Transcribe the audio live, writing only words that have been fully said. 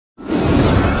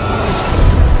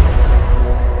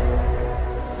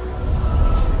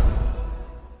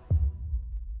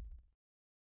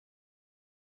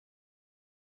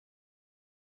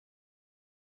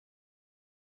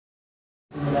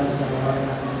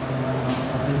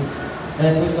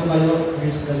Dahil po'y tumayo,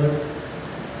 praise the Lord.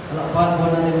 Palakpakan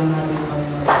po natin ang ating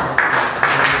Panginoon.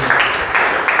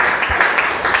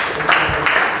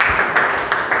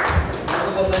 Bago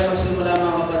po tayo magsimula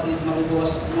mga kapatid,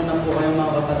 makibukas muna po kayo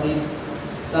mga kapatid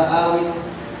sa awit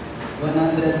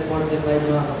 145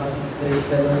 mga kapatid. Praise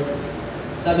the Lord.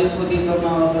 Sabi po dito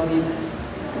mga kapatid,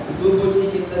 ibubuli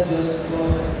kita Diyos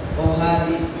ko, O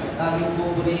Hari, at aking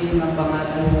pupurihin ang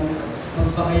pangalan mo,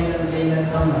 magpakailan-kailan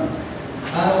pa man.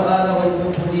 Araw-araw ay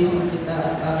pupurihin kita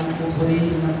at aking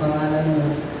pupurihin ang pangalan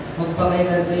mo,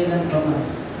 magpakailan-kailan pa man.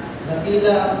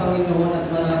 Dakila ang Panginoon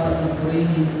at marapat na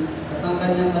purihin, at ang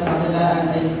kanyang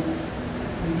katakilaan ay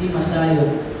hindi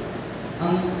masayo.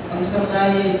 Ang isang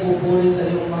lahi ay pupuri sa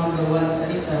iyong mga gawa, sa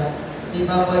isa,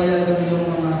 ipapayagan ang iyong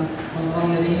mga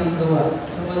mangpangyarihang gawa,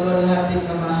 sa walwalhating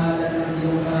kamahalan ng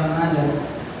iyong karangalan,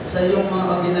 sa iyong mga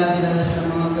pagilaginalas ng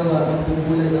mga gawa,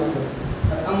 magpupulay ako.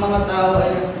 At ang mga tao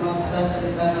ay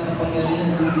magsasalita ng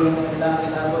kapangyarihan ng iyong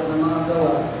kakilakilabot ng mga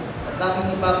gawa, at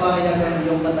aking ipapahayag ang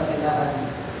iyong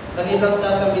katakilaan. Kanilang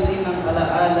sasabitin ng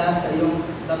alaala sa iyong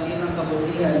dakilang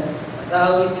kabutihan, at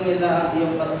aawitin nila ang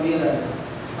iyong katwiran.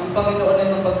 Ang Panginoon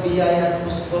ay mapagbiyaya at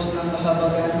puspos ng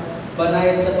kahabagan,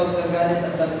 banayad sa pagkagalit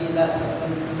at dakila sa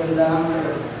kagandahang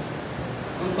loob.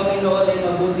 Ang Panginoon ay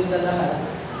mabuti sa lahat,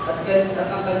 at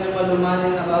ang kanyang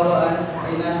malumanay na kawaan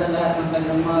ay nasa lahat ng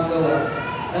kanyang mga gawa.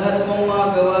 Lahat mong mga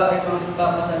gawa ay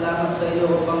magpapasalamat sa iyo,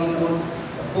 O Panginoon,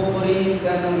 at pupurihin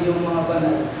ka ng iyong mga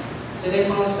banal. Sila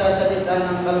ay magsasalita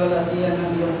ng kalwalatian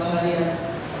ng iyong kaharian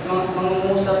at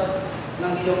mangungusap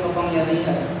ng iyong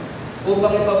kapangyarihan,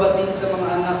 upang ipabatid sa mga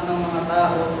anak ng mga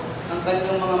tao ang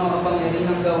kanyang mga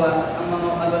makapangyarihang gawa at ang mga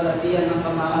kalwalatian ng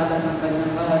kamahalan ng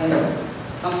kanyang kaharian.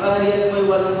 Ang kaharian mo'y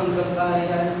walang hanggang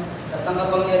kaharian, at ang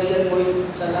kapangyarihan mo'y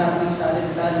sa lahat ng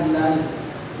salin-salin lahi.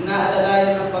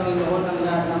 Inaalalayan ng Panginoon ang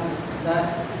lahat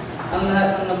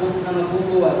ng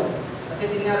nabubuwal, at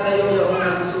itinatayo iyong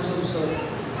nagsusursod.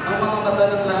 Ang mga mata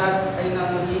ng lahat ay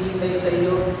naghihintay sa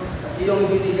iyo, at iyong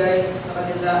ibinigay sa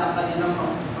kanila ang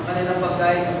kanilang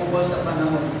pagkain na ukol sa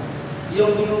panahon.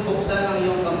 Iyong binubuksan ang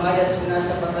iyong kamay at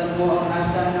sinasapatan mo ang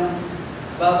asa ng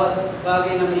bawat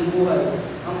bagay na may buhay.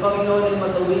 Ang Panginoon ay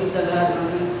matuwid sa lahat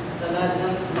ng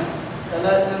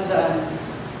daan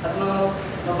at mga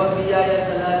mapagbiyaya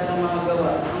sa lahat ng mga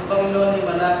gawa. Ang Panginoon ay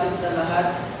malapit sa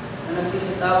lahat na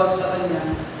nagsisitawag sa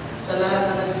Kanya,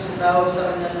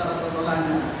 sa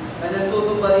katotohanan. Kanyang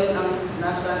tutuparin ang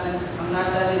nasa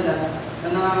nila na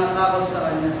nangangatakot sa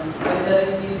Kanya. Kanya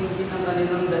rin titigin ang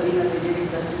kanilang daing at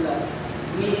ililigtas sila.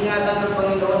 Iniingatan ng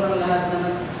Panginoon ang lahat na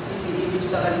nagsisiibig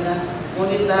sa Kanya,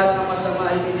 ngunit lahat ng masama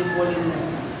ay nilipulin niya.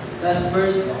 Last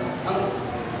verse, ang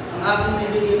aking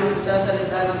bibig ay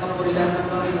magsasalita ng kapurihan ng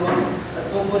Panginoon at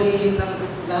pupurihin ng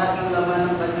lahat ng laman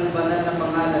ng kanyang banal na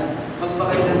pangalan,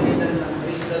 magpakailan-kailan lang.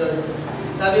 Praise the Lord.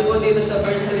 Sabi po dito sa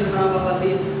verse 3 mga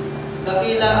kapatid,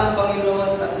 dakila ang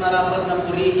Panginoon at marapat na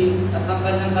purihin, at ang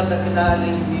kanyang kadakilaan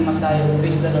ay hindi masayo.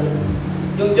 Praise the Lord.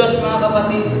 Yung Diyos mga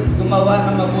kapatid, gumawa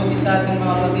ng mabuti sa ating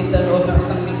mga kapatid sa loob ng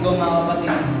isang linggo mga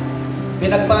kapatid.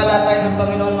 Pinagpala tayo ng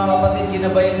Panginoon mga kapatid,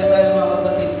 ginabayan niya tayo mga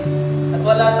kapatid. At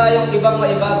wala tayong ibang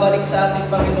maibabalik sa ating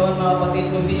Panginoon mga kapatid,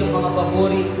 kundi yung mga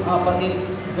papuri mga kapatid,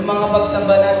 yung mga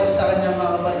pagsamba natin sa Kanya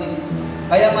mga kapatid.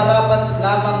 Kaya marapat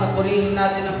lamang na purihin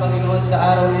natin ang Panginoon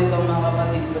sa araw nito mga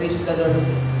kapatid. Praise the Lord.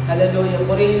 Hallelujah.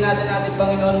 Purihin natin ating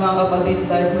Panginoon mga kapatid.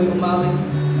 Tayo po'y umawit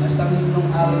sa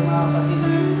himnong awit mga kapatid.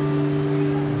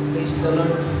 Praise the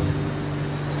Lord.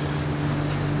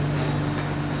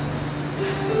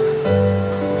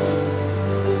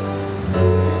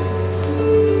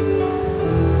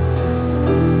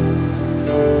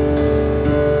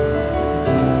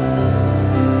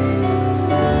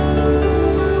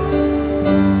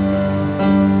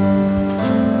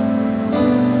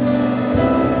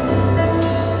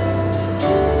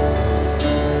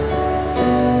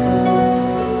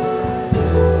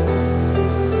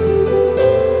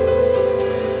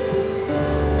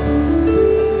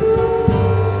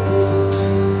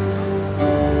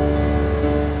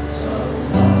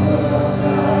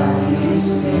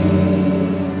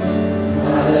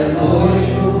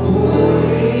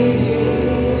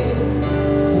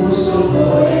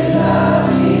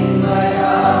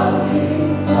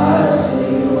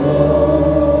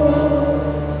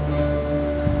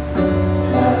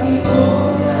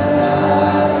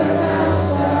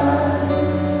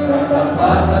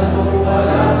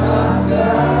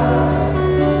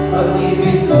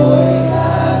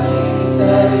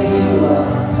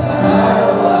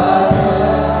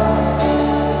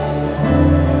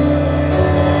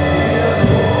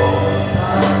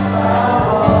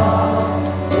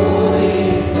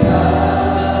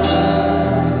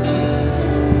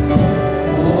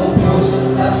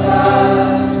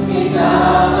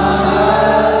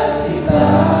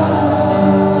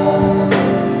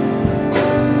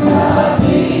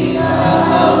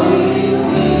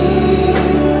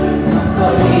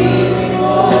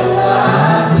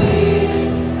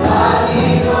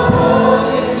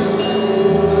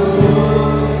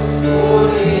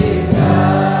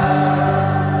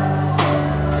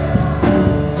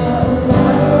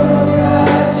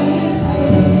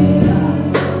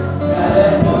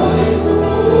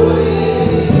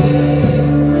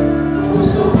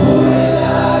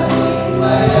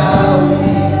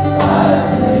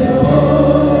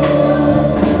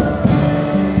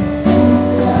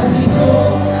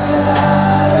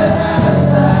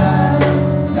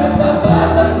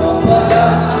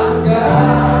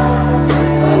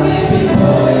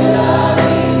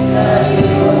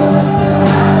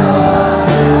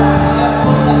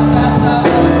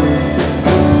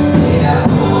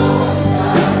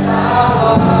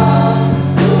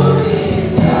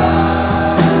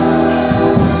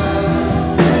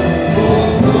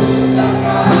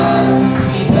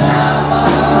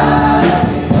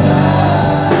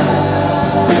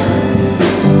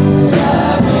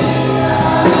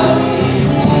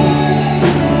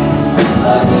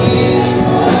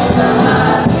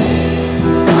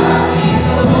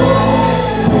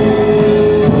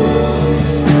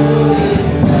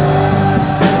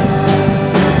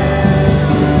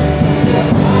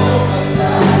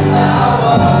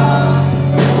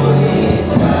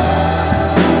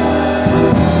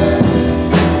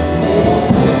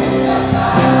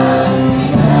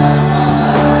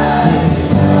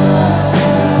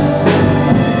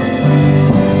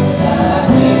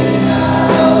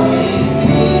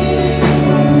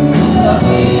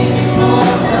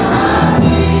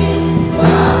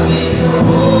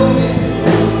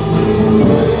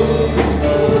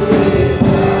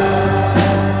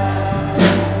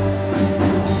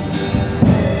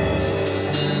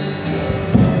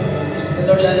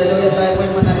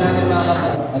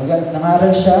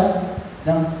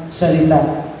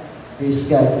 salita. Praise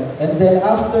God. And then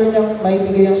after niyang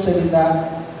maibigay yung salita,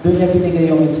 doon niya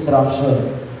binigay yung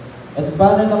instruction. At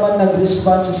paano naman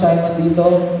nag-respond si Simon dito?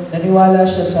 Naniwala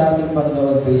siya sa ating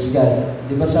Panginoon. Praise God.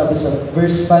 Di ba sabi sa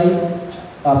verse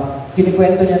 5,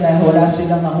 kinikwento niya na wala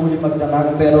silang nahuli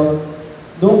magdamag, pero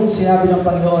doon sinabi ng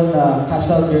Panginoon na cast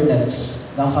out your nets,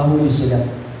 nakahuli sila.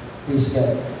 Praise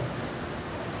God.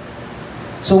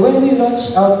 So when we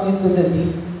launch out into the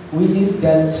deep, we need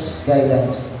God's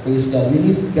guidance. Praise God. We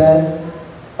need God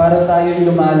para tayo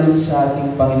lumalim sa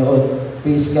ating Panginoon.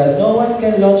 Praise God. No one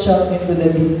can launch out into the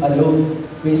deep alone.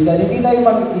 Praise God. Hindi tayo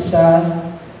mag-isa,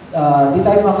 hindi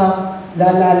tayo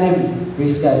makalalalim,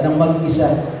 praise God, ng mag-isa.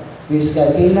 Praise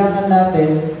God. Kailangan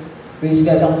natin, praise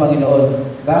God, ang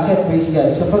Panginoon. Bakit, praise God?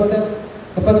 Sapagkat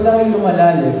kapag tayo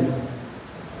lumalalim,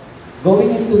 going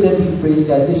into the deep, praise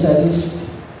God, is a risk.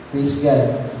 Praise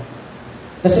God.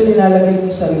 Kasi linalagay mo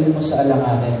yung sarili mo sa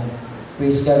alanganin.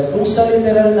 Praise God. Kung sa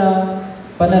literal na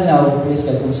pananaw, praise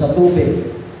God, kung sa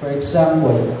tubig, for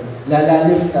example,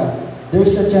 lalalim ka,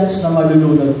 there's a chance na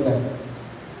malulunod ka.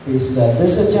 Praise God.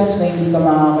 There's a chance na hindi ka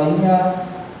makakahinga,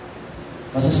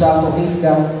 masasuffocate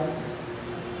ka.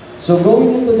 So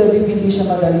going into the deep, hindi siya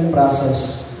madaling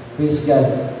process. Praise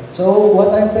God. So what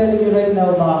I'm telling you right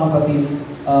now, mga kapatid,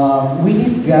 we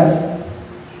need God.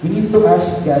 We need to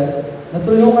ask God na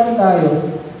tulungan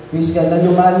tayo, praise God, na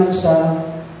lumalim sa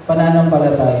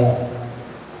pananampalataya.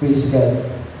 Praise God.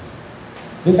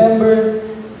 Remember,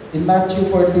 in Matthew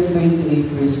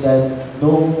 14:28, praise God,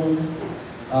 noong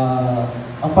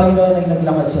ang Panginoon ay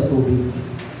naglakad sa tubig,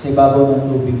 sa ibabaw ng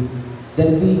tubig.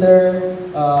 Then Peter,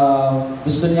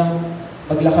 gusto niyang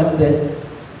maglakad din.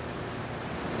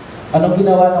 Anong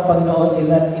ginawa ng Panginoon?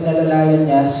 Inalalayan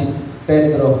niya si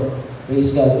Pedro,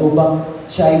 praise God, upang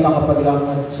siya ay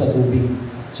makapaglakad sa tubig.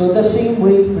 So the same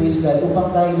way, praise God,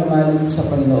 upang tayo lumalim sa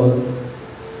Panginoon,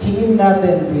 hingin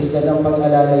natin, praise God, ang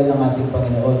pag-alalay ng ating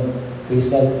Panginoon.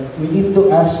 Praise God. We need to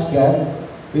ask God,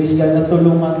 praise God, na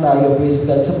tulungan tayo, praise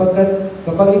God. Sapagkat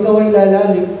kapag ikaw ay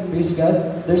lalalim, praise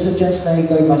God, there's a chance na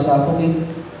ikaw ay masuffocate.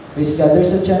 Praise God.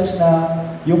 There's a chance na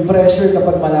yung pressure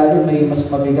kapag malalim may mas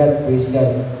mabigat, praise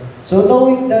God. So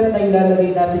knowing that, na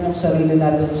ilalagay natin yung sarili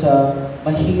natin sa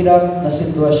mahirap na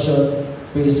sitwasyon,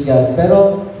 praise God.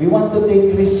 Pero we want to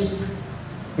take risk,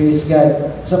 praise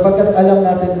God. Sapagkat alam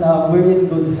natin na we're in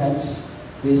good hands,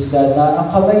 praise God. Na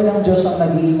ang kamay ng Diyos ang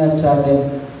nag-iingat sa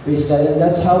atin, praise God. And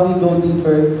that's how we go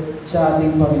deeper sa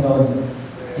ating Panginoon,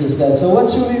 praise God. So what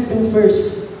should we do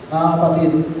first, mga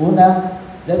kapatid? Una,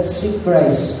 let's seek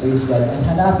Christ, praise God. And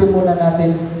hanapin muna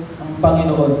natin ang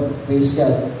Panginoon, praise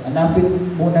God.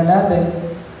 Hanapin muna natin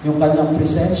yung kanyang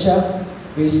presensya,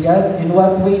 praise God. In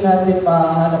what way natin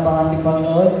mahahanap ang ating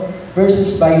Panginoon? First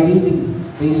is by reading,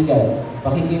 praise God.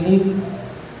 Pakikinig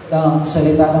ng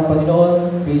salita ng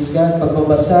Panginoon, praise God.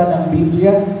 Pagbabasa ng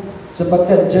Biblia,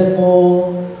 sapagkat dyan mo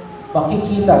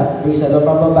makikita, praise God, o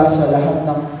mababasa lahat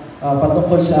ng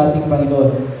patungkol sa ating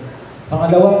Panginoon.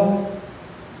 Pangalawa,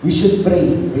 we should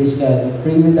pray, praise God.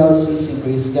 Pray without ceasing,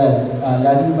 praise God.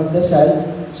 Laging magdasal,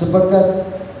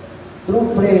 sapagkat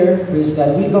through prayer, praise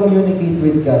God, we communicate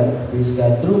with God, praise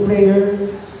God. Through prayer,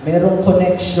 merong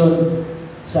connection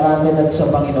sa atin at sa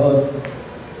Panginoon.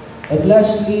 And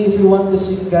lastly, if you want to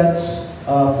seek God's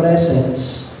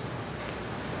presence,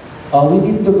 we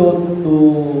need to go to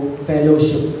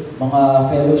fellowship. Mga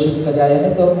fellowship kagaya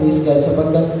nito, praise God,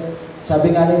 sapagkat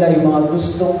sabi nga nila,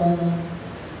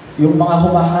 yung mga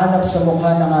humahanap sa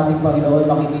mukha ng ating Panginoon,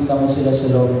 makikita mo sila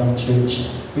sa loob ng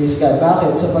church. Praise God.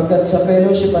 Bakit? Sapagkat sa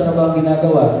fellowship, ano ba ang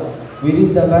ginagawa? We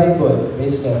read the Bible.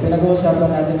 Praise God. Pinag-uusapan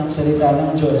natin ang salita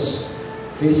ng Diyos.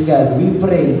 Praise God. We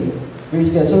pray.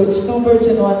 Praise God. So it's two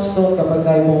birds in one stone kapag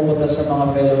tayo pumunta sa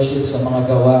mga fellowship, sa mga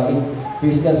gawain.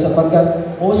 Praise God.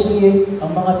 Sapagkat mostly,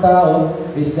 ang mga tao,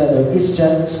 praise God, or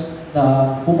Christians,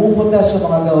 na pumupunta sa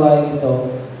mga gawain ito,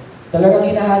 talagang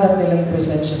hinahanap nila yung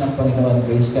presensya ng Panginoon.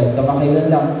 Praise God. Kamakailan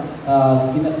lang,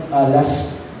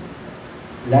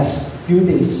 last few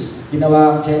days,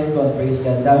 ginawa ang GenCon, praise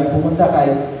God. Dami pumunta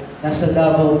kahit nasa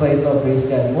Davao pa ito, praise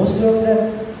God. Most of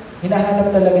them, hinahanap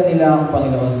talaga nila ang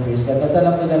Panginoon, praise God. At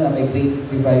alam nila na may great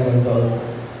revival doon.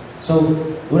 So,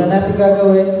 una natin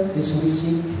gagawin is we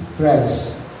seek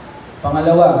Christ.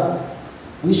 Pangalawa,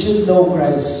 we should know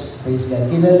Christ, praise God.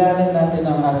 Kilalanin natin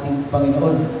ang ating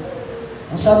Panginoon.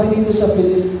 Ang sabi dito sa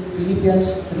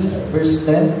Philippians 3, verse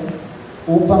 10,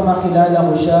 upang makilala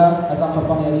ko siya at ang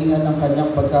kapangyarihan ng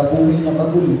kanyang pagkabuhay na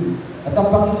magulo at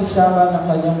ang pakikisama ng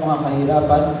kanyang mga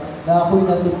kahirapan na ako'y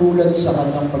natutulad sa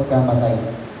kanyang pagkamatay.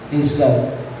 Praise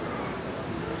God.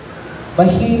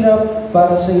 Mahirap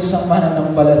para sa isang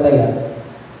mananampalataya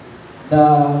na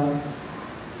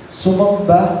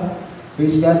sumamba,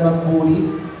 praise God,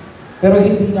 magpuri, pero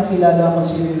hindi nakilala kung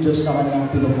sino yung Diyos na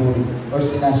kanyang pinupuri or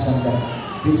sinasamba.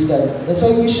 Praise God. That's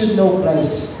why we should know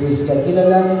Christ. Praise God.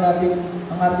 Kilalanin natin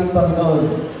ang ating Panginoon.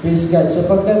 Praise God.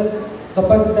 Sapagkat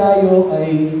kapag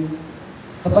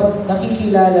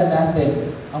nakikilala natin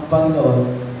ang Panginoon,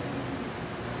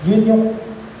 yun yung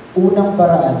unang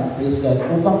paraan, praise God,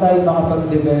 upang tayo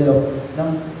makapag-develop ng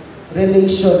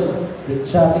relation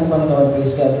sa ating Panginoon,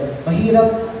 praise God.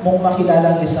 Mahirap mong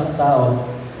makilala ang isang tao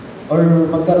or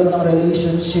magkaroon ng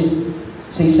relationship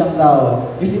sa isang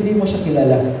tao if hindi mo siya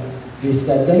kilala, praise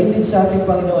God. Gayun din sa ating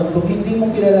Panginoon, kung hindi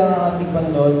mo kilala ang ating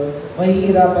Panginoon,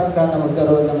 mahihirapan ka na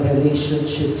magkaroon ng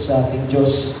relationship sa ating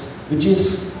Diyos, which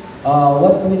is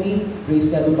what we need,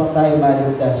 praise God, upang tayo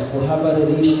maligtas, to have a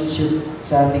relationship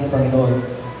sa ating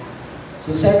Panginoon.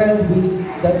 So second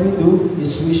that we do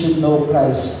is we should know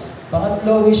Christ.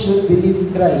 Pangatlo, we should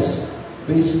believe Christ.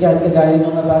 Praise God, kagaya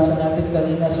nung nabasa natin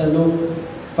kanina sa Luke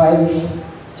 5,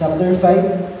 chapter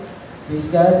 5. Praise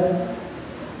God,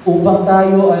 upang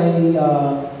tayo ay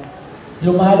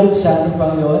lumalig sa ating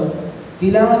Panginoon,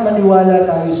 kailangan maniwala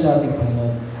tayo sa ating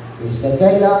Panginoon. Praise God,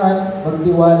 kailangan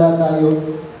magtiwala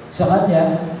tayo sa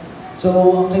Kanya. So,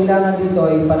 ang kailangan dito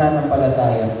ay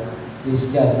pananampalataya.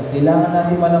 Praise God. Kailangan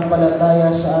natin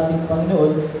manampalataya sa ating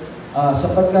Panginoon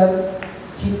sapagkat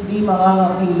hindi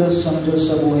makakakilos ang Diyos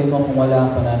sa buhay mo kung wala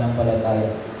ang pananampalataya.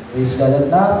 Praise God. At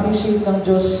na-appreciate ng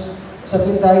Diyos sa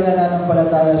tuwing tayo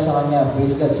nananampalataya sa Kanya.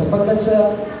 Praise God. Sapagkat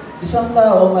sa isang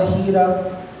tao,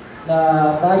 mahirap na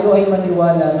tayo ay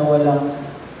maniwala na walang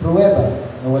pruweba,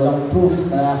 na walang proof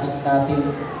na natin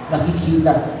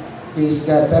nakikita. Praise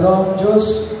God. Pero ang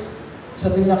Diyos, sa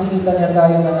tuwing nakikita niya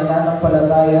tayo na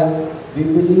nananampalataya, we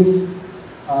believe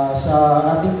sa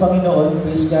ating Panginoon,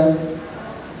 praise God,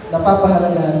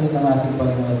 napapahalagahan din ng ating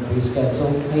Panginoon, praise God. So,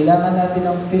 kailangan natin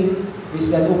ng faith, praise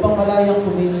God, upang malayang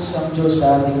kumilos ang Diyos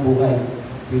sa ating buhay,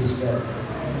 praise God.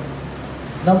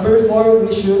 Number 4,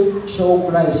 we should show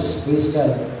Christ, praise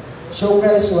God. Show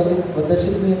Christ, what does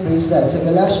it mean, praise God? Sa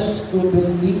Galatians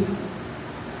 2:20,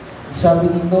 sabi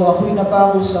nito, ako'y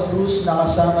napako sa krus na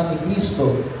kasama ni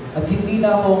Kristo, at hindi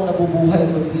na ako ang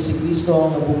nabubuhay, kundi si Kristo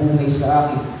ang nabubuhay sa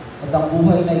akin. At ang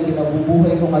buhay na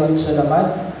ikinabubuhay ko ngayon sa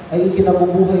laman, ay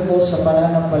ikinabubuhay ko sa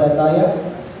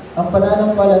pananampalataya. Ang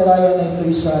pananampalataya na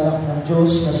ito'y sa anak ng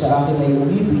Diyos na sa akin ay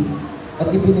umibig, at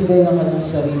ibinigay ang kanyang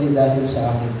sarili dahil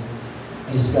sa akin.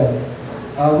 Praise God.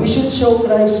 We should show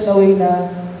Christ na way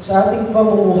na sa ating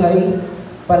pamumuhay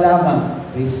pa lamang.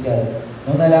 Praise God.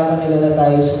 Nung nalaman nila na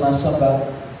tayo sumasamba,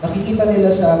 nakikita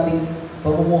nila sa ating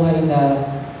pamumuhay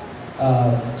na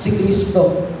si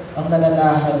Kristo ang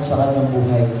nananahan sa kanyang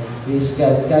buhay. Praise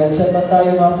God. Kahit saan man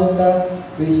tayo mapunta,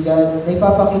 praise God,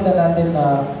 naipapakita natin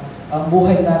na ang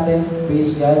buhay natin,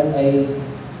 praise God, ay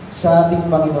sa ating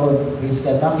Panginoon. Praise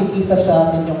God. Nakikita sa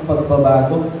atin yung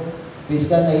pagbabago. Praise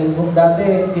God. Ay kung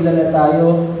dati kilala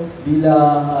tayo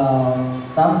bilang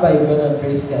tambay, gano'n,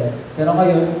 praise God. Pero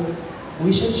ngayon, we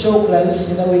should show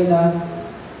Christ in a way na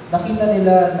nakita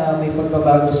nila na may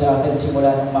pagbabago sa atin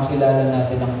simula nang makilala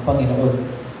natin ang Panginoon.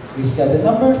 Praise God. And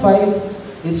number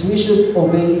 5 is we should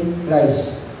obey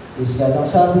Christ. Praise God. Ang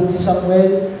sabi ni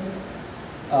Samuel,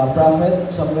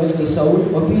 prophet Samuel kay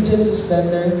Saul, obedience is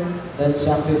better than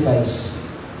sacrifice.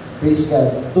 Praise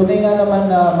God. Tunay nga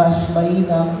naman na mas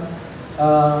mainam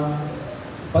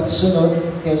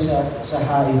pagsunod kaysa sa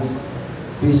hain.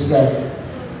 Praise God.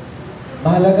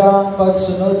 Mahalaga ang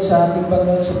pagsunod sa ating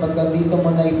Panginoon sapagkat dito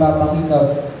mo na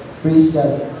ipapakita, praise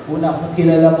God. Una, kung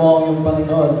kilala mo ang iyong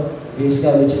Panginoon, praise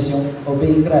God, which is yung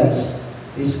obey Christ.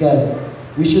 Praise God.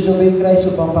 We should obey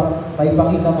Christ upang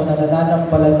maipakita mo na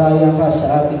nananampalataya ka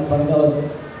sa ating Panginoon.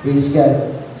 Praise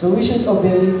God. So we should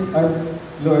obey our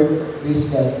Lord, praise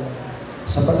God.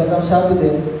 Sapagkat ang sabi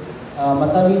din,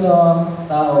 matalino ang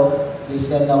tao, praise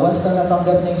God, na once na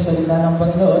natanggap niya yung salita ng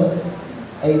Panginoon,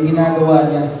 ay ginagawa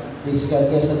niya. Praise God.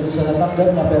 Kesa doon sa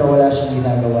natanggap na pero wala siyang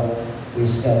ginagawa.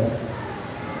 Praise God.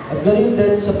 At ganun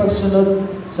din sa pagsunod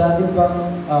sa ating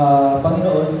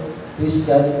Panginoon, praise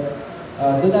God,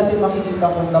 doon natin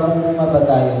makikita kung namumunga ba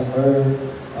tayo or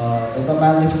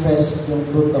nagmamanifest yung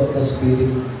fruit of the Spirit.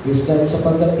 Praise God.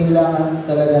 Sapagkat kailangan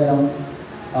talaga ng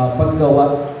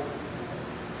paggawa.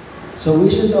 So we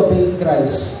should obey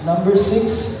Christ. Number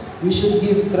 6, we should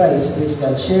give Christ. Praise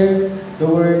God. Share the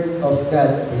Word of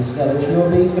God. Praise God. If you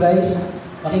obey Christ,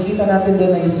 makikita natin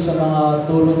doon na isa sa mga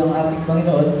turo ng ating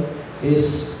Panginoon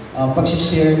is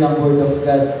pag-share ng Word of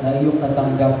God na iyong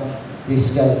natanggap.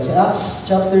 Praise God. Sa Acts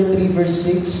chapter 3 verse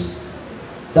 6,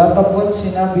 datapot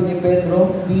sinabi ni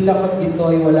Pedro, bilang at ito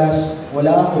ay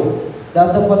wala ako.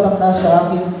 Datapot ang nasa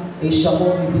akin ay siya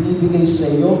kong ibinibigay sa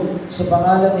iyo. Sa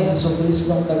pangalan ni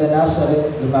Jesucristo ng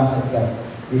taga-Nazaret, lumakad ka.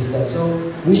 Praise God. So,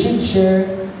 we should share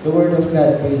the Word of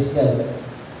God. Praise God.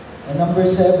 And number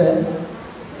 7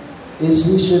 is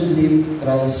we should live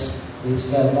Christ.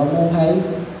 Praise God. Mamuhay,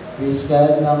 praise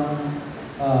God, ng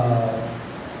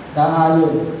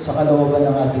naayon sa kalooban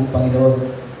ng ating Panginoon.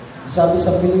 Sabi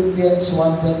sa Philippians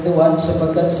 1:21,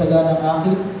 sapagkat saganang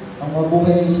akin ang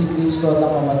mabuhay si Kristo at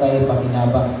ang mamatay ay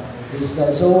pakinabang. Praise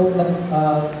God. So,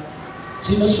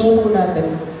 sinusuko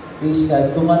natin, praise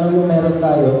God, kung ano yung meron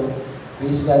tayo,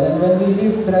 praise God. And when we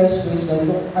live Christ, praise God,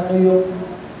 kung ano yung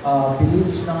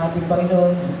beliefs ng ating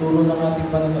Panginoon, yung turo ng ating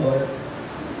Panginoon,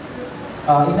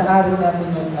 inaari natin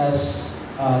yun as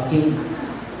king,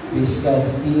 praise God,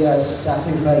 hindi as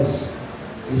sacrifice,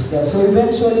 praise God. So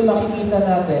eventually makikita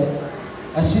natin,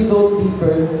 as we go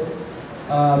deeper,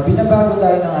 binabago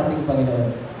tayo ng ating Panginoon,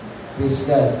 praise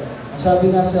God. Ang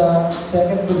sabi nga sa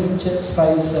 2 Corinthians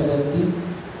 5:17,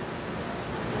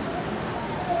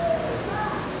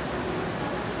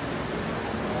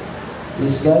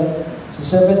 praise God. Sa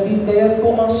 17, kaya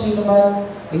kung ang sino man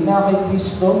ay na kay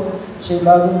Kristo, siya'y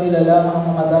bagong nilalang, ang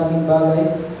mga dating bagay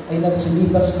ay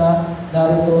nagsilipas na,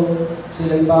 narito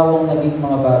sila'y bawang naging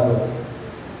mga bago.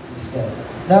 Praise God.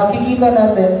 Nakikita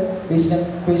natin,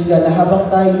 praise God, na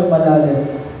habang tayo lumalalim,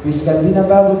 praise God,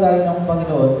 binabago tayo ng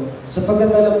Panginoon,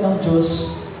 sapagkat alam ng Diyos,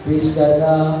 praise God,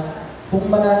 na kung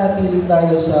mananatili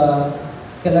tayo sa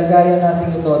kalagayan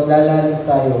natin ito at lalalim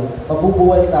tayo,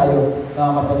 pabubuwal tayo,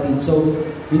 mga kapatid. So,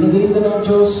 binigay ito ng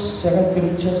Diyos, 2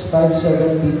 Corinthians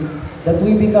 5:17, that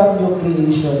we become new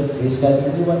creation. Praise God.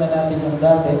 Iniwan na natin yung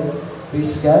dati.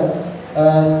 Praise God.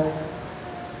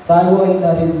 Tayo ay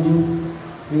na-renew.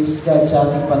 Praise God sa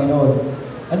ating Panginoon.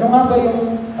 Ano nga ba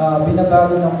yung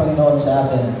binabago ng Panginoon sa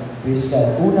atin? Praise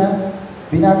God. Una,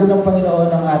 binago ng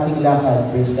Panginoon ang ating lakad.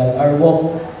 Praise God. Our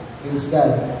walk. Praise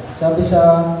God. Sabi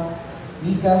sa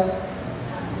Mika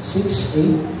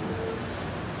 6:8,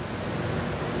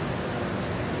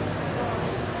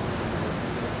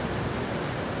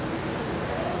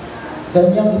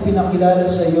 kanyang ipinakilala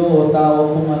sa iyo, o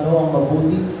tao, kung ano ang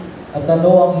mabuti at ano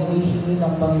ang hinihingi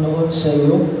ng Panginoon sa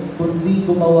iyo, kundi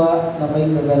gumawa na may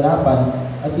kaganapan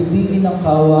at ibigin ng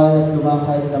kawan at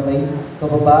lumakad na may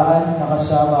kababaan na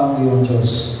kasama ang iyong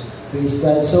Diyos. Praise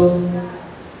God. So,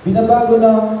 binabago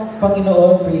ng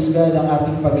Panginoon, praise God, ang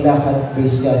ating paglakad,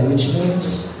 praise God, which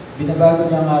means binabago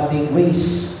niya ang ating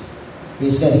ways.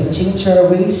 Praise God. He changed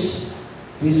our ways.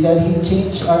 Praise God, He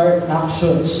changed our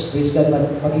actions. Praise God,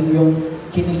 maging yung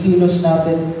kinikilos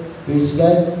natin. Praise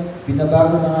God,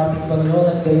 binabago ng ating Panginoon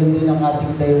at gayon din ang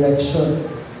ating direction.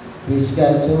 Praise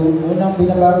God. So, unang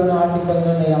binabago ng ating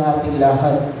Panginoon ay ang ating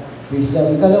lakad. Praise God.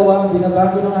 Ikalawa,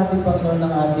 binabago ng ating Panginoon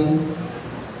ang ating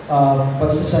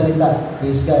pagsasalita.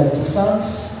 Praise God. Sa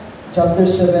Psalms chapter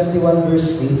 71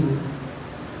 verse 8,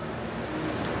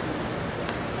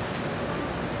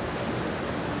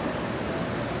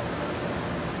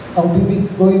 ang bibig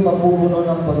ko'y mapupuno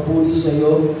ng pagpuri sa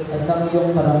iyo at ng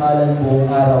iyong karangalan buong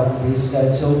araw. Praise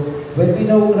God. So, when we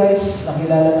know Christ,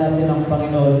 nakilala natin ang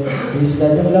Panginoon, praise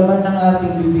God, yung laman ng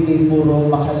ating bibig ay puro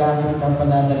makalangit ng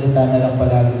pananalita na lang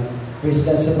palagi. Praise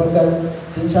God. Sapagkat,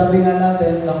 sinasabi nga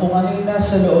natin na kung ano yung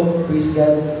nasa loob, praise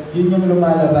God, yun yung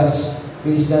lumalabas.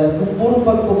 Praise God. Kung puro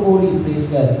pagpupuri, praise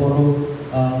God, puro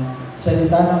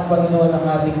salita ng Panginoon ang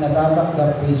ating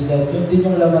natatanggap, praise God, yun din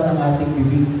yung laman ng ating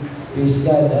bibig. Praise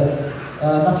God.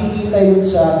 Nakikita yun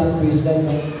sa atin, praise God,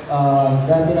 ng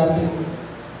dati nating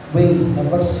way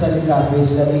ng pagsasalita,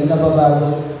 praise God, ay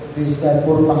nababago, praise God,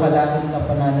 puro makalangit na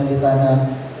pananalita na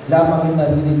lamang yung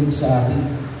narinig sa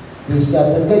atin. Praise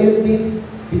God. At gayon din,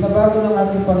 binabago ng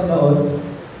ating Panginoon,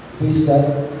 praise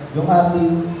God, yung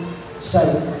ating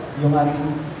sight, yung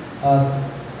ating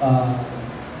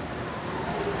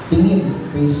tingin,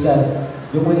 praise God,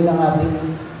 yung way ng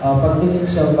ating pagtingin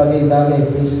sa bagay-bagay,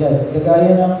 praise God.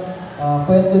 Kagaya ng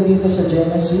kwento dito sa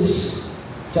Genesis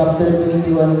chapter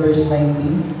 21 verse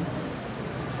 19.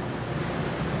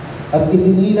 At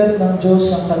idinilat ng Diyos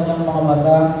ang kanyang mga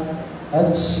mata at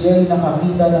siya'y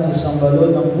nakakita ng isang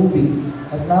balon ng tubig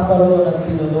at naparoon at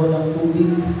pinuno ng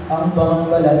tubig ang bangang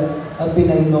balat at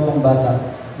pinainom ang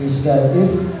bata. Praise God.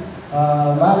 If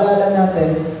maalala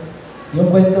natin yung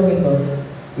kwentong ito,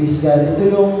 praise God, ito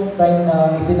yung time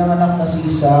na ipinanganak na si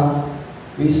Isa,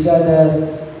 praise God, at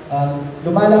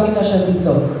lumalaki na siya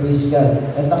dito, praise God,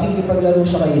 at nakikipaglaro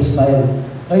siya kay Ismael.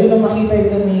 Ngayon nung makita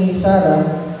ito ni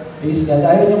Sarah, praise God,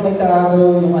 ayaw niyang may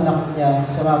kaagaw yung anak niya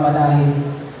sa mamanahin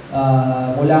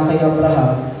mula kay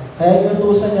Abraham. Kaya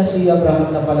inutusan niya si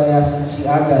Abraham na palayasan si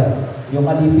Agar, yung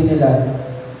alipin nila,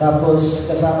 tapos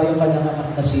kasama yung kanyang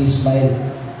anak na si Ismael.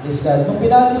 Praise God. Nung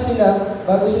pinalis sila,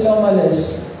 bago sila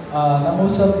umalis,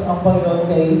 nangusap ang Panginoon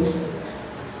kay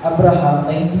Abraham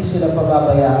na hindi sila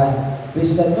pababayaan.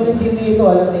 Praise God. Ngunit hindi ito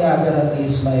alam ni Agar at ni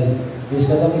Ismael. Praise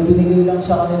God. Ang ibinigay lang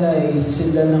sa kanila ay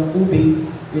isisidlan ng tubig.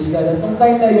 Praise God. At nung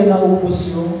time na yun,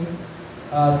 naubos yung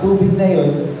tubig na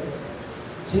yun,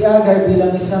 si Agar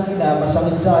bilang isang ina,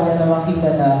 masakit sa kanya na makita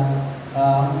na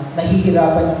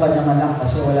nahihirapan yung kanyang anak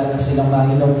kasi wala na silang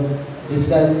mainom. Praise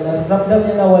God. Ramdam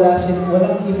niya na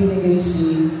walang ibinigay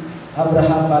si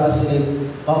Abraham para sila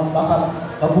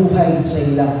mabuhay sa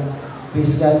ilang.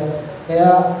 Praise God.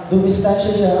 Kaya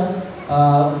dumistansya siya,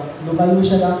 lumayo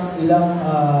siya ng ilang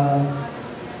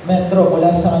metro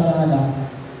mula sa kanyang anak.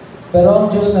 Pero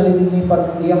ang Diyos narinig ni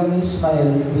pag-iyak ni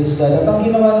Ismael, praise God. At ang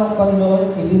ginawa ng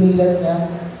Panginoon, idinilat niya,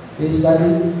 praise God,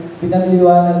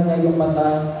 pinagliwanag niya yung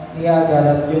mata ni Agar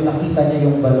at yung nakita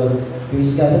niya yung balon.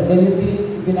 Praise God. At ganyan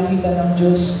din, pinakita ng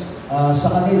Diyos sa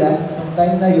kanila, ng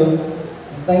time na yun,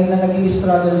 ng time na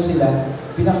nag-i-struggle sila,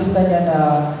 pinakita niya na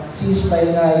si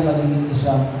Ismael nga ay magiging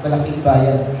isang malaking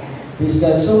bayan. Praise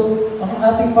God. So, ang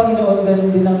ating Panginoon,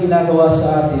 ganun din ang ginagawa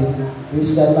sa atin.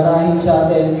 Praise God. Marahil sa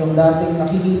atin, yung dating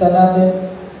nakikita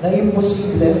natin na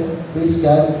imposible, praise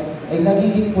God, ay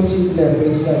nagiging posible,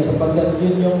 praise God, sapagkat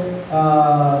yun yung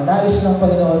nais ng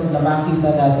Panginoon na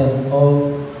makita natin o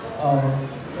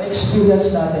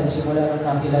experience natin simula nang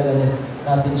nakilala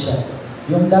natin siya.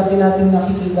 Yung dati natin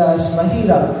nakikita as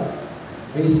mahirap,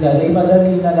 praise God, ay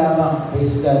madali na lamang,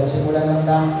 praise God, simula nang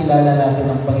nakilala natin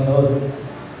ang Panginoon.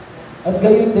 At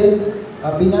gayon din,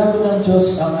 binago ng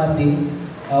Diyos ang ating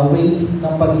way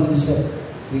ng pag-iisip.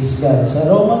 Praise God. Sa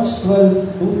Romans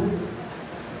 12:2,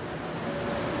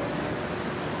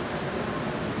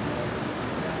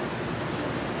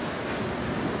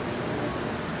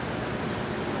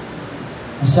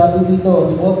 sabi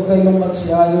dito, huwag kayong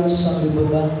magsiayon sa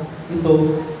sanglibutan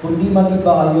ito, kundi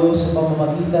mag-iba kayo sa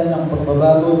pamamagitan ng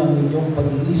pagbabago ng inyong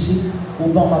pag-iisip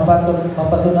upang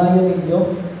mapatunayan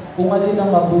ninyo kung alin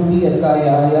ang mabuti at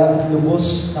kaya-aya at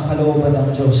lubos na kalooban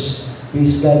ng Diyos.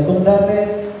 Praise God. Kung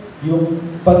dati, yung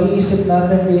pag-iisip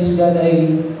natin, praise God,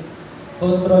 ay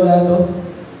kontrolado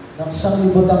ng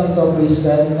sanglibutang ito, praise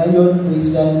God. Ngayon,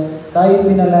 praise God, tayo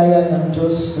pinalayan ng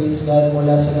Diyos, praise God,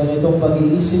 mula sa ganitong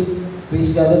pag-iisip,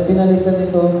 praise God, at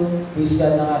pinalitan ito, praise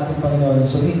God, ng ating Panginoon.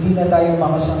 So, hindi na tayo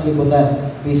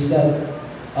makasanglibutan, praise God,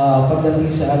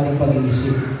 pagdating sa ating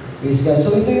pag-iisip. Praise God.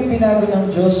 So, ito yung pinago ng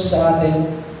Diyos sa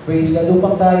atin, praise God,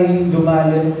 upang tayo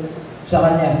lumalim sa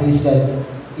Kanya, praise God.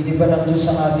 Iniba ng Diyos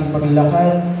ang ating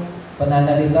paglalakad,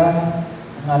 pananalita,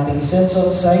 ang ating sense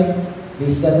of sight,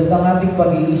 praise God, at ang ating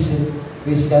pag-iisip,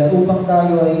 praise God, upang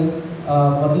tayo ay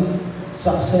maging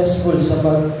successful sa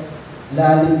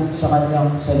paglalim sa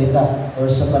Kanyang salita or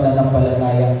sa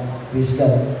pananampalataya, praise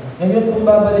God. Ngayon, kung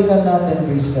babalikan natin,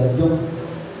 praise God, yung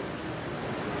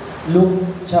Luke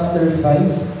chapter 5,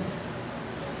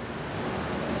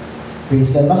 praise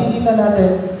God, makikita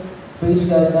natin, praise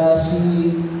God, na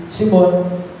si Simon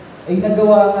ay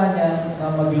nagawa nga niya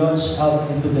na mag-launch out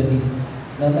into the deep.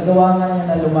 Na nagawa nga niya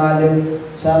na lumalim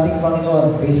sa ating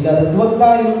Panginoon. Praise God. At huwag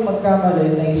tayong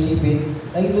magkamali na isipin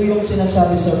na ito yung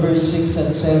sinasabi sa verse 6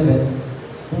 and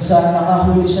 7 kung saan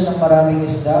nakahuli siya ng maraming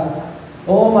isda.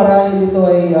 Oo, marahil ito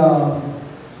ay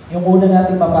yung una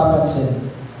natin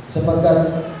mapapansin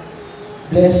sapagkat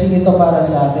blessing ito para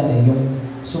sa atin eh. Yung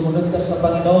sumunod ka sa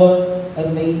Panginoon at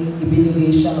may ibinigay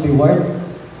siyang reward.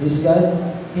 Praise God.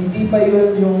 Hindi pa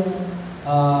yun yung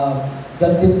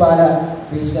gantimpala,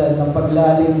 praise God, ng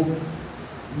paglalim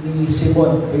ni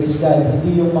Simon, praise God.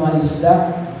 Hindi yung mga isda,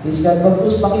 praise God.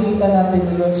 Pagkus makikita natin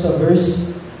yun sa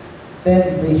verse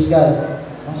 10, praise God.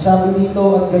 Ang sabi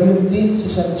dito, at gayon din si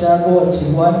Santiago at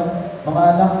si Juan, mga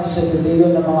anak ni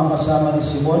Zebedeo na mga kasama ni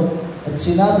Simon. At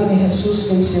sinabi ni Jesus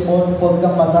kay Simon, huwag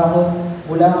kang matakot,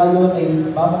 mula ngayon ay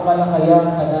mamamalakaya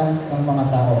ka na ng mga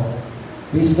tao.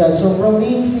 Praise God. So from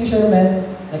being fishermen,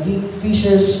 naging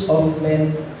fishers of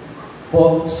men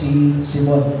po si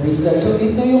Simon. Praise God. So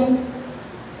ito yung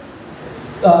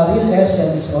real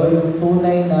essence o yung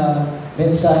tunay na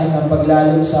mensahe ng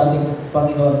paglalim sa ating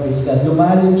Panginoon. Praise God.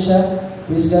 Lumalim siya.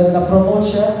 Praise God. Na-promote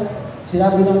siya.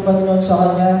 Sinabi ng Panginoon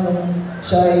sa kanya nung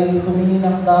siya ay humingi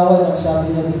ng tawad. Ang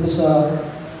sabi niya dito sa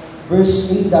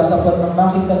verse 8, dapat nang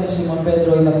makita ni Simon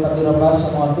Pedro ay nagpatira pa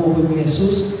sa mga tuhod ni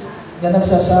Jesus na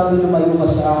nagsasabi, lumayo ka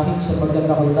sa akin sapagkat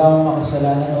ako'y taong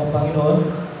makasalanan o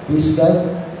Panginoon. Praise God.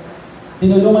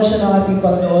 Tinulungan siya ng ating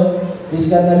Panginoon. Praise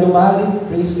God, na lumalim.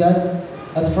 Praise God.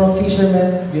 At from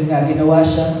fishermen, yun nga, ginawa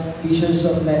siya, fishers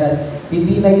of men. At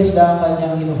hindi na isda ang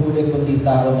kanyang hinuhuli, kundi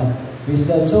tao na. Praise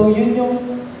God. So, yun yung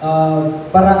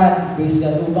paraan, praise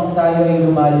God, upang tayo ay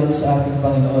lumalim sa ating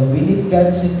Panginoon. We need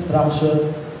God's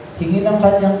instruction hingin ang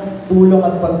kanyang tulong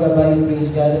at paggabay, praise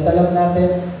God. At alam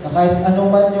natin na kahit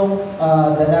anuman yung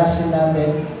danasin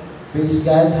natin, praise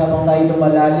God, habang tayo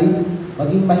lumalalim,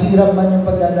 maging mahirap man yung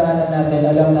pagdadaanan natin,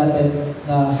 alam natin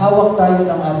na hawak tayo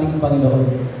ng ating Panginoon,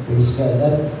 praise God.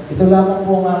 At ito lamang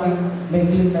po ang aking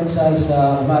maikling mensahe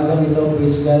sa umagang ito,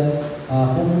 praise God.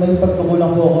 Kung may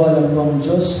pagkukulang po ako, alam ko ang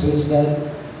Diyos, praise God,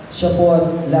 siya po at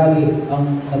lagi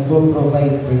ang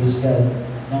nag-provide, praise God,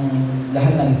 ng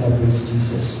lahat ng ito, praise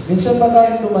Jesus. Minsan pa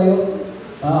tayong tumayo,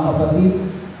 mga kapatid,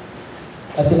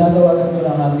 at tinatawagan ko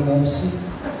ng ating MC.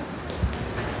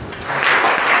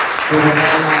 Kung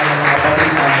mga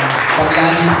kapatid,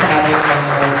 paglalim sa ating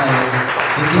Panginoon ay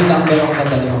hindi lang ganong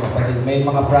kadali, mga kapatid. May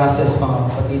mga process, mga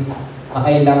kapatid, na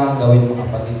kailangan gawin,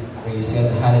 mga kapatid. Praise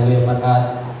God, hallelujah. At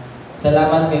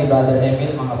salamat kay Brother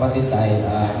Emil, mga kapatid, dahil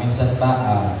minsan pa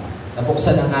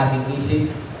nabuksan ang ating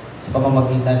isip sa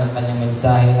pamamagitan ng kanyang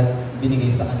mensahe at binigay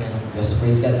sa kanya ng Diyos.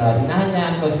 Praise God.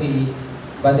 Hinahanyaan ko si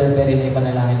Brother Perry na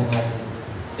ipanalangin ng ating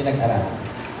pinag-aralan.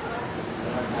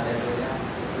 Hallelujah.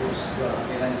 Praise God.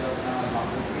 Kailan Diyos na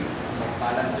mabuti,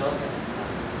 magpalang Diyos.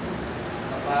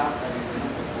 Sa pa, kami ito ng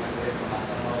pagpulisay sa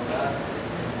masang God.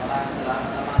 Maraming salamat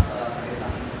naman sa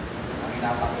salitang ang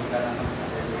inapakinggan ng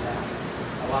Hallelujah.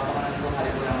 Nawa pa ka na nito,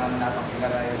 Hallelujah, ang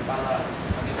napakinggan ay para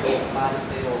kami po umalim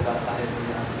sa iyo, God,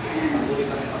 Hallelujah. Patuloy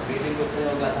kami magbiling ko sa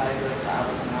iyo, God, Hallelujah, sa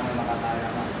abot ng namin makataya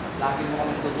naman. Lagi mo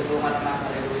kami tutulungan naman,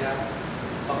 Hallelujah,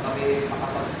 pag kami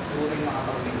makapagturing,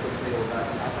 makapaglingkod sa iyo, God,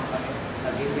 at kami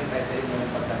naghihintay sa inyo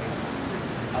yung pagdating.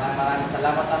 Maraming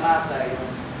salamat, Ama, sa iyo.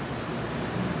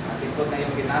 At ito na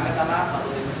yung ginamit, Ama,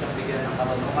 patuloy mo siyang bigyan ng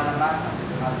katanungan, Ama,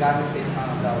 at gamit sa inyong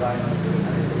mga gawain ng Diyos,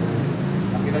 Hallelujah.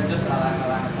 Panginoon Diyos,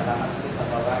 maraming salamat po sa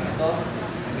babaeng ito.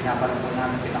 Yung pinapalong po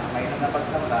namin pinakamainam na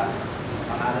pagsamba.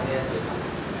 Pangalan ni Jesus.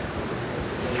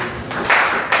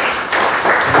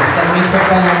 Praise God. Minsan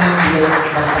pa natin yung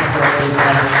mag-pastor. Praise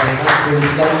God.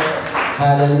 Praise God.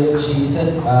 Hallelujah, Jesus.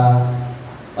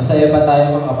 Masaya ba tayo,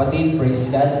 mga kapatid? Praise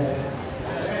God.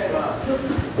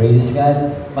 Praise God.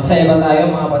 Masaya ba tayo,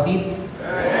 mga kapatid?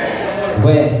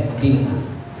 Di nga.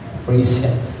 Praise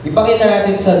God. Ipakita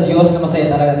natin sa Diyos na masaya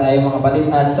talaga tayo, mga kapatid.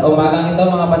 At sa umagang ito,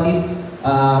 mga kapatid,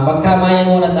 magkamayan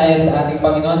muna tayo sa ating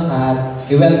Panginoon at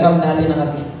i-welcome natin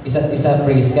ang isa't isa.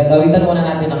 Praise God. Awitan muna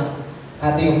natin ang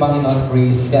ating Panginoon.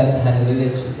 Praise God.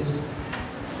 Hallelujah, Jesus.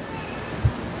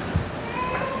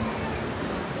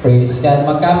 Praise God.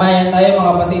 Magkamayan tayo, mga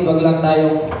kapatid. Wag lang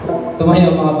tayong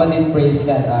tumayo, mga kapatid. Praise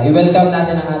God. I-welcome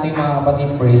natin ang ating mga kapatid.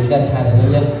 Praise God.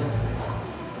 Hallelujah.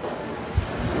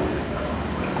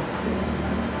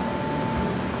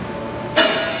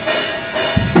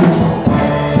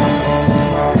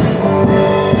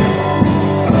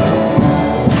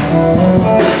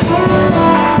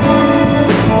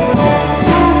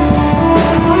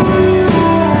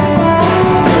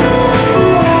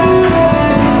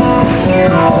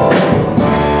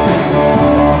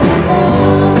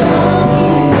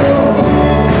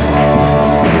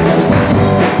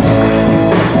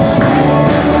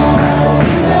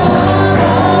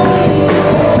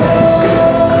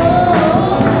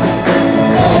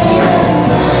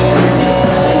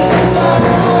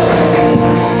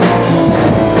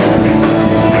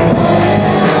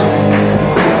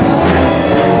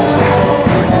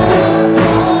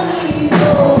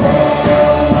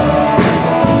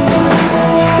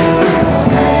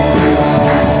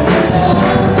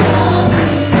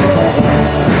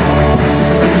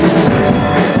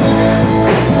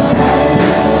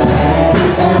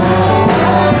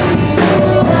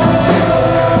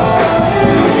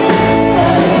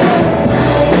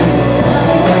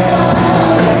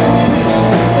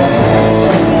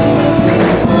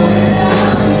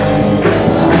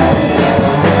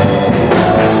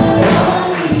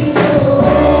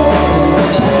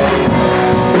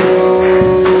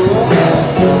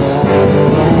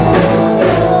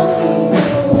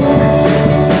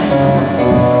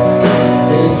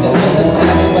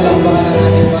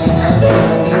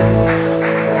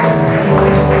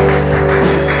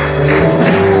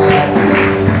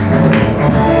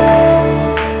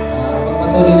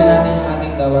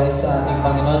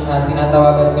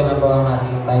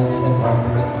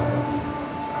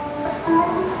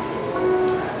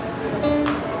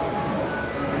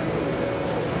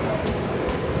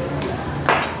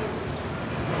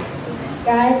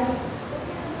 God,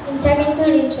 in 2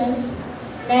 Corinthians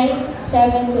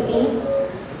 9:7-8,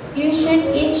 you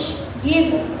should each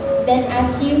give then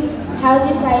as you have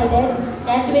decided,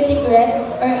 not with regret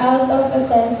or out of a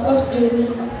sense of duty,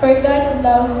 for God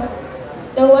loves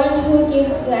the one who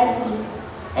gives gladly,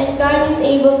 and God is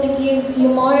able to give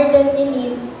you more than you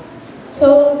need,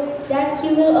 so that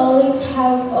you will always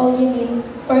have all you need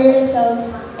for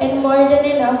yourselves, and more than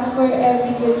enough for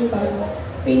every good cause.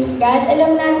 Praise God.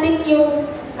 Alam natin yung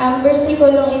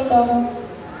versikulong ito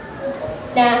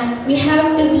na we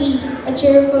have to be a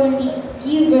cheerful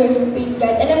giver. Praise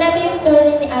God. Alam natin yung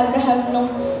story ni Abraham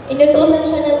nung inutusan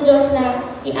siya ng Diyos na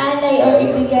ialay or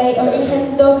ibigay or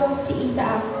ihandog si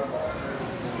Isaac.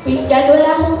 Praise God. Wala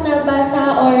akong nabasa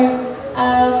or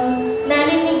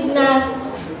narinig na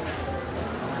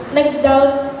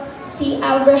nag-doubt si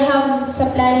Abraham sa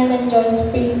plano ng Diyos.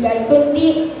 Praise God.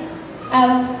 Kundi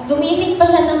gumising pa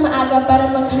siya ng maaga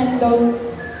para maghandog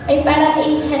ay para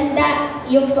ihanda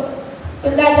yung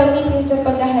gagamitin sa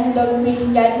paghahandog. Praise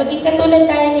God. Maging katulad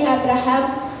tayo ni Abraham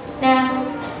na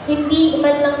hindi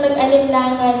man lang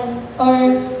nag-alinlangan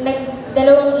or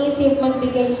nagdalawang isip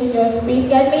magbigay sa Diyos. Praise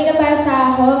God. May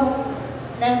nabasa ako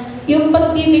na yung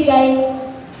pagbibigay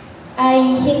ay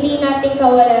hindi natin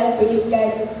kawalan. Praise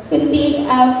God. Kundi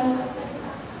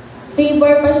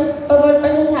pabor pa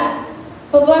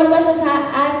siya sa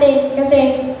atin kasi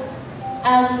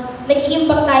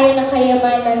nag-iimbak tayo ng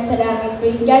kayamanan sa langit.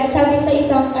 Praise God. Sabi sa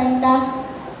isang kanta,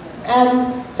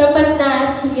 sapat na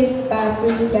at higit pa.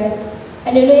 Praise God.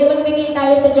 Hallelujah. Magbigay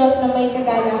tayo sa Diyos na may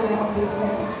kagalakan. Praise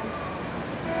God.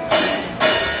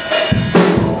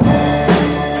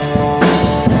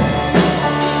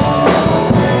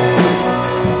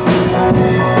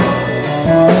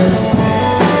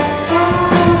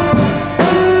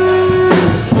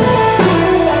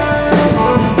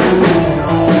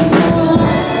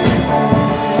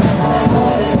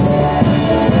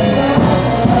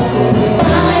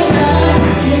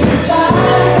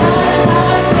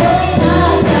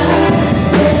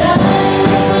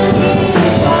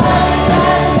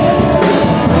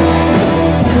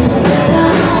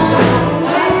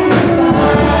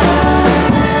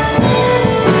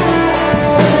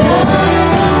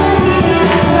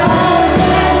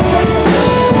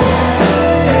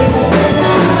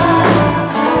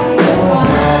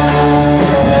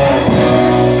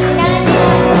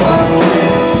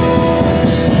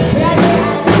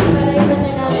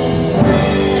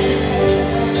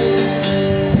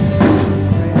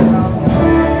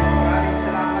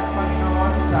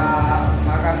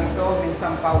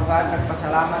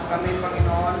 Nagpasalamat kami,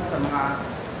 Panginoon, sa mga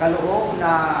kaloob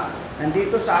na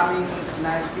nandito sa amin,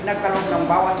 na pinagkaloob ng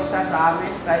bawat isa sa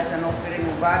amin kahit sa offering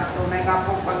o God. Tunay nga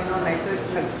po, Panginoon, na ito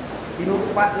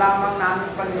tinutupad lamang namin,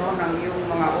 Panginoon, ang iyong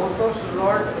mga utos,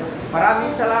 Lord.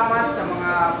 Maraming salamat sa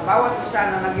mga bawat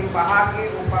isa na naging bahagi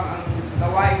upang ang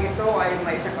gawain ito ay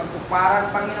may isang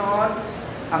katuparan, Panginoon.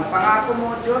 Ang pangako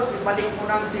mo, Diyos, ibalik mo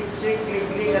ng siksik,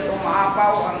 liglig at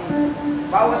umaapaw ang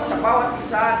bawat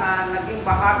isa na naging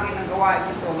bahagi ng gawain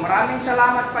ito. Maraming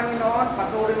salamat, Panginoon.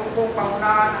 Patuloy mo pong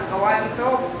pangunahan ang gawain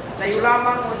ito. Sa iyo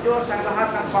lamang, O Diyos, ang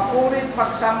lahat ng papurit,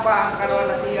 pagsamba, ang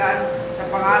kalwalatian sa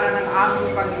pangalan ng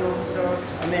aming Panginoon Jesus.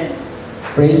 Amen.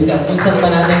 Praise God. Minsan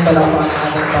pa natin palakpakan ang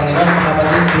ating Panginoon. Mga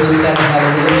kapatid, praise God.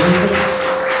 Hallelujah, Jesus.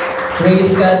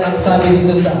 Praise God. Ang sabi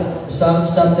dito sa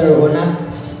Psalms chapter 73,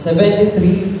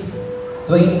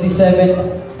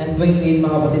 27 and 28,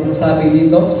 mga kapatid, ang sabi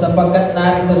dito, sapagkat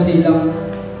narito silang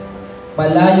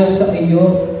malayo sa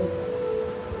iyo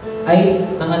ay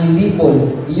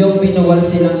nangalilipol, iyong binuwal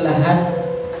silang lahat,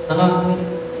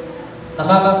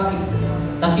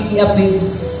 nakikiapis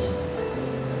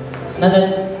na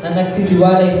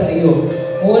nagsisiwalay sa iyo.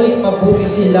 Ngunit mabuti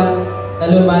silang na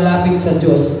lumalapit sa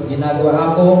Diyos.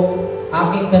 Ginagawa ako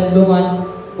aking kanlungan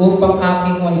upang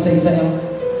aking maisa-isa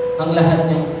ang lahat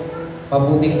niyang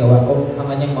mabuting gawa o ang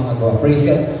kanyang mga gawa. Praise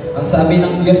God. Ang sabi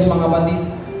ng Diyos, mga kapatid,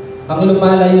 ang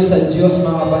lumalayo sa Diyos,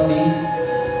 mga kapatid,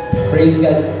 praise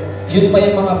God, yun pa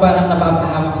yung mga parang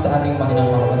napapahamak sa ating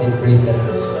Panginoon, mga kapatid. Praise God.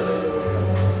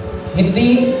 Hindi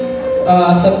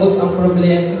sagot ng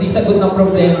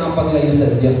problema ang paglayo sa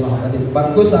Diyos, mga kapatid.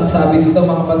 Bagkus ang sabi dito,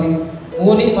 mga kapatid,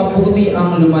 ngunit mabuti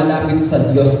ang lumalapit sa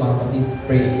Diyos, mga kapatid.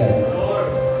 Praise God.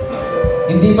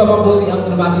 Hindi pa mabuti ang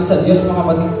lumapit sa Diyos, mga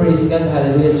kapatid. Praise God.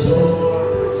 Hallelujah, Jesus.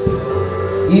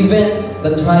 Even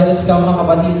the trials come, mga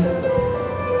kapatid.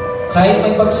 Kahit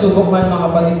may pagsubok man,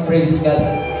 mga kapatid, praise God.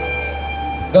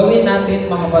 Gawin natin,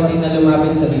 mga kapatid, na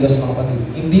lumapit sa Diyos, mga kapatid.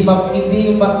 Hindi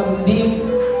madaling,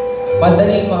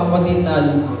 mga kapatid,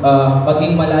 na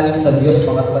maging malalim sa Diyos,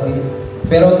 mga kapatid.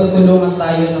 Pero tutulungan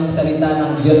tayo ng salita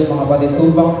ng Diyos, mga kapatid,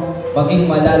 upang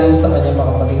maging malalim sa Kanya,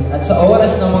 mga kapatid. At sa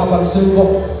oras ng mga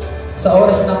pagsubok, sa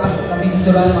oras ng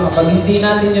kasisulan, mga kapatid, hindi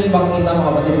natin yun makikita,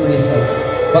 mga kapatid, praise God.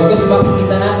 Bagkus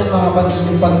makikita natin, mga kapatid,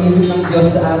 yung pag-ibig ng Diyos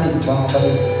sa atin, mga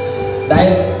kapatid. Dahil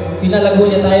pinalago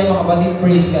niya tayo, mga kapatid,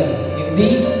 praise God.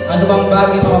 Hindi anumang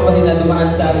bagay, mga kapatid, na dumaan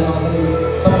sa atin, mga kapatid.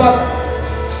 Kapag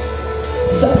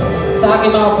sa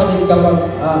akin mga kapatid, kapag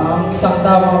ang isang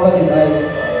tao mga kapatid ay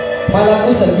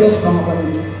malago sa Diyos mga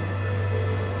kapatid,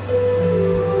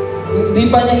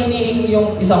 hindi pa niya hinihingi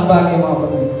yung isang bagay mga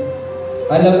kapatid.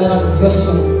 Alam na ng Diyos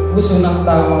yung puso ng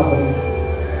tao mga kapatid.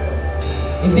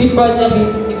 Hindi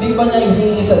pa niya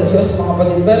hinihingi sa Diyos mga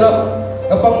kapatid. Pero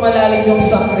kapag malalim yung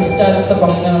isang Kristiyano sa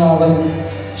Panginoon mga kapatid,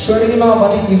 surely mga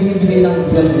kapatid, ibibigay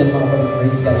ng Diyos din mga kapatid.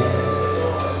 Praise God.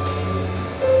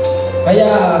 Kaya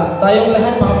tayong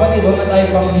lahat mga kapatid, huwag na tayo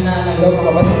pang hinanagaw mga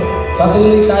kapatid.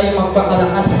 Patuloy tayong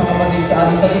magpakalakas mga kapatid sa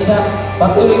ating isa't isa.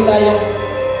 Patuloy tayong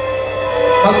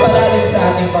magpalalim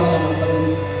sa ating Panginoon mga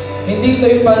kapatid. Hindi ito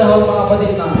yung panahon mga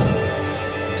kapatid na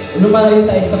lumalayo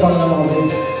tayo sa Panginoon mga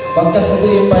kapatid. Pagkas ito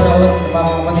yung panahon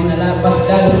mga kapatid na mas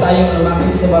lalo tayong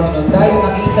lumapit sa Panginoon. Dahil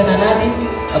nakita na natin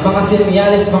ang mga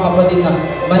senyales mga kapatid na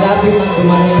malapit ng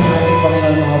dumating ang ating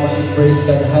Panginoon mga kapatid. Praise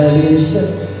God. Hallelujah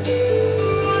Jesus.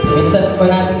 Minsan pa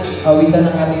natin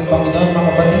awitan ng ating Panginoon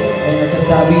mga kapatid ay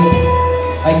nagsasabi,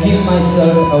 I give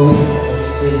myself away.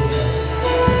 Praise God.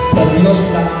 Sa Diyos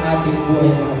lang ang ating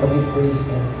buhay mga kapatid. Praise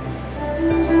God.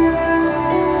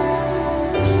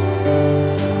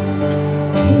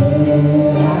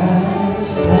 Here I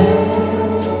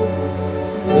stand,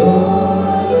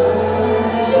 Lord,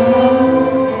 I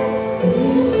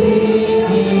receive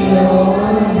your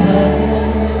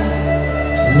hand.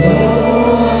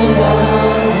 Lord,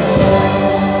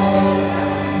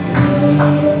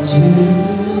 I need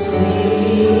to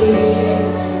see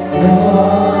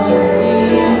what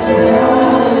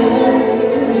desire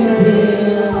within me.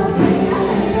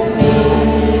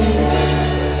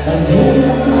 I give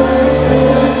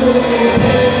myself away.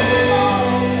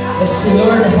 Yes,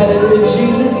 Lord, hallelujah,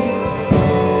 Jesus.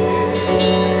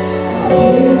 I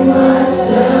give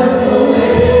myself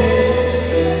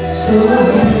away so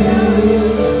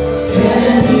you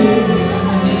can use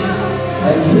me.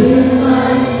 I give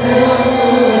myself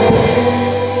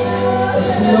away.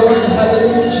 Yes, Lord,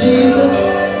 hallelujah, Jesus.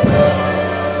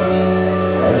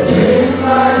 I give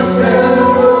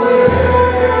myself away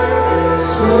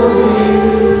so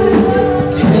you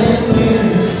can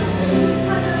use me.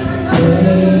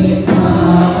 Take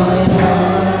my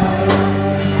heart,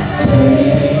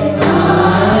 take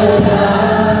my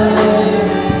life,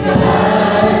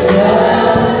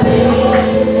 thyself.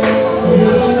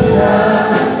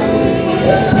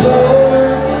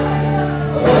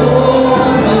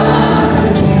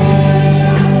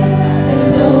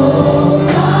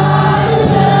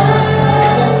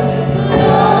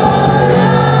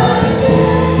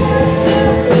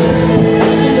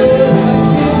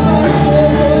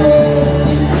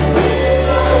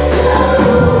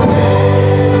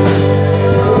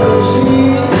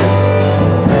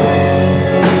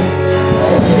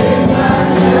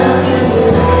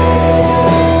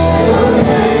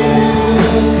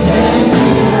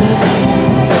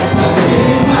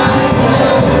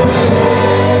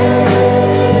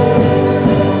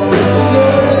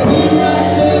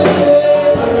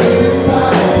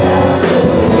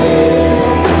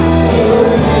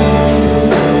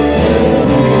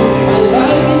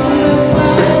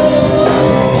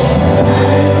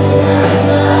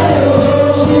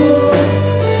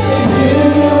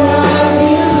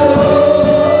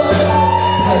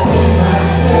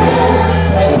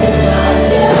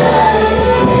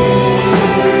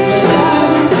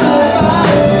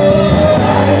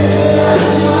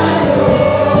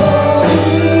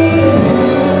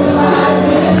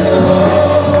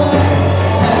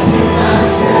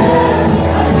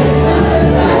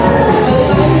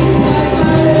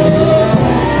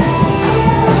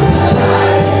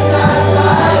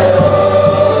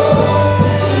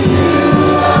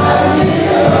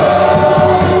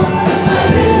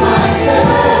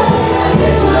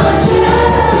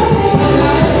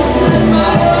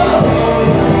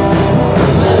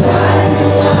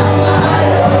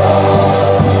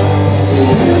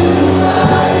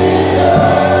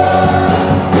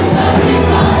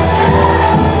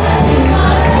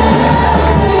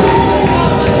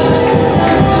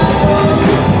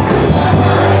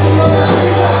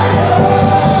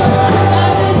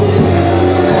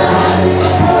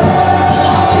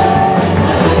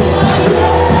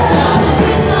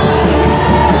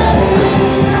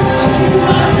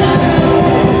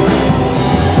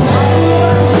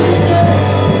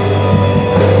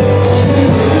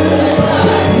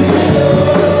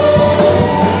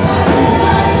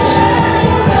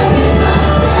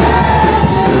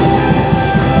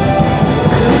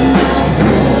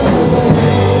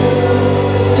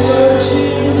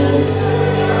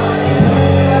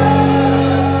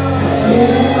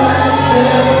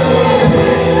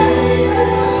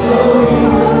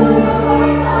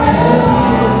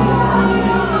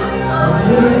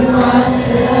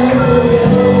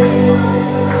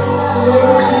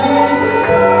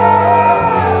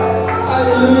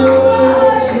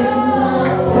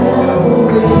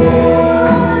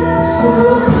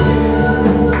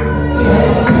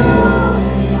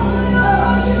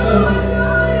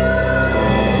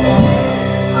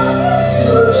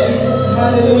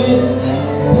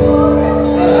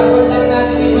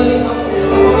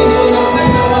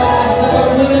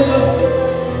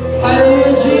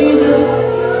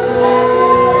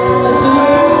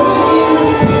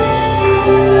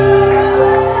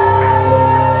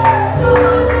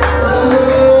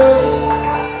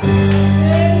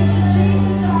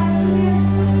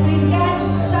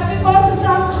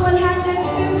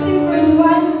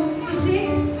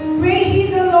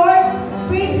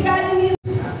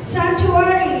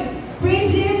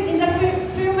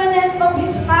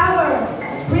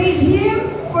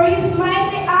 for his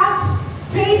mighty acts.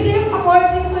 Praise him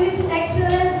according to his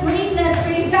excellent greatness.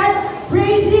 Praise God.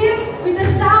 Praise him with the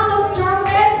sound of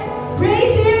trumpet.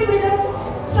 Praise him with the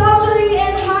psaltery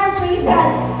and harp. Praise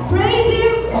God. Praise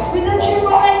him with the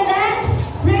timbrel and dance.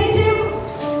 Praise him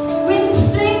with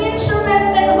string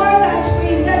instrument and organs.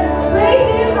 Praise God. Praise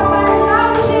him among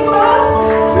loud cymbals.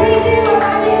 Praise him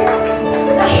among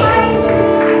the high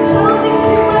sounding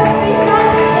cymbals. Praise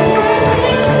God. And verse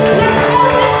 6, let all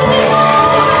the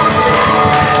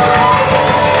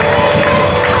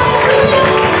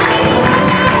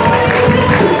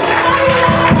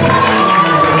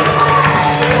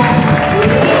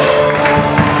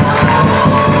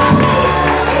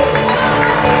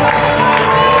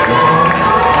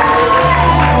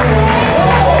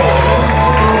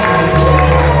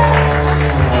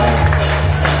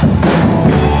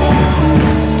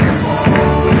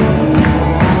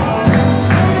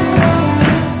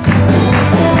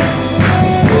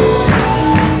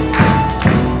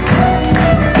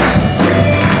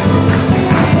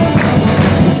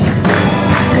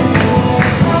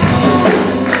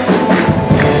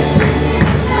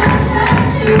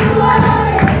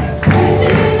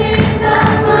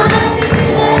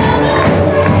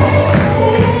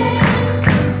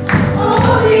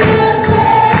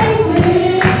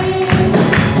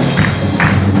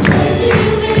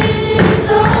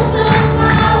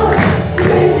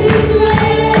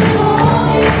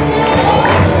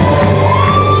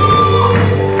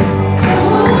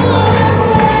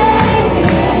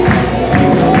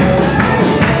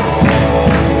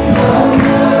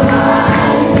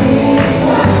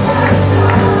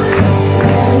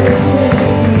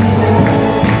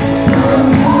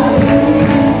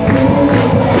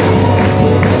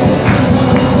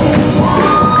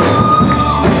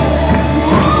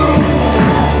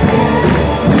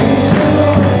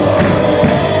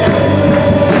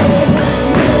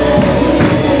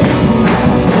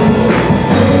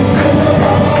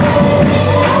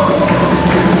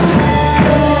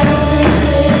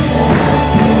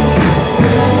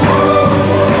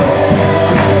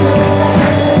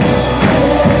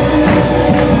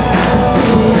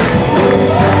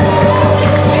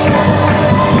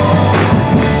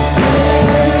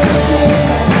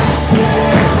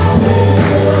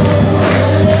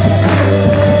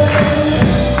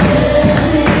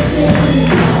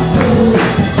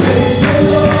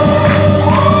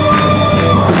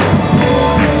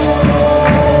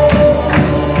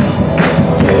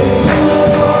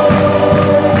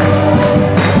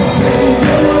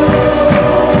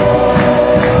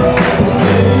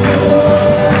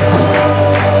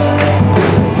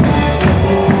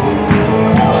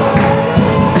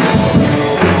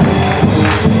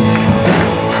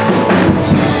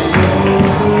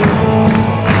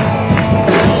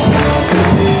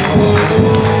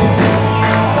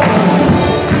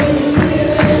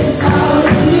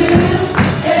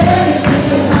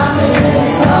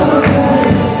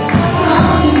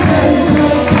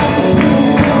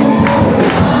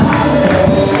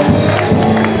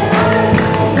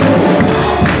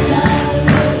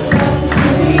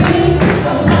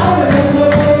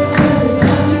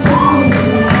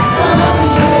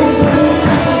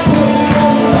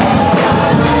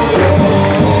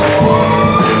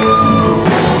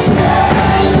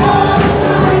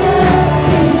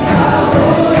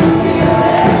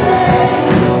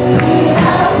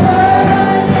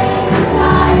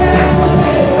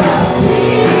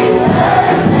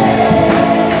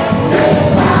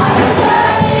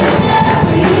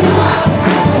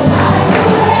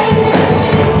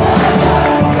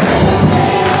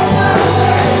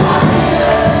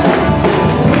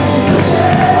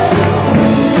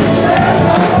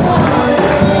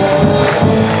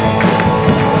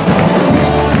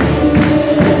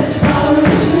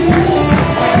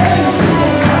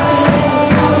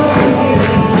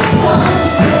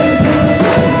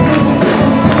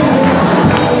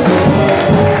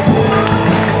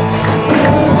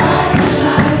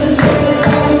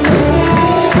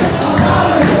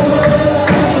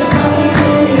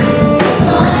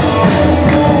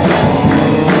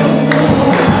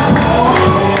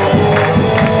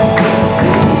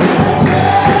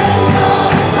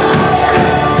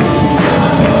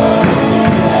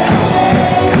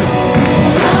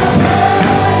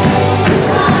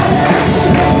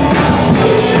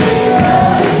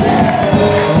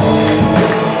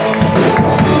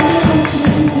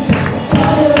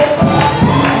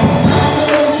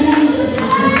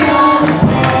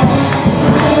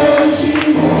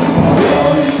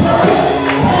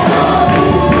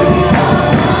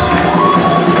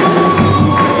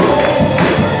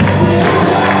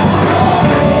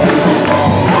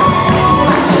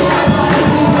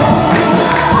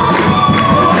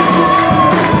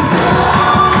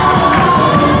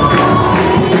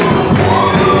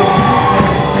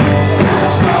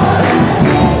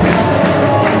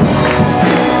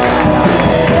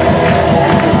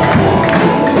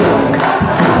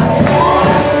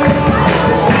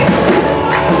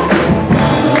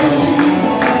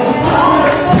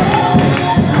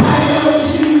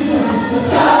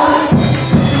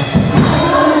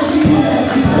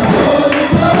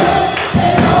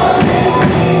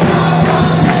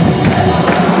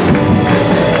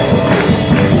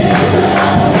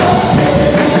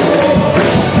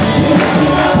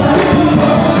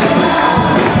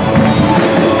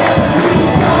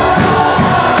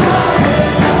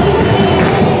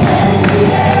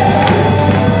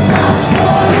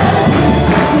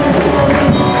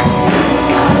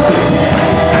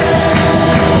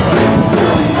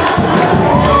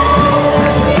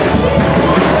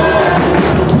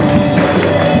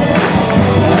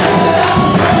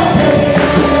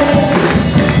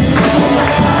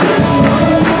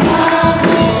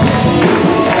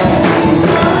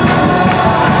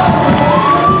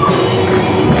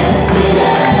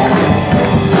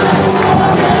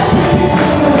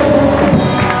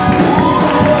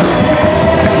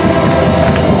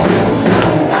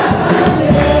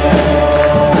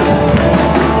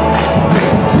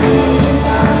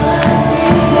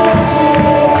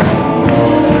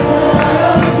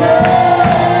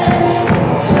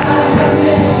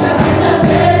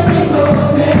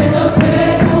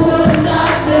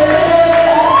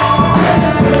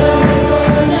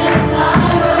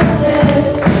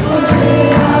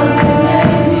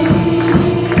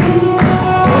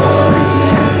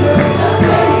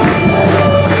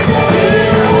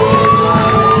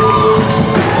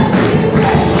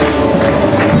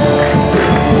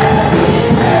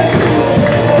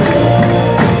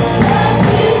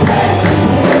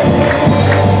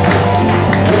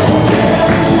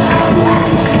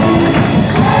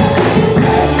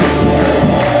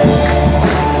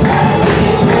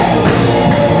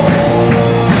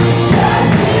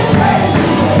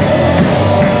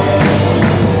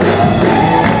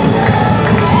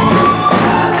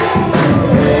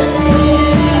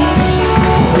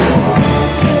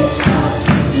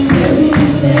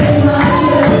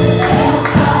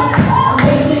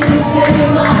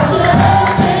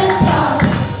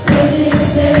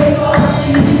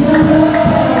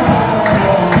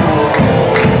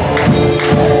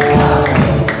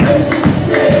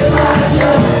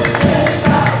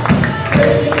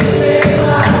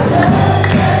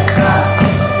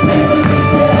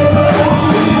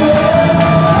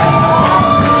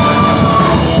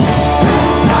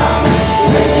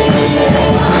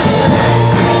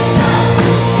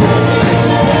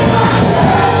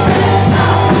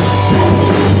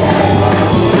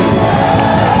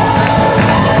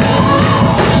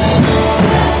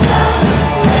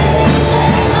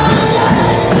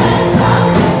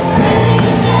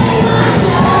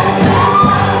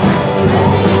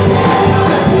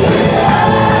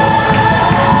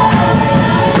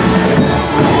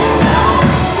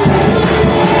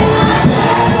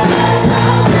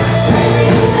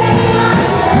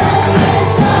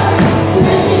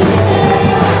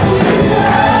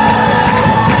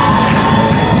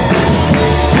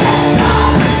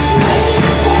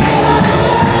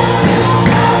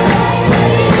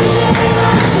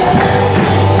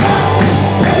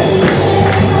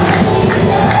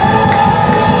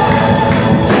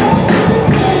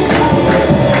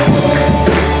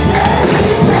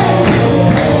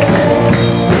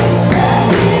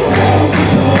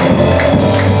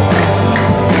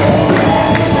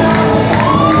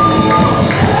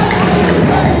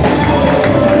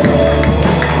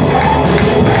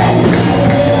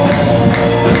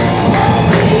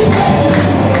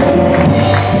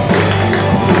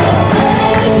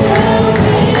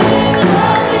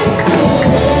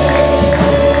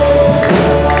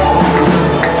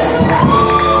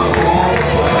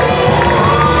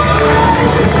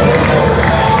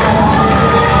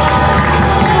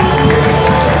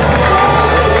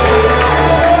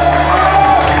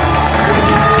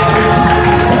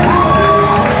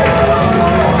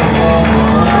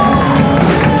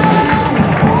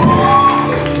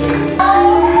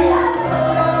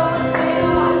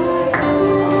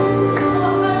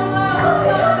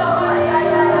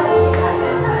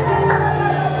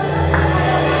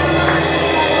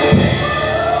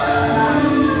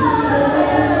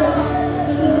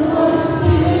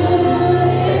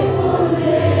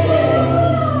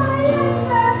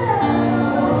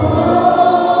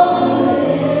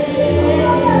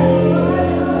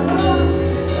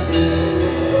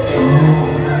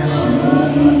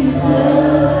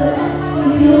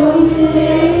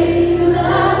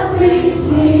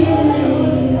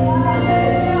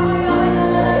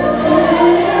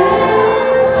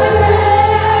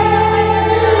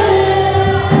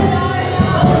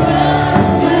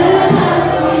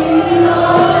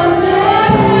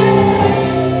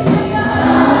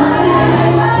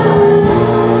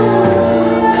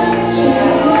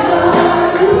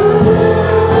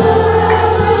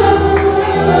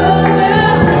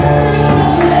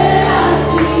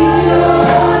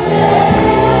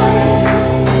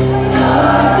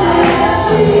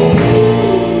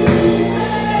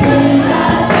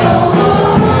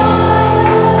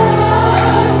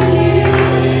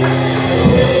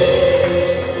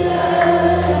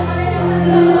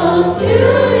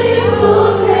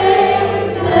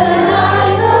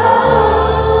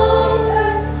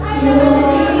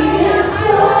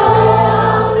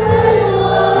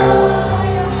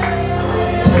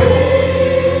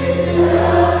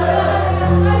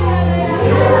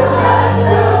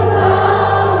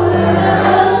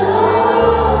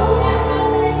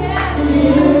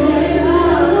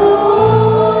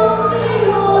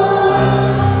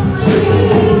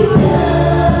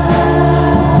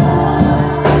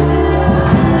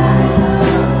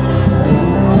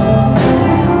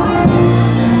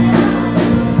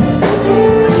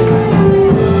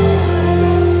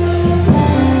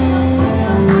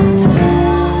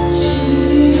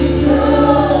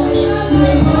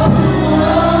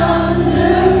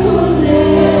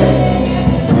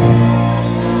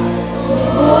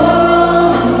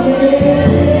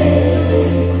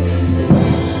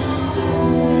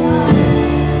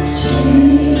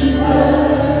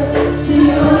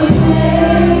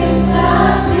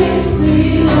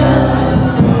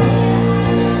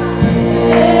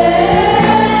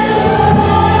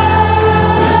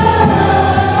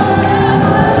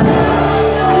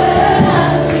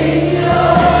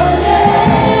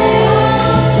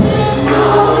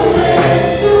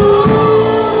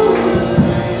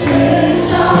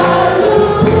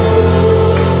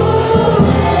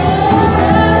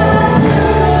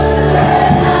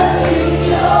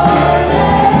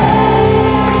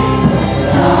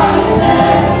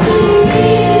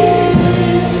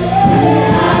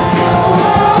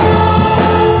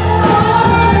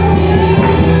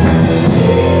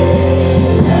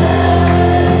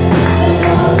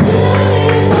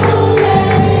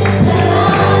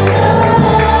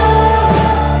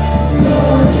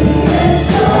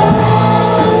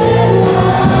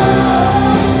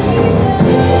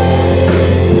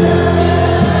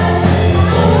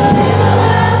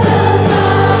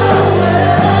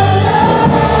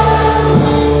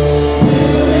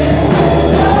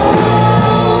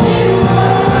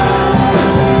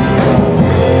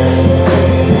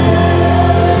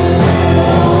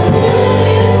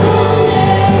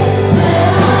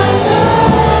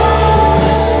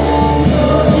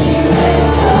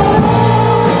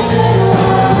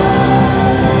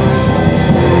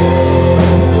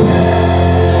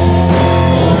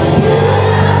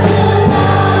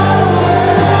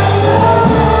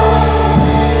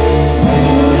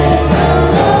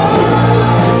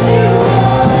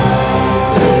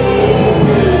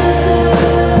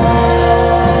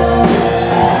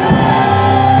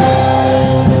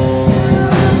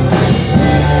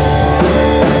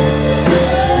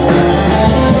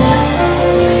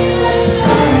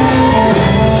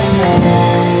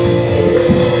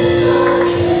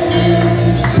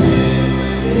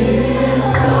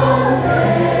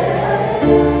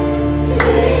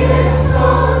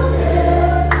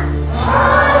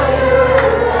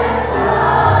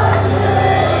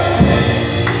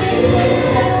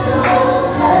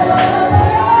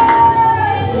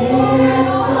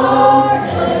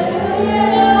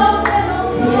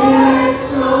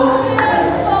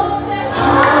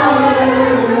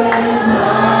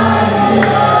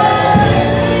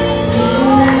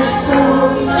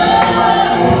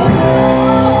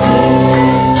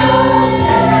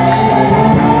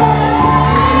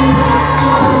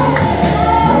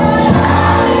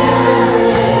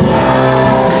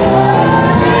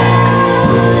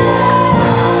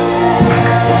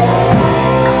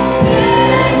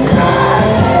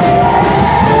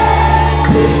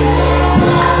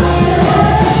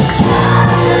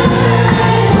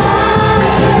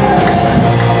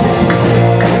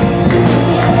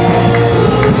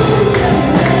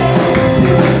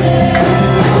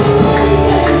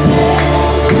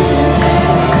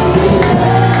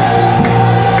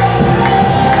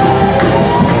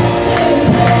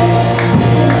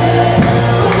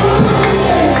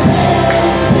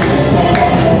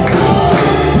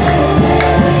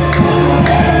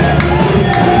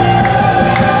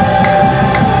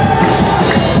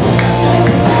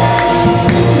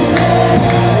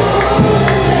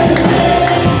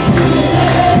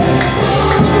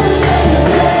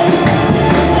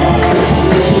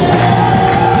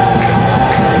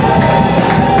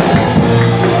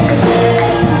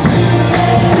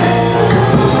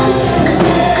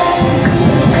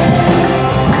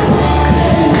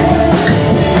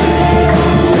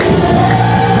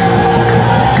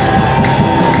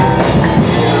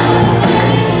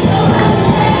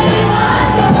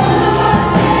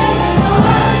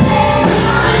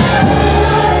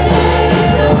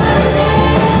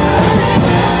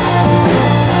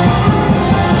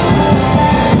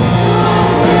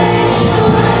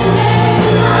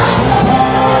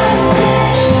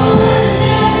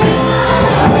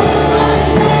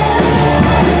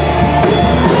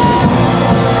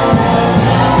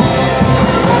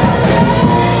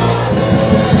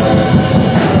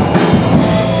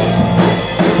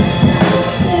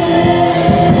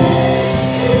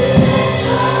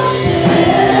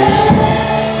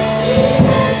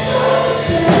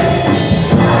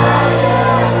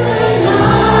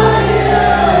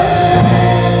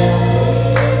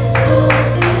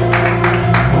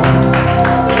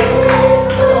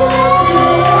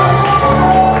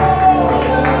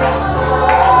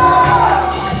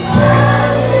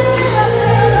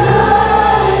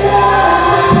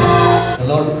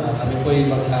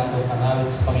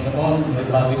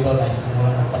bago ito, nais ko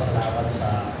muna magpasalamat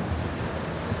sa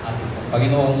ating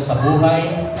Panginoon sa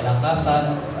buhay,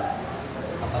 kalakasan,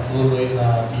 sa patuloy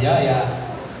na biyaya,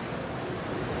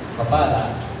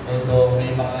 kapala. Although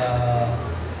may mga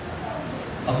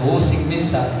pag-uusing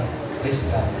minsan, praise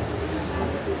God,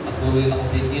 patuloy na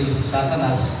kumikilo si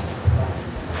Satanas,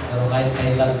 pero kahit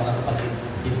kailan mga kapatid,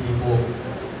 hindi po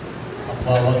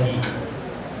magbawagi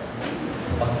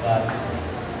sapagkat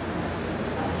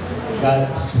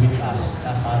God's with us,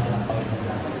 nasa atin ang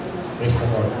Panginoon. Praise the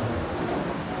Lord.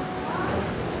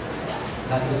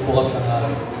 Nandun po kami ng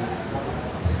awit.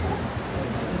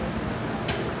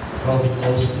 From it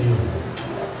goes to you.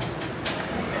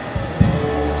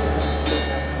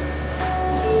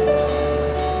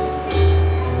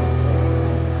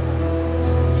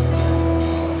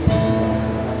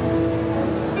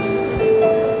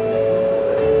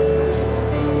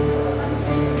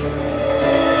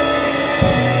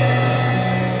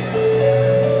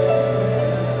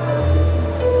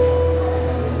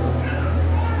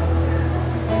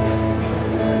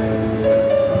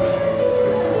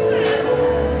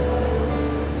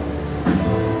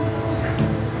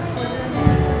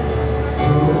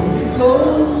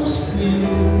 Close to you.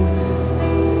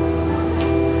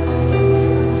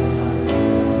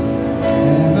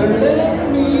 Never let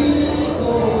me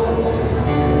go.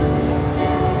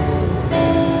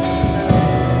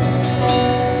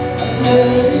 I'm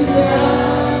laying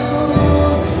down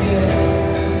again.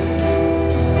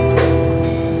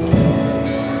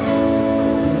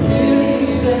 Hear you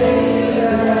say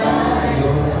that I'm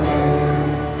your friend.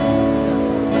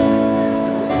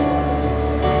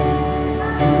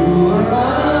 You are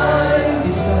my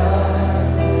desire.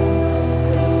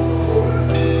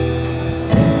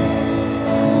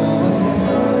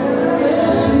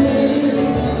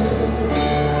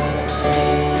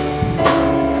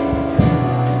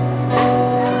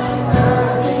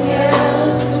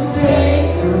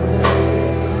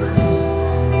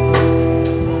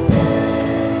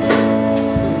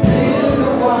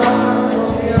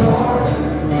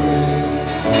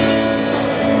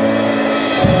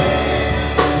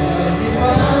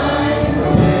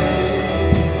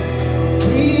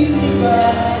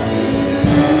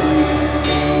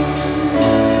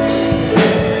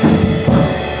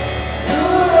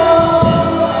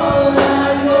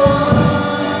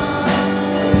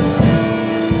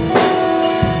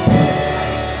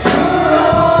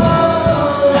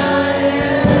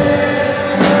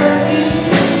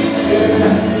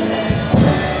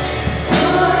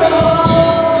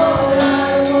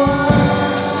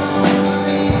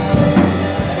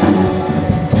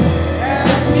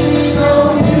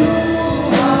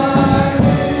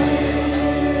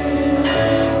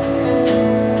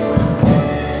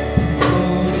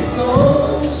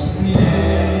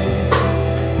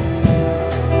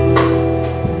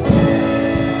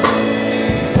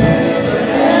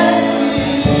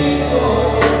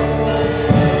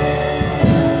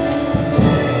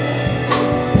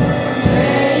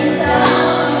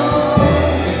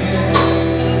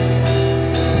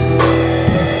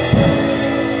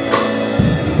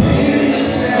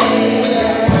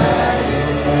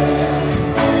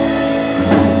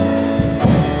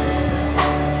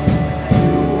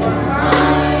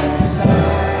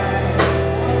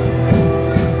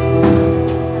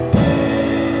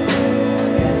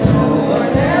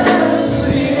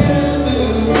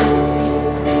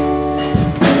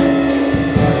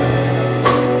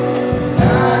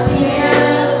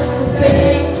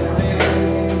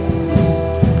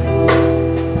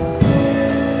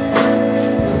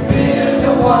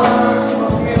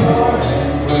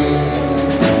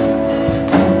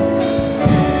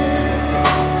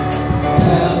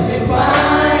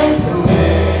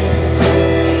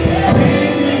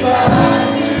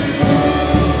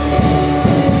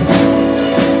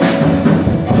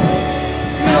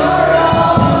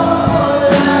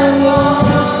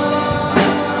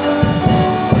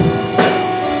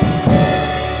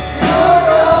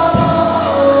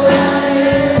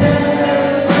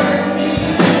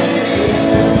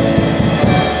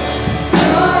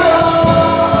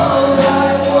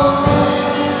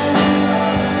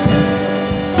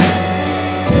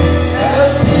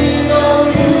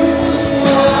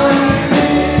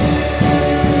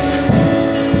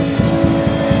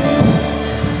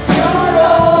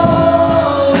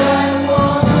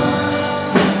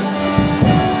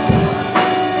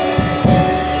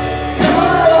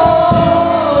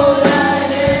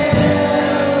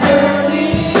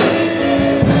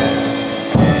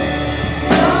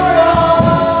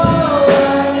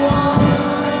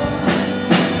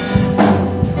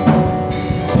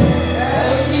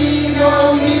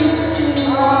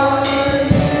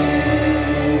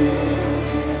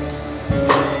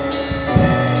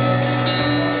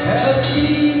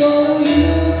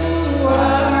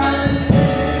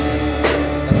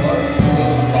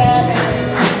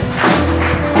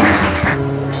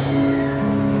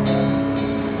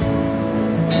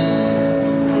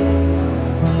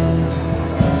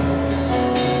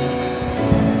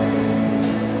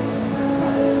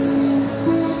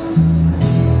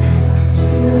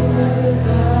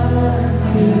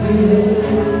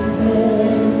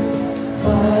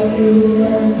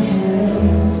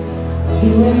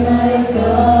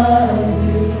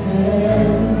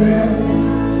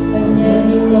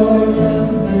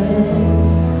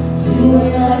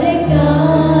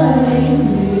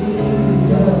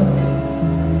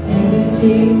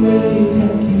 Anything we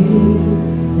can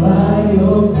keep by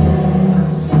your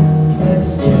plans.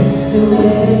 That's just the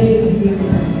way you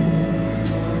are.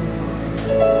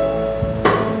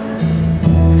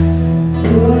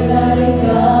 You're not a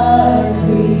God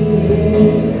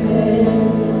created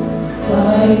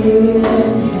by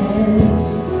human hands.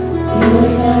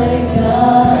 You're not a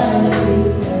God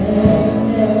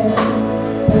dependent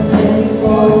on any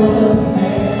mortal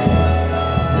man.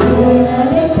 You're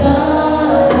not a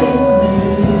God in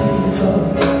miracles.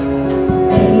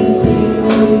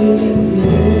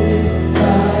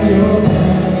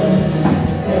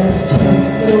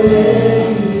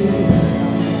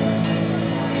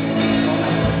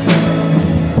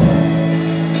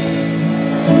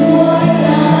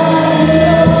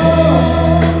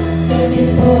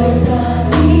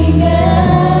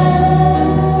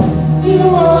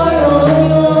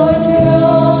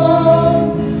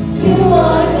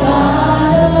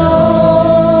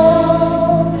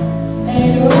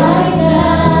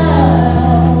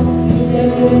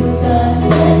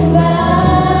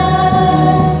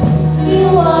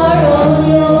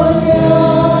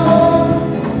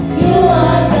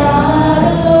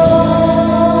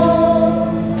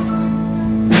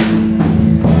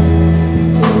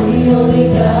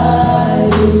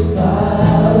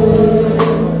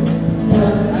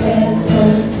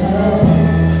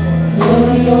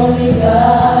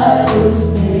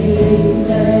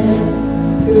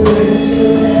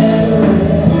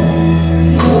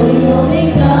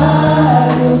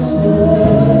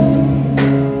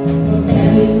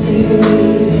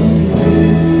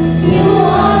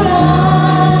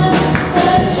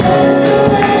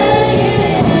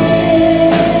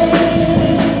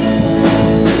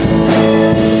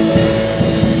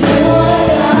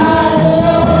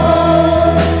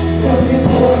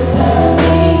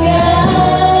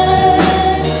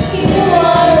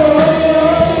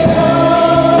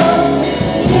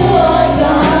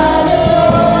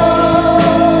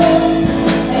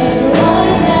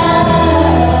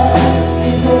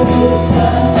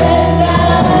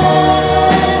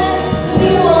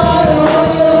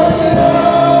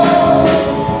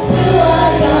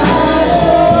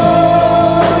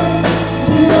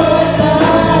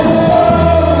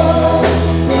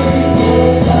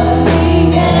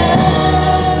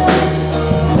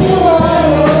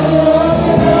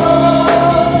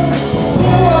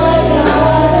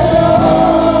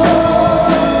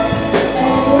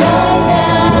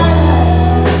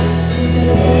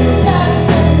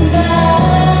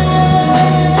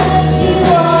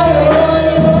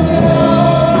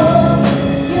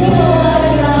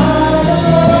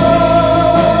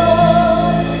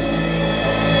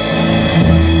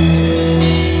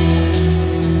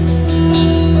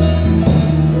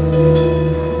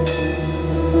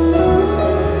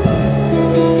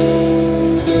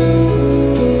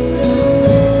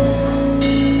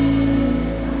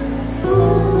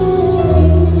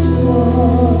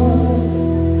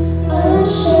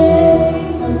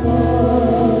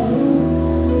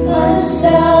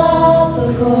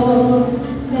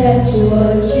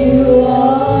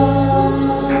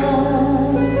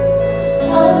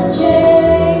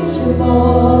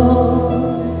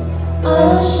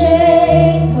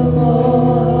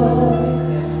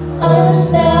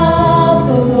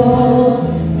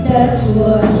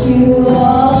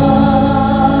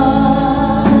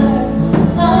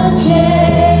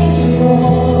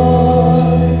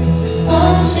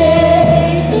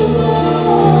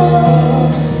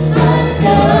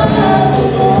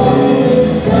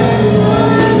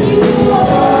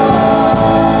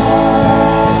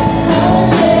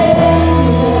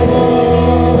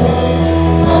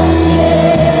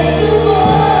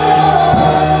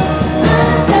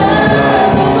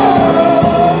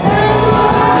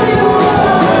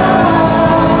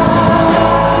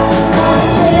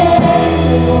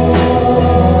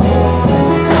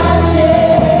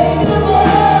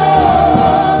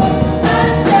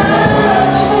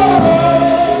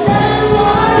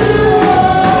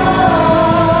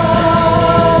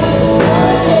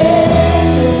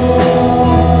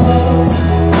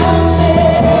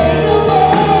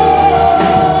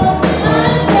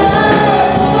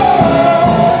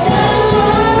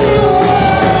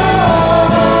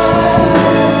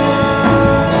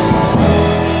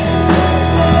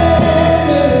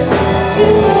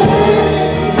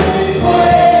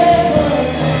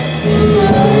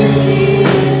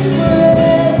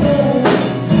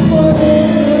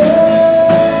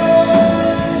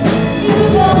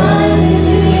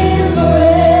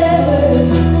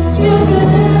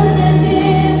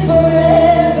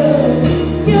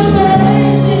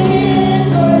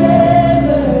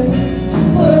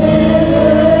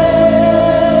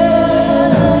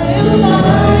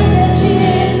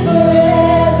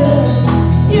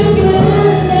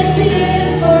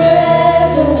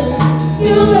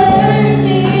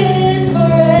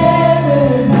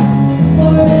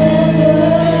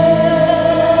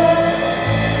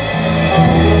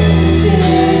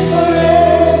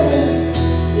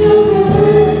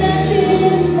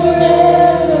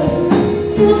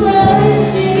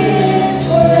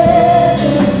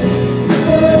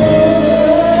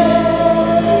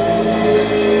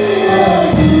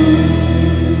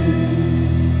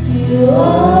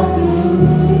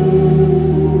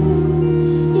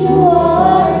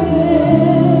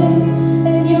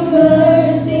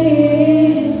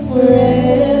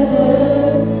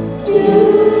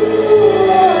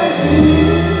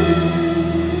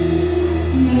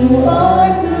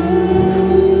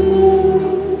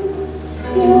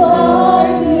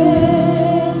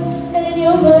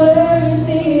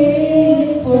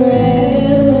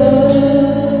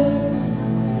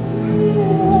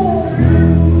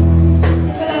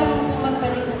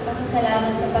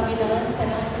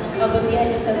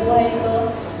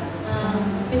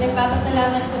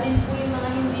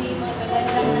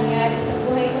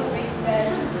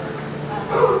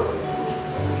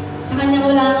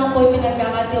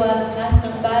 ipagkakatiwala lahat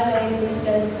ng bagay, praise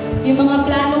God. Yung mga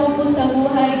plano ko po sa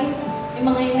buhay, yung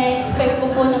mga ina-expect ko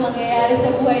po na mangyayari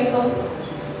sa buhay ko,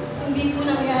 hindi po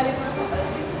nangyari, mga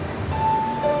kapatid.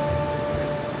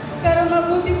 Pero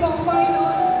mabuti po ang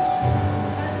Panginoon.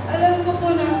 At alam ko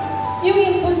po na yung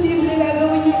imposible,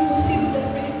 gagawin niya imposible,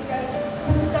 praise God.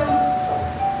 Basta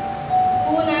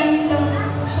uunahin lang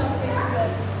po siya, praise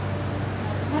God.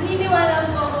 Maniniwala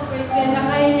po ako, praise God, na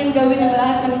kaya niyang gawin ang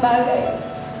lahat ng bagay.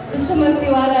 Basta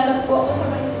magtiwala lang po ako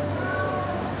sa Kanya.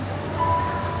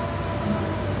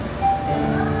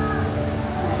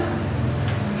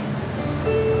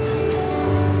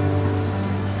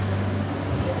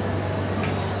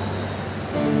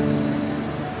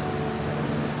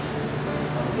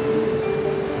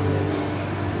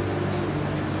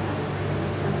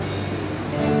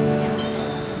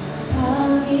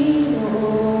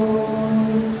 Panginoon,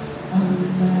 ang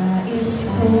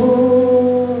nais ko,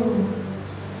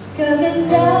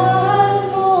 kagandahan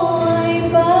mo ay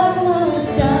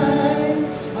pagmasdan,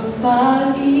 ang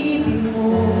pag-ibig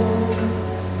mo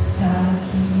sa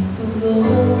aking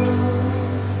tulong.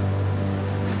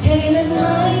 Kailan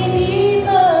may di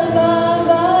magbabayaan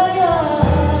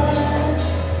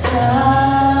sa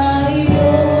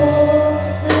iyo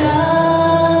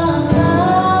lamang,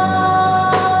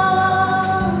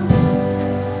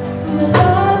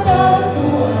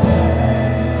 matatagpuan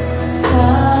sa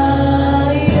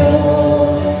iyo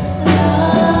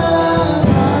lamang.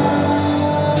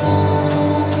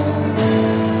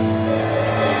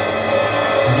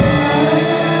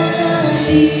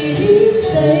 Mananatili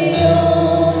sa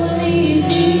iyong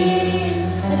lilim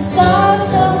at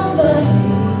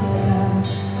sasambahin ka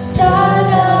sa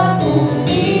dakong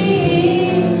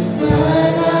lihim.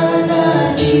 Mananatili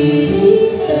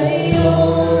sa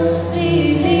iyong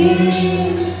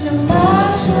lilim na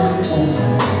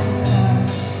masumpungan ka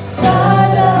sa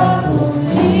dakong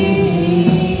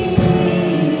lihim.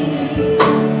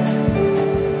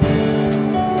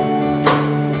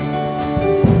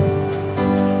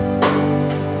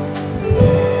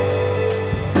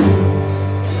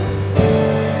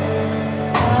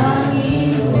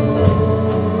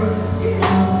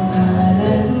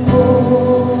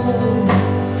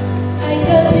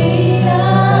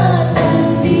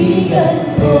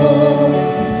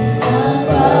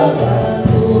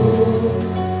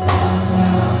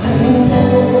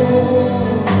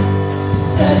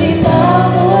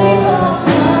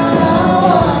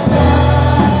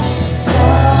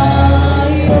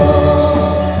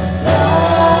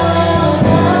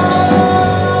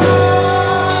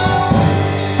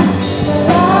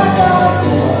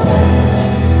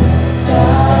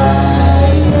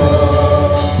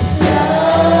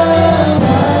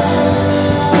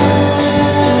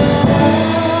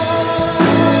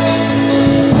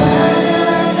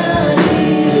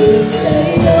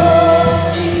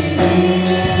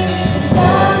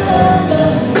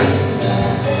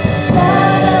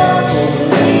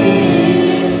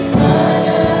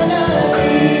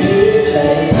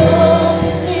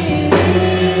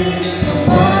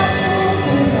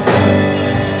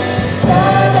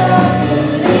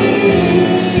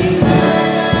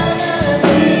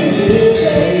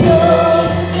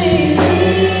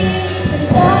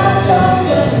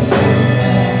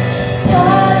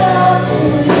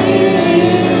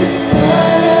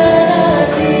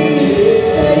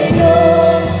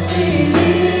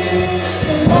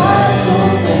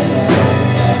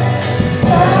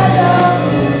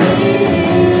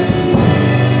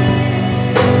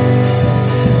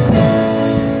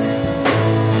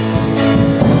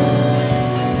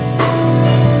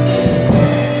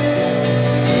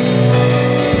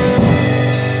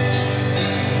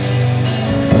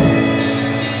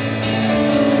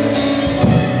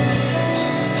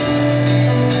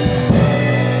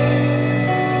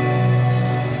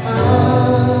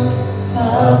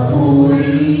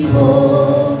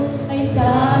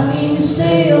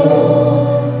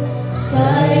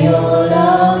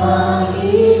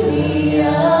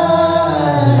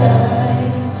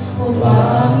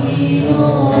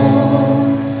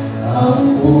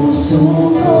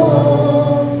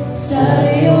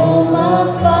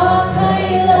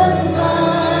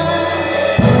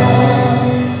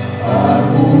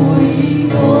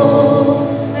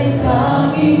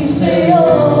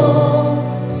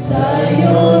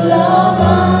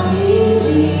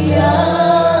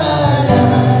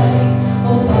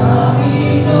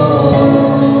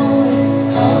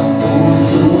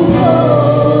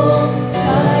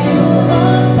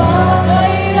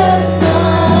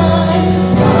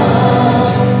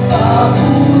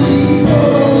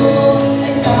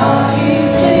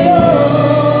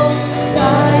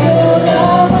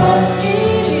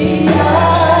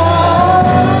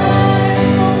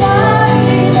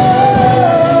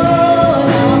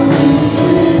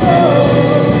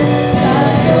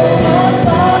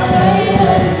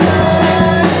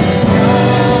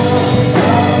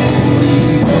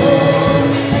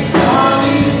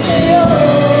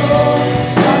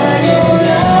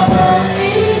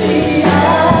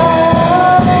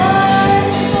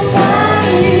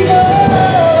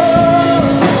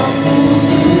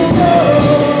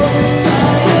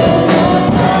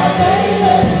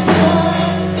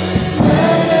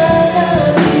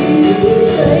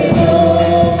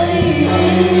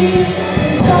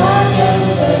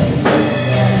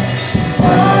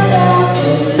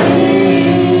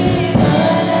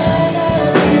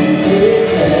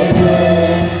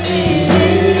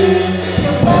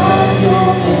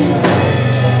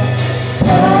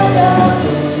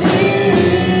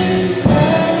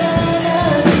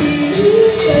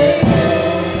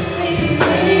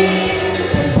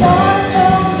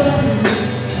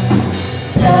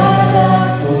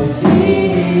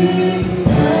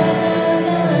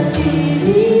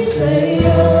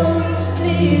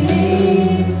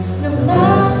 pag-ibig na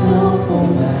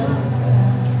masumpungan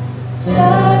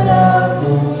sa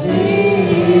damulit.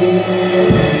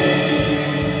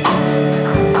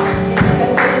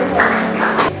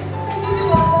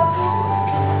 Naniniwala po.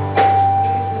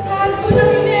 Lahat po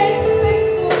ng ine-expect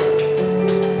ko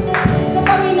sa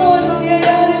Panginoon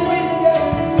mangyayari, praise God.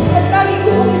 At lagi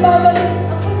ko pong ibabalik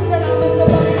ang pasasalamat sa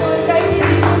Panginoon kahit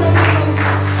hindi ko naging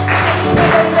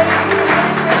maganda yung praise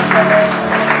the Lord.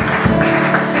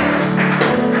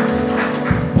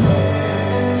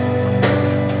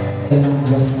 ng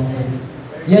Diyos mga kapatid.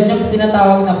 Yan yung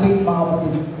tinatawag na faith mga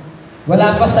kapatid.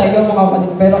 Wala pa sa iyo mga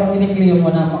kapatid, pero kiniklear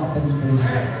mo na mga kapatid. Praise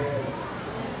God.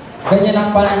 Ganyan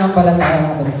ang pananampalataya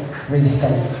mga kapatid. Praise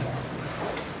God.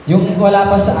 Yung wala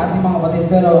pa sa ating mga kapatid,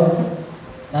 pero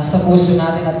nasa puso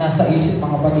natin at nasa isip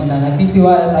mga kapatid na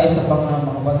nagtitiwala tayo sa Panginoon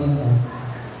mga kapatid na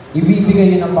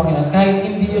ibibigay yun ng Panginoon. Kahit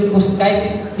hindi yun, kahit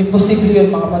imposible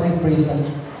yun mga kapatid. Praise God.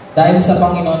 Dahil sa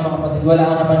Panginoon mga kapatid,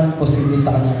 wala naman posible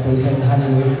sa Kanya. Praise God.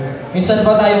 Hallelujah. Minsan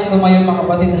pa tayong tumayo mga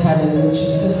kapatid. Hallelujah,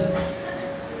 Jesus.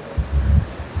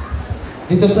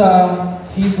 Dito sa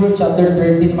Hebrew chapter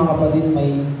 13 mga kapatid,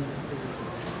 may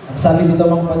sabi dito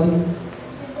mga kapatid,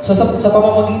 sa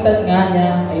pamamagitan nga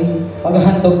niya ay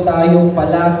paghahandog tayo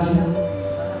palagi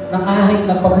ng ahit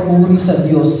na papupuri sa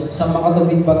Diyos sa mga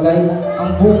tubig bagay,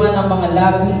 ang bunga ng mga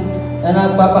labi na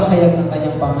nagpapahayag ng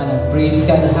kanyang pangalan. Praise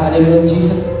God. Hallelujah,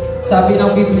 Jesus. Sabi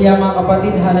ng Biblia mga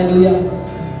kapatid, hallelujah,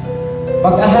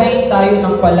 pag-ahayin tayo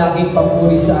ng palaging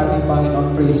papuri sa ating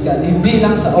Panginoon. Praise God. Hindi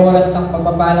lang sa oras ng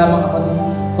pagpapala mga kapatid,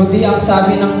 kundi ang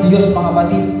sabi ng Diyos mga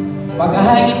kapatid,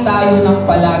 pag-ahayin tayo ng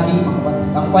palagi mga kapatid.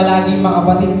 Ang palagi mga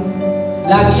kapatid,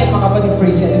 lagi yan mga kapatid,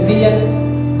 praise God. Hindi yan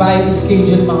by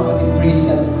schedule mga kapatid, praise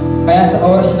God. Kaya sa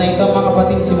oras na ito mga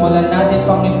kapatid, simulan natin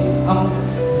ang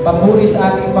papuri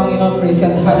sa ating Panginoon. Praise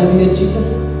God. Hallelujah,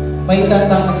 Jesus. May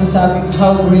kantang nagsasabing,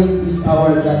 how great is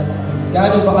our God.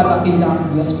 Gaano ba katakila ang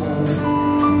Diyos mga kapatid?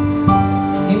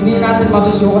 Hindi natin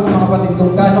masusukat mga kapatid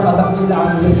kung gaano katakila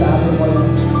ang Diyos sa ating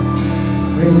Panginoon.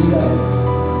 Praise God.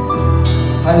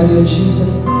 Hallelujah,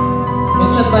 Jesus.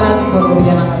 Minsan pa natin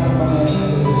pagkuriyan ang ating Panginoon.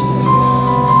 Hallelujah, Jesus.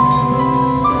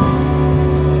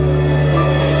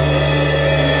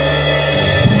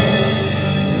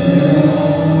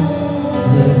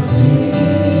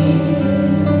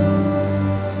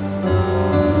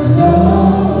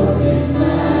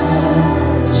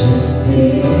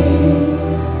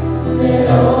 Let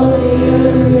all the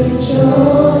earth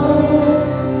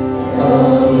rejoice. Let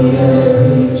all the earth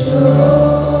rejoice.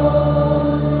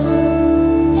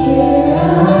 Here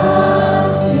I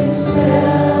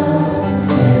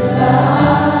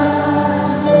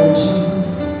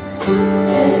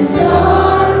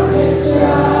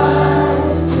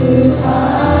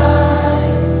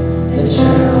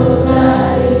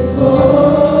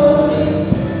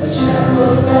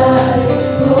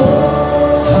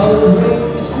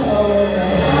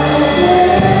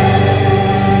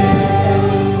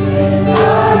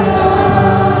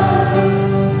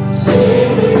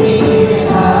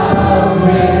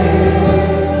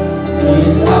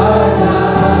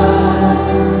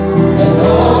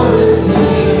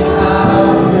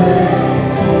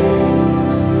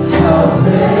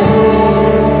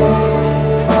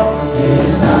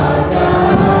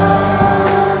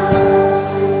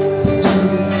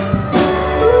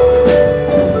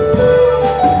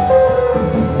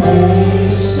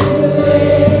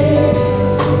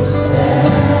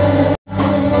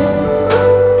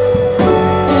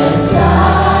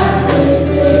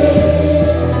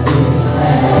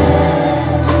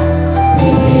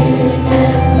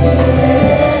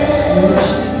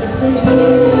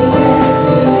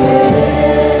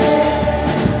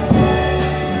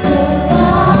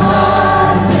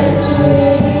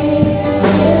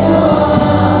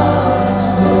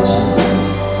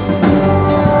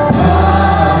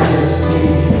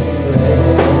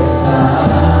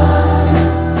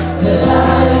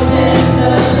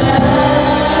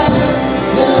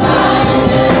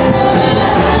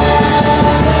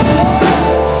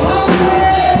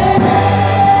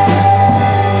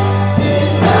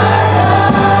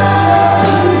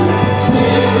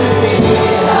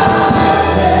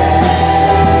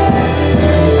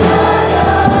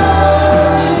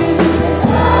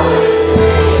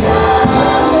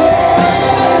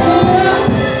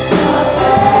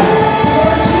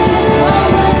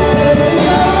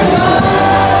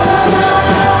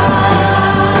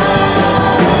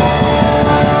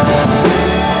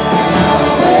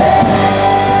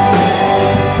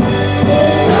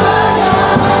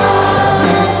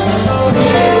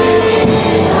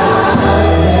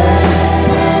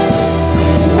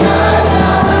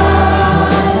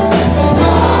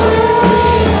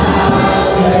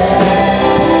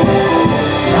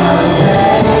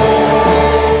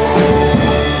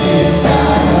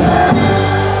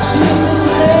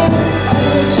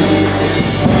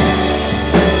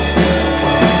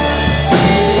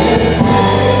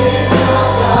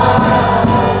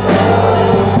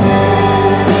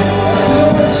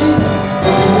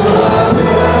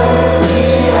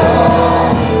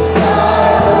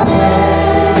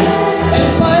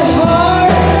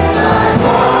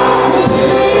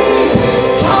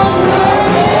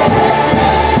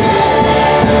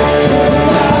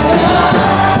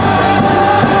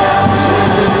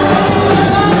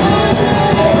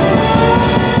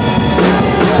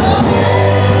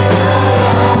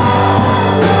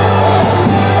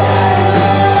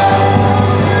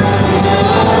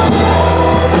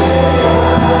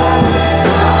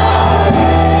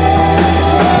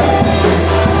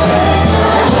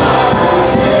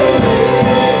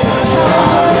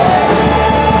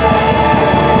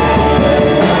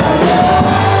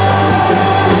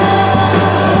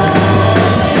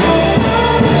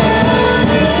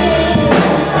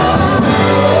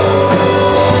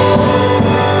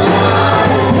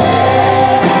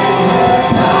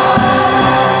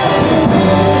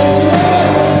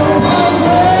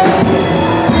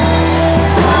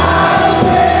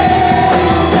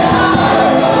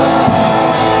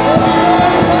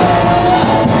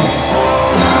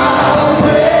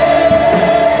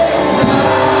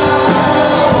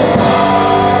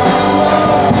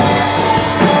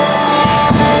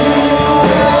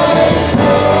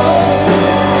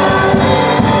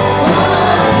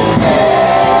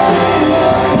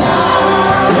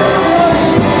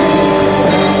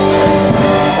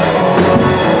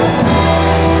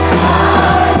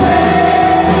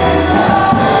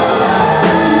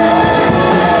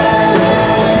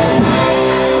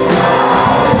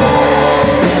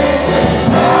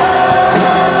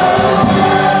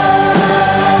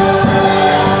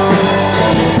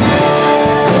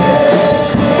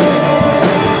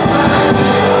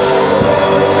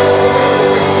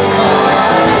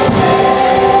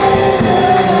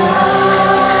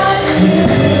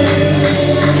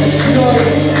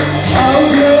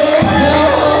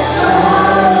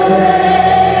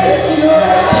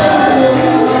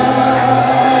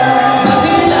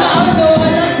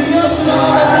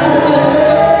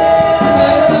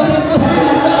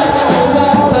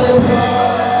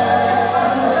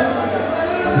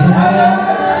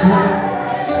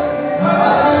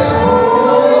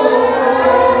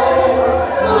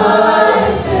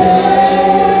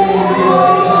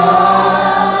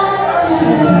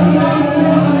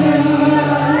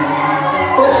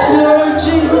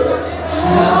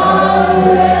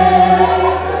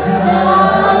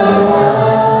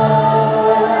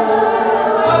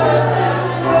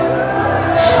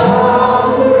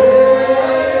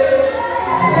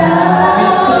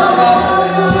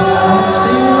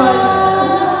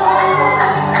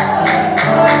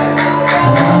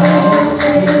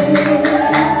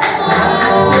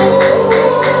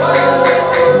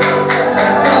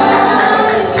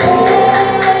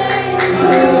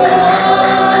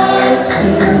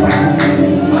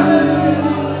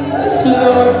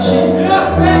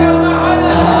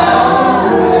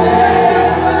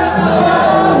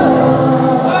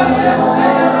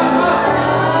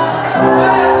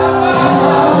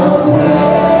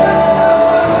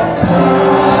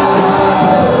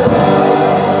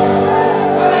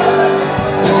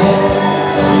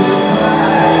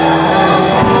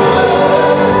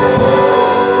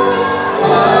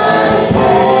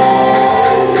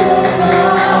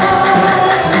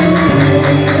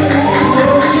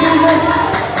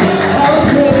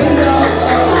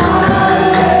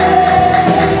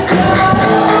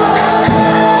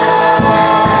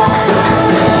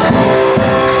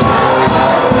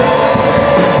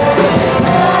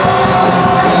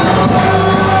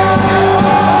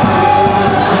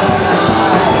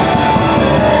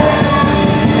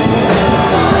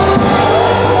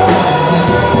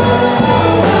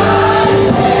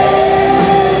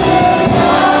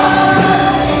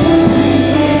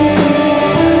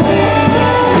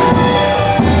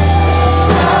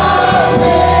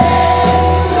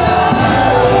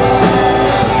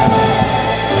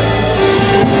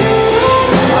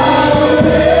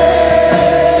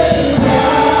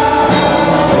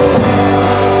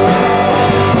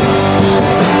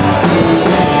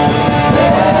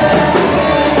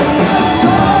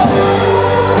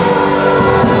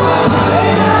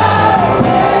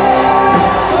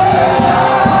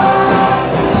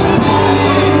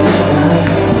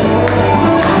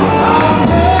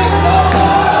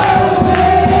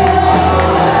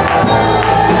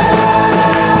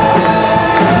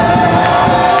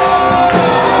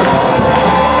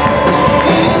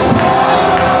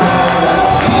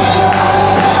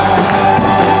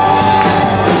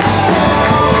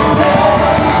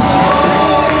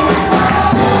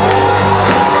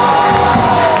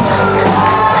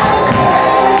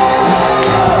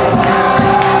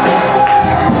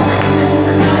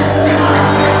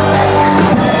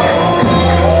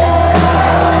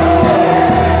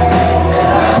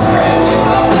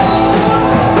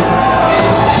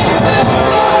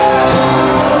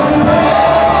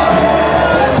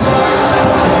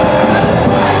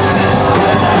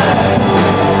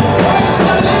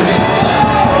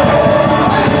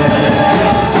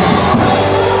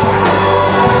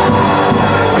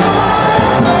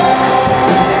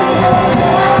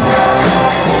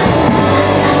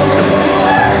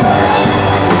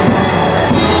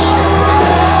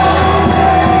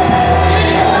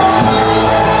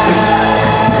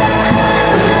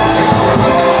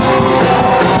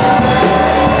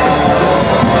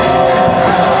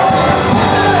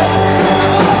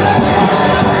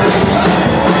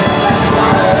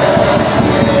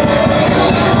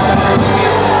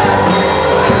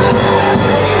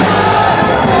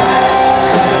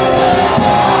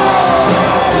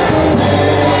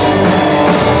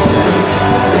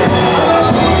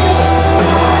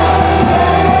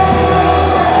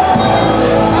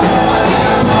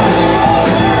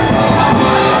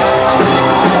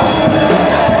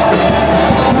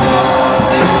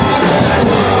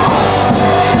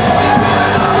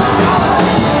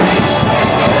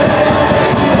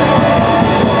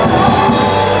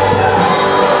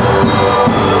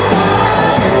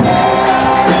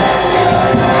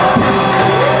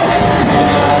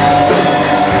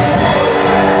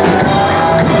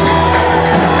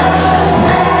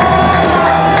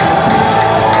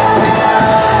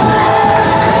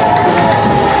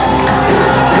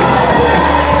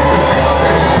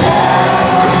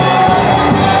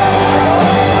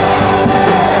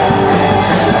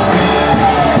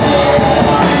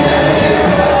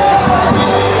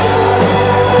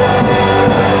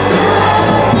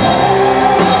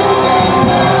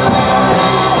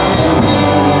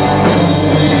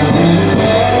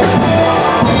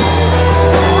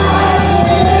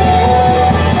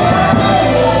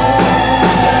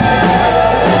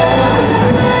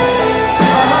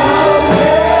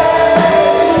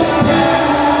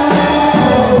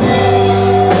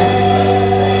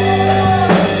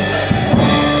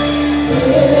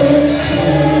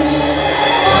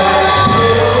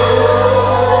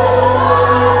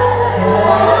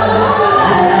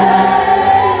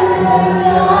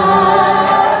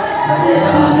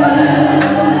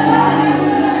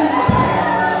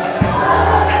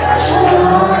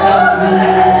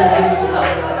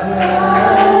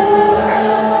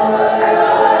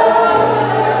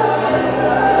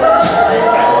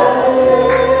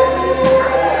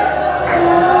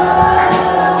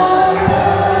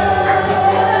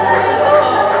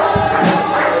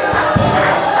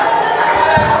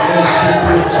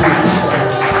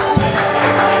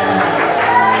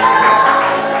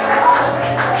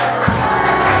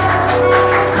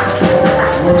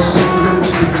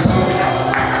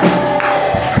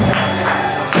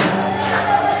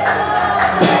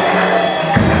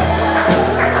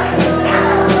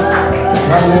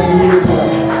Hallelujah.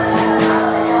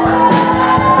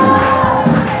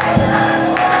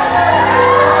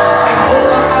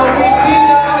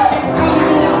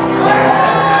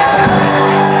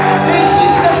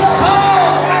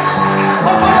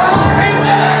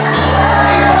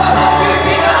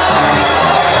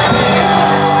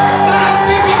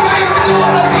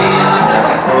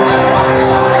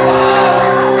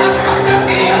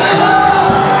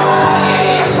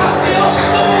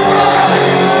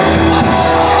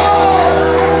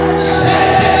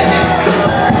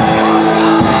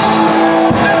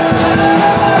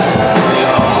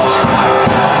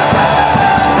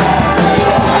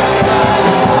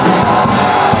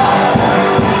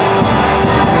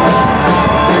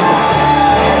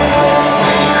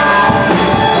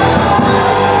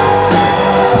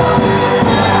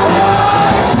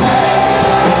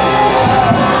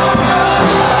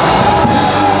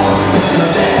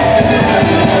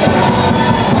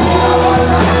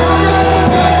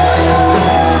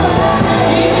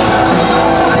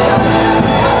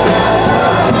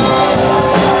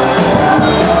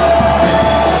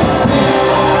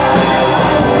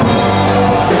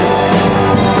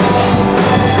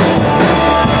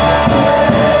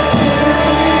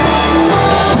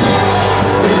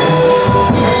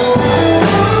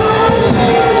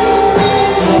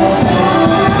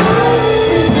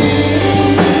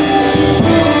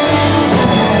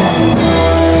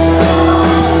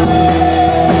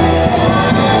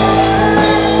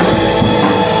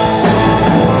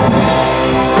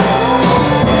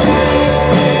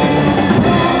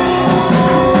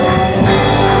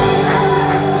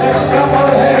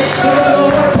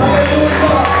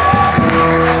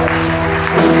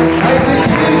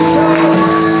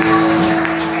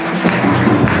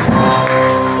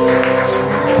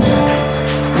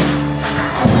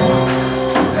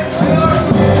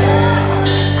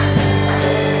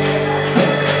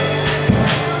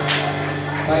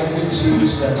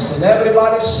 Jesus. And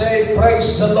everybody say,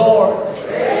 praise the Lord.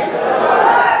 Praise the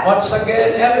Lord. Once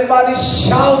again, everybody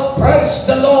shout, praise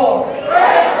the Lord.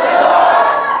 Praise the Lord.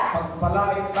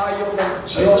 Pagpalain tayo ng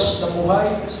Diyos na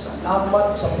buhay.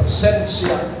 Salamat sa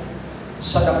presensya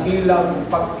sa dakilang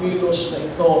pagkilos na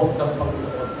ito ng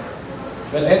Panginoon.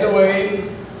 Well, anyway,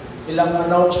 ilang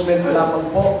announcement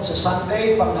lamang po. Sa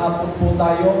Sunday, paghapon po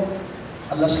tayo,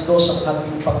 alas 2 ang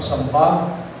ating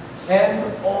pagsamba.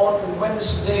 And on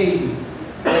Wednesday,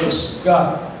 praise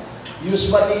God.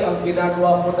 Usually, ang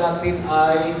ginagawa po natin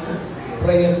ay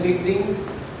prayer meeting.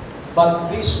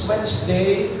 But this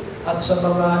Wednesday, at sa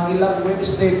mga ilang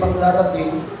Wednesday pang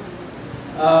darating,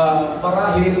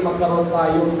 marahil magkaroon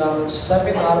tayo ng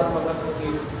seminar, mga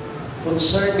kapatid,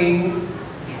 concerning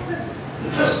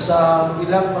sa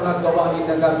ilang mga gawain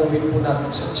na gagawin po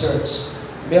natin sa church.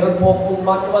 Meron po pong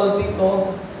manual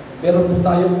dito. Meron po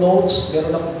tayong notes,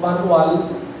 meron akong manual.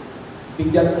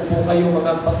 Bigyan po kayo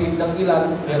mga kapatid ng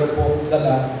ilan, meron po akong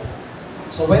dala.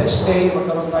 Sa Wednesday,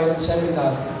 magkaroon tayo ng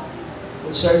seminar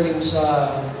concerning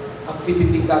sa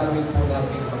activity gagawin po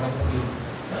natin mga kapatid.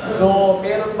 Though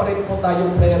meron pa rin po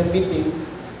tayong prayer meeting,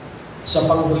 sa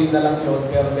panghuli na lang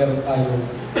yun, pero meron tayong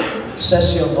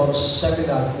session or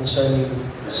seminar concerning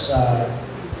sa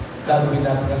gagawin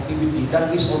natin activity. That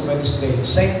is on Wednesday.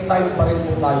 Same time pa rin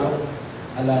po tayo,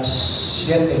 alas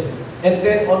 7. And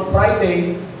then on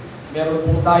Friday, meron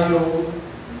po tayong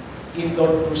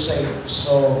indoor crusade.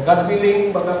 So, God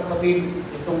willing, mga kapatid,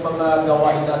 itong mga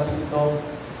gawain natin ito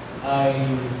ay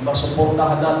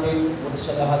masuportahan natin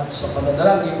sa lahat sa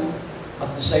pananalangin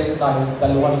at the same time,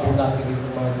 daluan po natin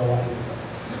itong mga gawain ito.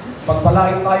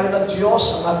 Pagpalain tayo ng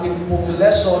Diyos, ang ating pong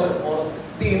lesson or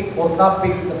theme or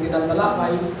topic na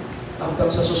tinatalakay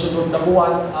hanggang sa susunod na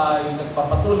buwan ay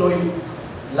nagpapatuloy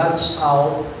lunch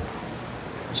out,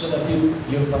 so that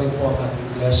yun pa rin po ang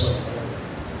ating lesson.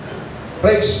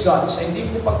 Praise God. Sa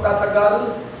hindi po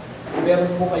pagtatagal,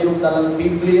 meron po kayong dalang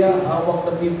Biblia, hawak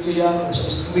na Biblia, sa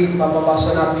screen,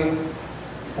 mababasa natin.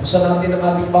 Buksan natin ang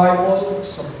ating Bible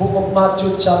sa Book of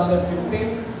Matthew, chapter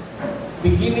 15,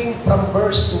 beginning from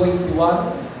verse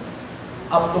 21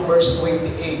 up to verse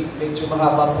 28. Medyo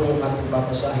mahaba po yung ating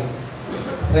babasahin.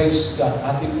 Praise God.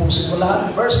 Ating pong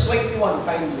simulan. Verse 21,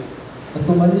 kindly. At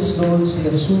tumalis doon si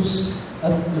Jesus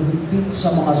at lumipit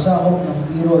sa mga sakop ng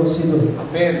Tiro at Sidon.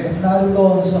 Amen. At narito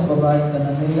ang isang babaeng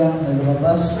Kananea na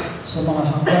lumabas sa mga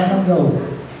hangganang gaw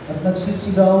at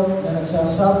nagsisigaw na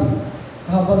nagsasabi,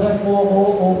 "Kahabagan mo ako,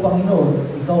 O Panginoon,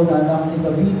 ikaw na anak ni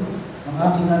David. Ang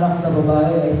aking anak na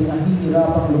babae ay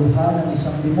pinahihirapang lubha ng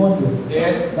isang demonyo."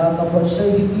 Yeah. Datapot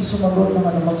siya'y hindi sumagot ng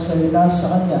anumang salita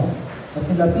sa kanya. At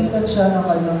nilapitan siya ng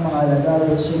kanyang mga alagad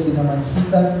at siya'y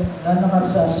pinamanhikan na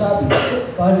nakagsasabi,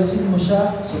 "Pahalisin mo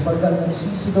siya sapagkat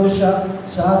nagsisigaw siya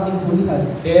sa ating hulihan."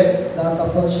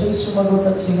 Tatapos siya'y sumagot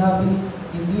at sinabi,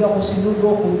 "Hindi ako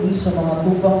sinugo kundi sa mga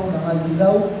tupang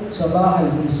nangaligaw sa bahay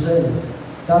ni Israel."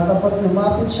 Tatapat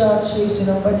lumapit siya at siya'y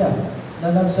sinamba niya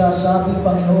na nagsasabi,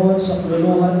 "Panginoon,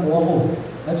 saklolohan mo ako."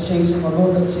 At siya'y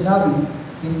sumagot at sinabi,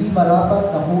 "Hindi marapat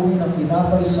na kunin ang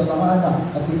tinapay sa mga anak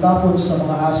at itapon sa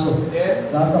mga aso."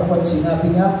 Tatapat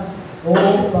sinabi niya,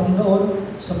 "Oo,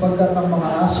 Panginoon, sapagkat ang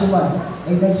mga aso man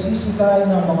ay nagsisikain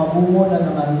ng mga bungo na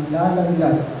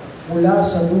nangalalaglag mula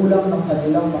sa dulang ng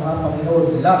kanilang mga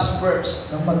Panginoon." Last verse.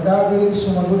 Nang magkagayon,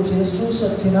 sumagot si Jesus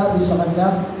at sinabi sa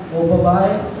kanya, "O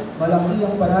babae, malaki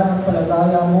ang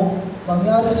pananampalataya mo.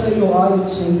 Mangyari sa iyo ayon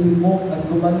sa ibig mo at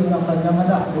gumaling ang kanyang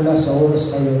anak mula sa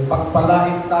oras na iyon."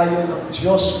 Pagpalain tayo ng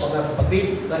Diyos, mga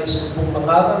kapatid, na isa pong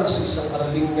mangaral sa isang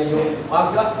araling ngayong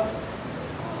umaga.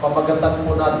 Pamagatan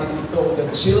po natin ito, The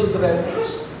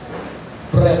Children's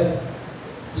Bread.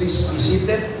 Please be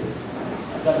seated.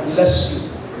 God bless you.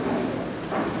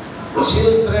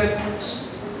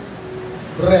 Children's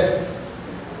Bread.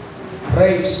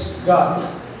 Praise God.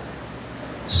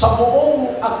 Sa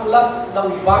buong aklat ng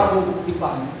bagong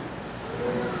tipan,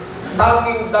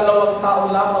 tanging 2 tao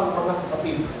lamang, mga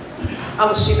kapatid,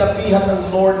 ang sinabihan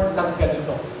ng Lord ng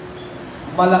ganito,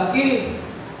 "Malaki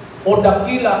o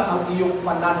dakila ang iyong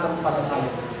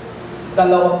pananampalataya."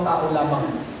 2 tao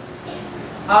lamang.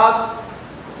 At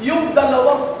yung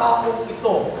 2 taong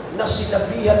ito na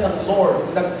sinabihan ng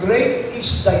Lord na "Great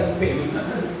is thy faith,"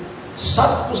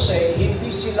 sad to say,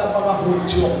 hindi sila mga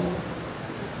Hudyo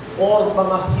or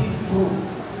mga Hebrew,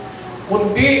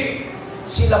 kundi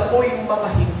sila po yung mga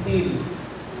Hintil.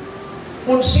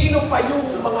 Kung sino pa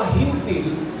yung mga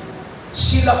Hintil,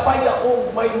 sila pa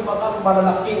yung may mga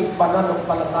malalaking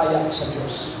pananampalataya sa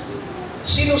Diyos.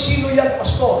 Sino-sino yan,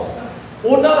 Pastor?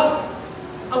 Una,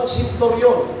 ang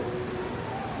senturyon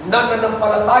na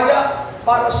nanampalataya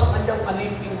para sa kanyang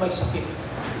aliping may sakit.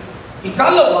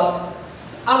 Ikalawa,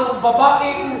 ang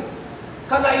babaeng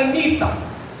Kanainita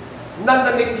na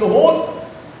nanikluhod,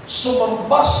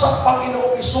 sumamba sa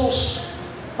Panginoong Hesus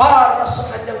para sa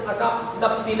kanyang anak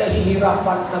na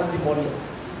pinahihirapan ng demonyo.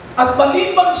 At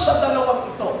maliban sa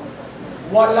dalawang ito,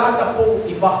 wala na pong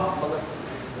iba.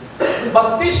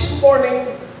 But this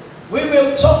morning, we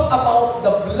will talk about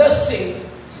the blessing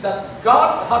that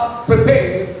God had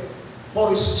prepared for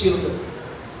His children.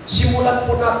 Simulan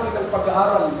po natin ang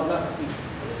pag-aaral, mga kapatid.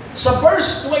 Sa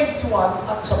verse 21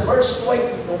 at sa verse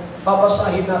 22,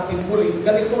 babasahin natin muli.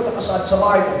 Ganito nakasaad sa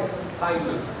Bible.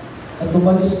 Amen. At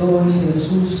umalis doon si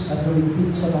Jesus at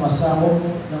lumipit sa mga sakop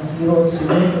ng Tiro at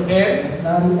Sidon. At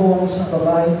narito ang isang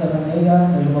babaeng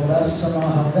Kananea na lumabas sa mga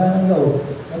hagdan ng yaw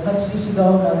at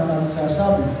nagsisigaw na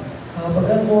nagsasabi,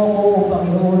 "Kahabagan mo ako, O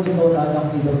Panginoon, ikaw na anak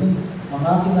ni David. Ang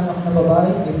aking anak na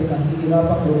babae ay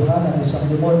pinahihirapang luha ng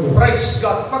isang demonyo." Praise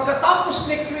God.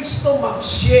 Pagkatapos ni Kristo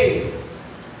mag-share,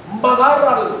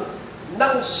 mangaral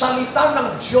ng salita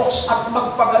ng Diyos at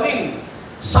magpagaling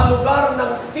sa lugar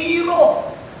ng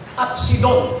Tiro at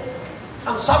Sidon,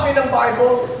 ang sabi ng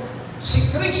Bible, si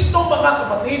Kristo, mga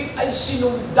kapatid, ay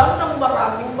sinundan ng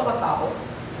maraming mga tao.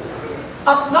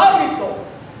 At narito,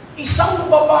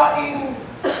 isang babaeng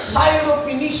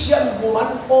Syrophoenician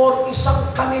woman or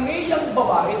isang Cananean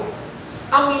babae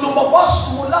ang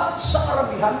lumabas mula sa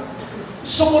Arabihan,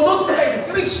 sumunod kay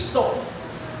Kristo,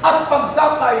 at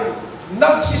pagdakay,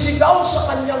 nagsisigaw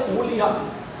sa kanyang hulihan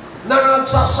na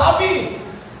nagsasabi,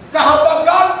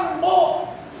 "Kahabagan mo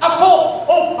ako,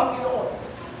 O Panginoon.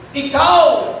 Ikaw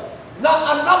na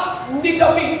anak ni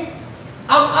David,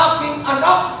 ang aking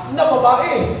anak na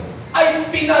babae ay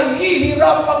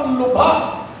pinahihirapang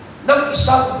lubha ng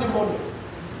isang demonyo."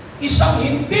 Isang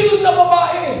hintil na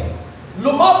babae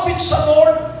lumapit sa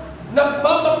Lord,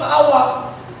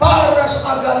 nagmamang-awa para sa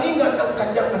kagalingan ng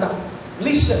kanyang anak.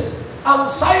 Listen, ang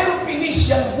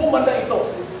Syrophoenician woman na ito,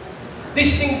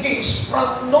 distinguished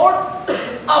from North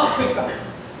Africa,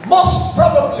 most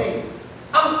probably,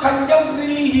 ang kanyang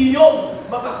relihiyon,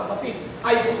 mga kapatid,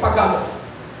 ay pagano.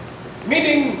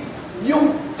 Meaning,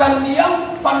 yung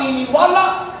kanyang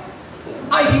paniniwala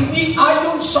ay hindi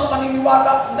ayon sa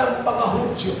paniniwala ng mga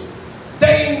Hudyo.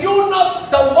 They knew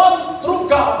not the one true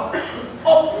God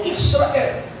of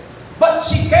Israel. But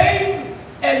she came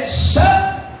and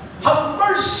said, "Have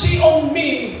mercy on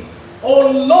me, O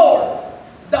Lord,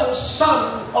 thou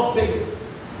Son of David."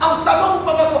 Ang tanong,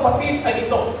 mga kapatid, ay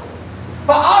ito.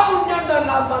 Paano niya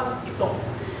nalaman ito?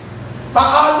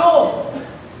 Paano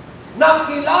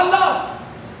nakilala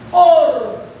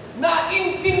or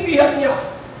naintindihan niya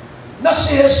na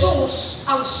si Jesus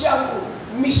ang siyang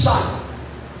Messiah?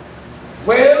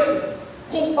 Well,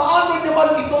 kung paano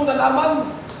naman ito nalaman,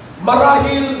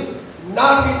 marahil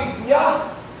narinig niya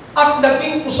at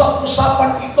naging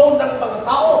usap-usapan ito ng mga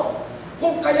tao.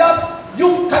 Kung kaya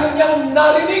yung kanyang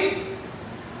narinig,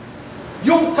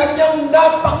 yung kanyang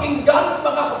napakinggan,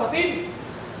 mga kapatid,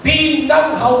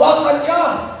 pinanghawakan niya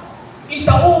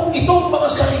itong mga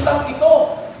salitang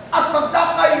ito. At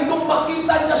pagkakay nung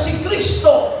makita niya si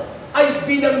Kristo, ay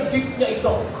binanggit niya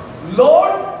ito.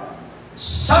 Lord,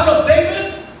 Son of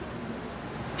David,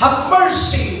 have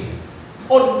mercy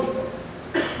on me.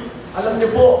 Alam niyo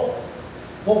po,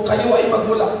 kung kayo ay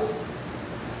magulang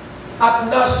at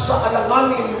nasa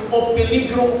alanganin o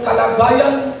peligrong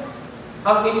kalagayan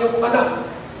ang inyong anak,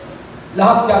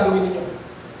 lahat gagawin ninyo.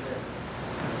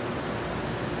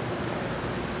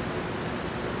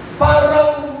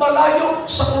 Parang malayo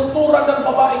sa kultura ng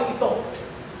babaeng ito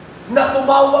na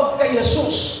tumawag kay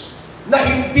Jesus na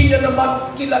hindi niya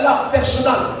naman kilala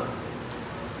personal.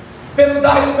 Pero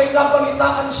dahil may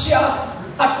nabalitaan siya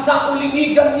at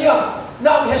naulinigan niya na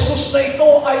ang Jesus na ito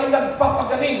ay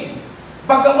nagpapagaling,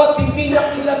 bagamat hindi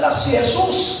niya kilala si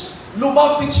Jesus,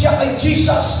 lumapit siya kay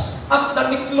Jesus at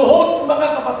nanikluhod, mga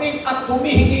kapatid, at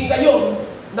humihingi ngayon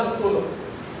ng tulong.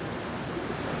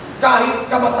 Kahit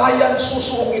kamatayan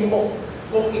susuungin mo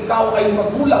kung ikaw ay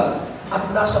magulang at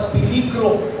nasa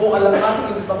peligro o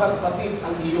alanganin, mga kapatid,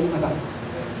 ang iyong anak.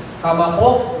 Tama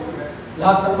po?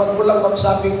 Lahat ng magulang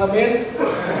magsabing amen.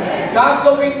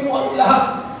 Gagawin mo ang lahat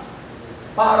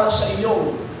para sa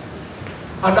iyong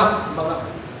anak, mga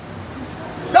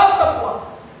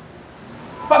datapwa.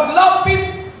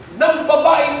 Paglapit ng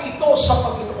babaeng ito sa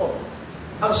Panginoon,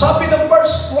 ang sabi ng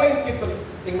verse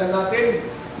 23, tingnan natin,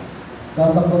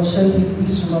 Datapwa siya hindi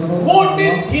sumagot.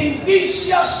 ngunit hindi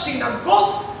siya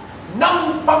sinagot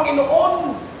ng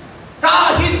Panginoon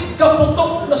kahit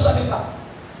kaputok na salita.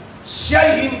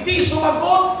 Siya'y hindi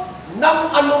sumagot ng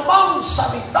anumang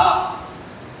salita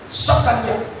sa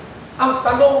kanya. Ang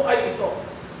tanong ay ito,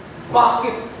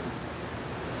 bakit?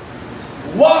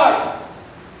 Why?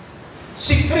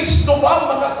 Si Kristo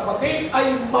ba, mga kapatid,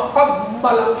 ay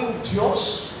mapagmalaking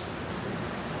Diyos?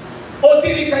 O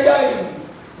dili kaya'y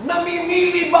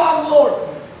namimili ba ang Lord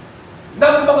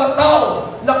ng mga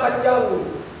tao na kanyang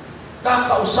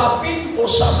kakausapin o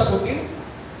sasagutin?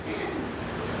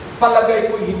 Palagay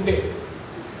ko hindi.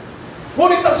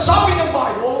 Ngunit ang sabi ng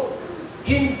Bible,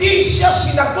 hindi siya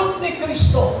sinagot ni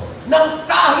Kristo ng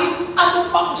kahit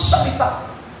anumang salita.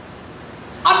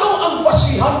 Ano ang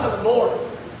basihan ng Lord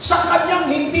sa kanyang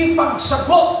hindi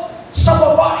pagsagot sa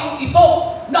babaeng ito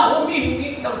na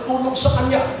humihingi ng tulong sa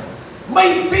kanya?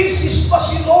 May basis pa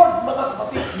si Lord, mga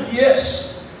kapatid.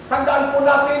 Yes. Tandaan po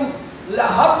natin,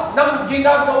 lahat ng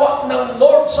ginagawa ng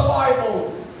Lord sa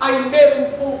Bible ay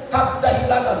meron pong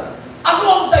kadahilanan. Ano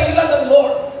ang dahilan ng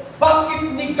Lord? Bakit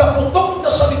ni kaputok na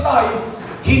salita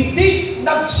hindi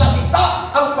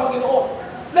nagsalita ang Panginoon?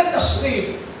 Let us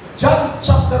read John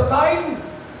chapter 9,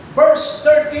 verse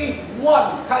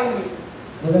 31. Kindly.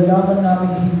 Nalalaman namin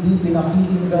hindi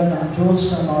pinakikinggan ng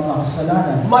Diyos ang mga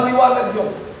makasalanan. Maliwanag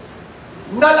yun.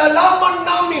 Nalalaman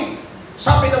namin,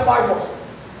 sabi ng Bible,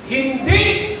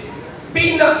 hindi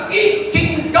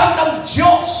pinakikinggan ng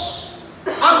Diyos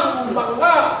ang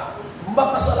mga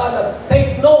makasalanan.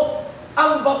 Take note,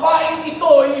 ang babaeng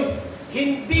ito'y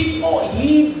hindi po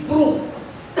Hebrew,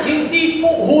 hindi po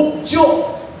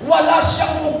Hudyo, wala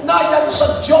siyang ugnayan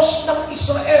sa Diyos ng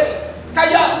Israel.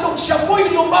 Kaya nung siya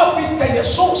po'y lumapit kay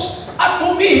Jesus at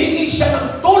humihingi siya ng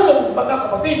tulong, mga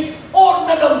kapatid, o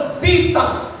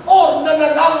nanambitan, o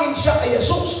nanalangin siya kay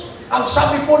Jesus, ang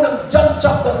sabi po ng John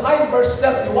chapter 9 verse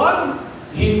 31,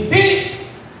 hindi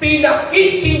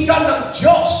pinakikinggan ng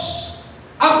Diyos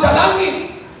ang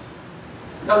dalangin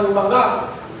ng mga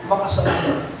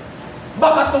makasalanan.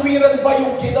 Makatuwiran ba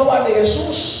yung ginawa ni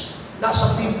Jesus?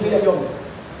 Nasa Biblia yun.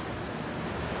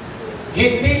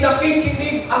 Hindi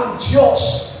nakikinig ang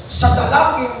Diyos sa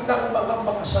dalangin ng mga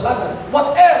makasalanan.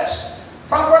 What else?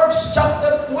 Proverbs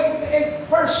chapter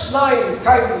 28 verse 9.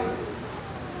 Kindly.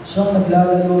 Siyang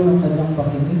naglalayo ng kanyang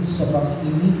pakinig sa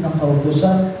pakikinig ng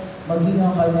kautusan, maging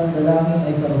ang kanyang dalangin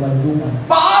ay karumalduman.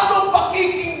 Paano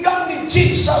pakikinggan ni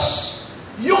Jesus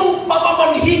yung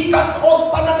pamamanhikan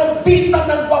o pananambitan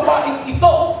ng babaeng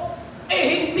ito?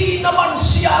 Hindi naman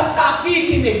siya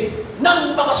nakikinig ng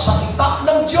mga salita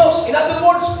ng Diyos. In other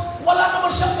words, wala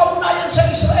naman siyang kaugnayan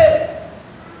sa Israel.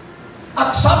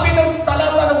 At sabi ng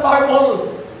talata ng Bible,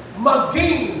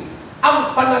 maging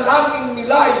ang panalangin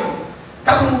nila'y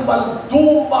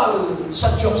karumal-dumal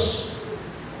sa Diyos.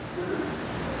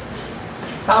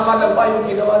 Tama lang ba yung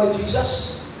ginawa ni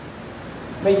Jesus?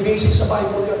 May basis sa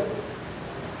Bible yun.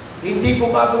 Hindi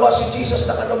gumagawa si Jesus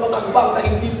ng anumang hakbang na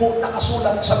hindi po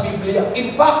nakasulat sa Biblia.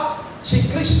 In fact, si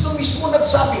Kristo mismo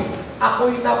nagsabi,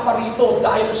 ako'y naparito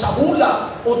dahil sa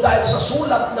hula o dahil sa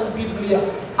sulat ng Biblia.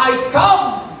 I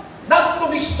come not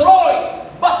to destroy,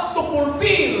 but to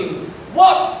fulfill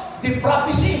what? The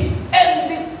prophecy and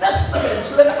the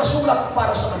testaments na nakasulat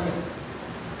para sa kanya.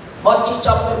 Matthew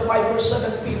chapter 5 verse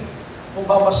 17, kung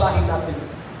babasahin natin.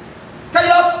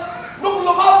 Kaya, nung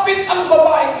lumapit ang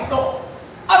babaeng ito,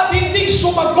 at hindi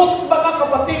sumagot, mga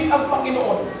kapatid, ang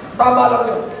Panginoon, tama lang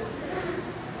yun,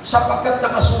 sapagkat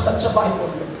nakasulat sa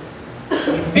Bible.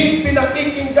 Hindi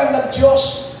pinakikinggan ng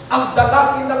Diyos ang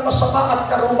dalangin ng masama at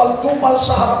karumal-dumal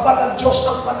sa harapan ng Diyos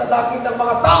ang panalangin ng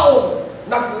mga tao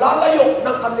naglalayo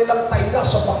ng kanilang tainga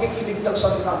sa pakikinig ng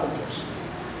salita ng Diyos.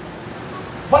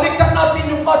 Balikan natin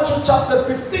yung Matthew chapter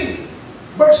 15,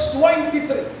 verse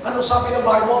 23. Ano sabi ng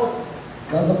Bible?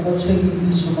 Datapot siya hindi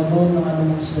sumagot ng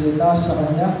anumang salita sa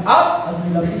kanya at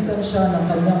nilapitan siya ng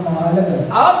kanyang mga alagad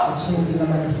at siya hindi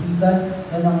naman nahihigan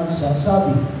na nang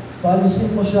nagsasabi,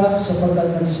 palisin mo siya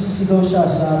sapagkat nagsisigaw siya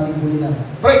sa ating hulihan.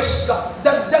 Praise God!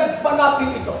 Dagdag pa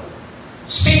natin ito.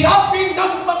 Sinabi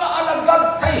ng mga alagad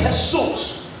kay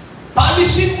Jesus,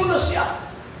 palisin mo na siya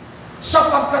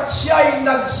sapagkat siya ay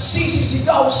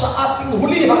nagsisisigaw sa ating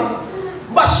hulihan,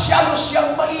 masyado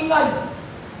siyang maingay.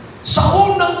 Sa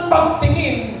unang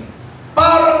pagtingin,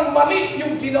 parang mali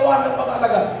yung ginawa ng mga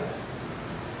alagad.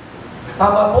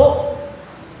 Tama po,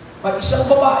 mag-isang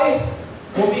babae,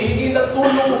 humihingi ng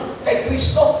tulong kay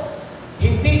Kristo,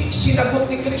 hindi sinagot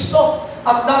ni Kristo,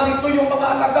 at narito yung mga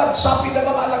alagad, sabi ng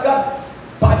mga alagad,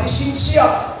 palisin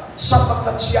siya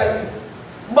sapagkat siya ay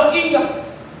maingay.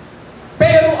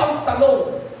 Pero ang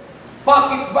tanong,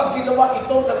 bakit ba ginawa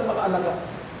ito ng mga alagad?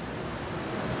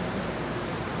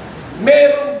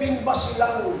 Meron din ba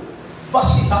silang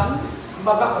basihan,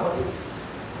 mga kapatid?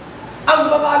 Ang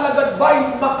mga alagad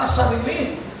ba'y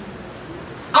makasarili?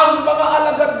 Ang mga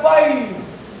alagad ba'y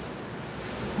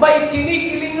may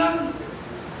kinikilingan?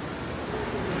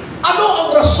 Ano ang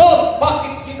rason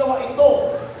bakit ginawa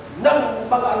ito ng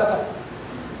mga alagad?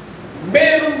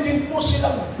 Meron din po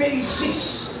silang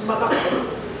basis, mga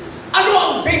kapatid. Ano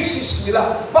ang basis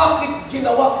nila? Bakit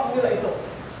ginawa nila ito?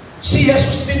 Si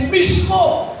Jesus din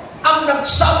mismo ang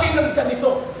nagsabi ng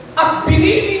ganito at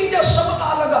pinili niya sa mga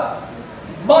alagad.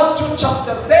 Matthew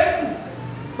chapter 10,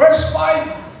 verse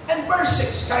 5 and verse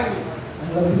 6. Kindly.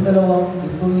 Ang 12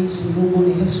 ito'y sinugo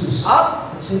ni Jesus.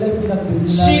 At sila'y pinagbilinan.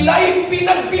 Sila'y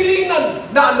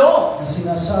pinagbilinan na ano? Na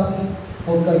sinasabi,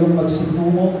 huwag kayong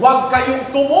magsitungo. Huwag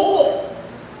kayong tumumo.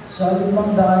 Sa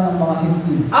alinmang daan ng mga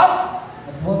hintil. At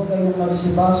huwag kayong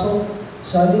magsibaso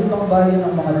sa alinmang bayan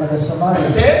ng mga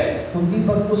taga-Samaria. Kundi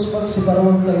bagkus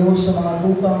magsibaron kayo sa mga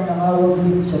tupang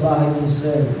nangawaglit sa bahay ni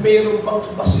Israel. Meron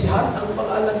bang basihan ang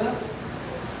mga alagad?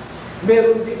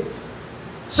 Meron din.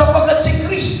 Sapagkat si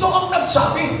Kristo ang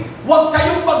nagsabi, huwag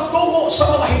kayong magtungo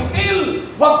sa mga hintil,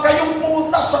 huwag kayong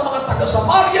pumunta sa mga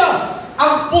taga-Samaria.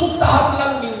 Ang puntahan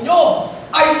lang ninyo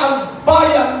ay ang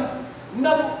bayan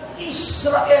ng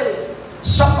Israel,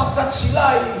 sapagkat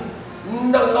sila ay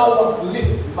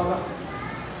nangawaglit, mga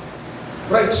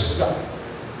praise God.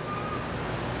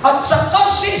 At sa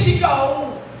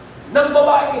kasisigaw ng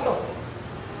babaeng ito,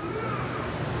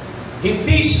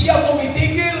 hindi siya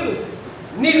tumitigil,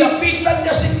 nilapitan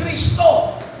niya si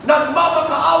Kristo,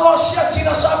 nagmamakaawa siya at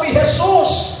sinasabi,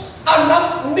 Jesus,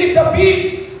 anak ni David,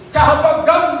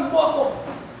 kahabagan mo ako.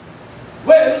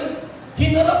 Well,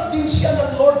 hinarap din siya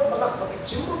ng Lord, mga kapatid.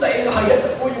 Siguro na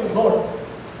inahayan ako yung Lord.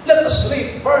 Let us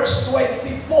read verse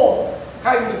 24,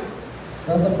 kindly.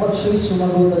 Datapot siya'y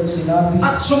sumagot at sinabi,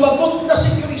 at sumagot na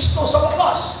si Kristo sa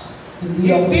wakas.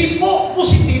 Hindi po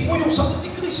positibo yung sagot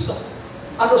ni Kristo.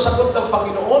 Ano sagot ng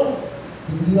Panginoon?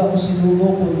 Hindi ako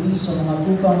sinugo kundi sa mga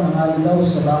tupang nangaligaw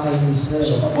sa bahay ni Israel.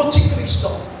 Sumagot si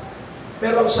Kristo.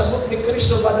 Pero ang sagot ni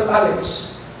Kristo, Brother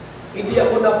Alex, hindi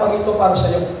ako naparito para sa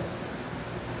iyo.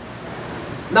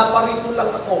 Naparito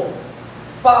lang ako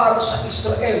para sa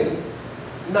Israel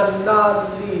na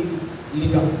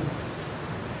naliligaw.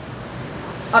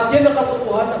 At yan ang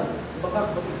katotohanan, mga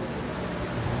kapatid.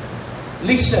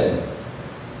 Listen.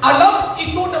 Alam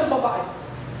ito ng babae.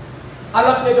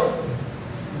 Alam niyo yun.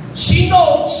 She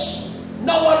knows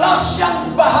na wala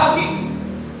siyang bahagi,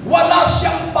 wala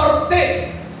siyang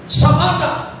parte sa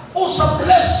mana o sa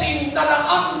blessing na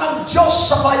laan ng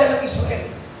Diyos sa bayan ng Israel.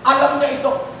 Alam niya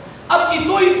ito. At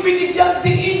ito'y binigyan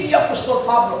diin ni Apostol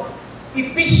Pablo.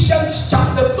 Ephesians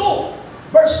chapter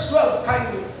 2, verse 12,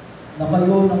 kindly. Na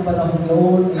kayo ng panahon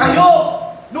yaon, kayo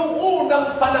nung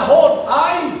unang panahon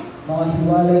ay mga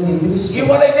hiwalay kay Kristo,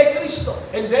 hiwalay kay Kristo.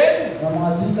 And then, na mga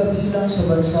di kabilang sa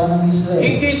bansa ng Israel,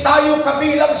 hindi tayo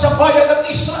kabilang sa bayan ng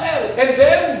Israel. And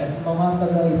then, at mga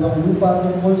taga-ibang lupa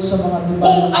tungkol sa mga tipan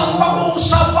kung ng ang pangako.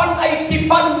 pag-uusapan ay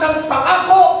tipan ng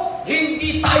pangako, hindi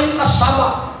tayo kasama.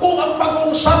 Kung ang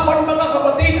pag-uusapan, mga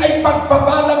kapatid, ay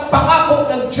pagbabalang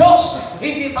pangako ng Diyos,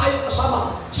 hindi tayo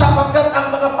kasama. Sapagkat ang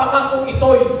mga pangakong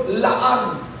ito'y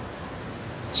laan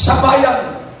sa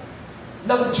bayan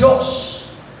ng Diyos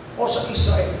o sa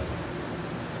Israel.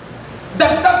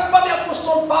 Dagdag pa ni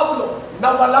Apostol Pablo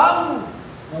na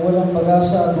walang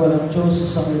pag-asa at walang Diyos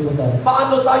sa sanglibutan.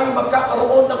 paano tayo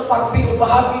magkakaroon ng parte o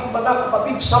bahagi, mga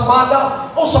kapatid, sa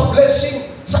mana o sa blessing,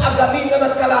 sa agalingan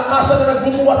at kalakasan na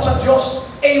nagbumuhat sa Diyos,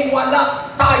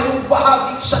 wala tayong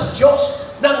bahagi sa Diyos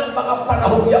ng mga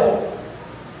panahong yaon.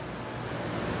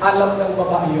 Alam ng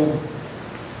babae yun.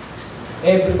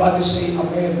 Everybody say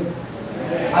amen.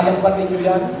 Alam ba ninyo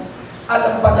yan?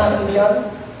 Alam ba natin yan?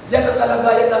 Yan ang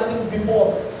kalagayan natin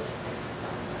before.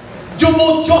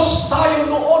 Diyos tayo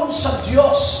noon sa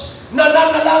Diyos.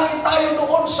 Nananalangin tayo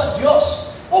noon sa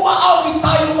Diyos. Umaawit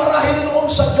tayo marahil noon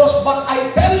sa Diyos. But I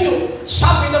tell you,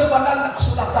 sabi ng banal na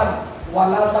kasulatan,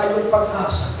 wala tayong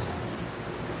pag-asa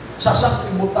sa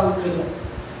sanglibutang ito.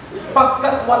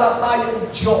 Pagkat wala tayong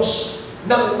Diyos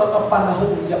ng mga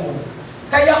panahong yaon.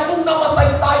 Kaya kung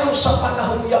namatay tayo sa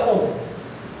panahong yaon,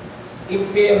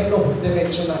 impyerno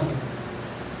diretsyo natin.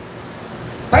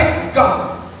 Thank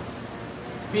God,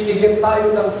 binigyan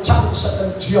tayo ng tsansa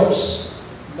ng Diyos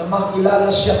na makilala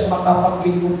siya at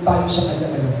makapaglingkod tayo sa Kanya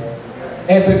ngayon.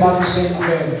 Everybody say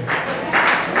amen.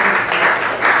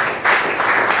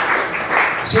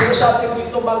 Sino sa atin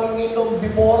dito manginginom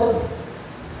before?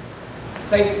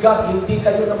 Thank God, hindi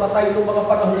kayo namatay noong mga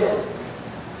panahon yan.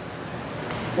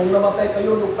 Kung namatay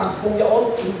kayo noong takbong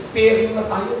yaon, impyerno na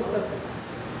tayo.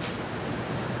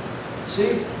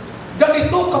 See?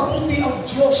 Ganito kabuti ang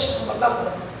Diyos ng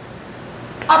mga.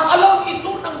 At alam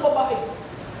ito ng babae.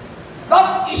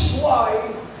 That is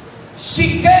why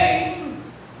she came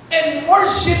and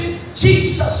worshiped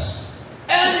Jesus.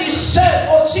 And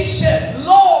she said,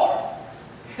 Lord,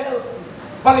 help me.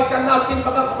 Balikan natin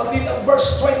mga kapatid ang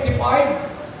verse 25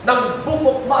 ng Book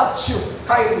of Matthew.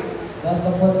 Kay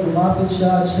Datapot lumapit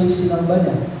siya at siya'y sinamba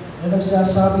niya, na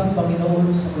nagsasabing,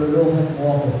 Panginoon, saklolohan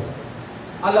mo ako.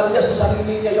 alam niya sa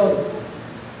sarili niya yon.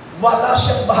 Wala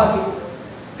siyang bahagi.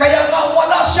 Kaya nga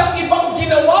wala siyang ibang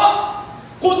ginawa,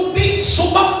 kundi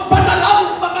sumamba na lang,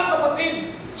 mga kapatid,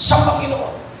 sa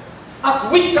Panginoon.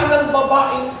 At wika ng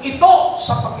babaeng ito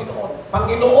sa Panginoon.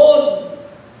 Panginoon,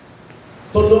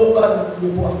 tulungan niyo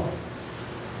po ako.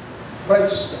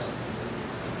 Praise God.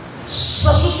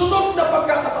 Sa susunod na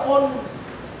pagkakataon,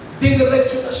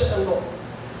 diniretso na siya ng Lord.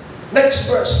 Next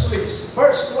verse, please.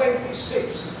 Verse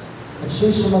 26. At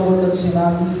siya'y sumagot at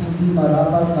sinabi, hindi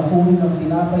marapat na kunin ang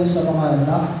tinapay sa mga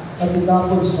anak at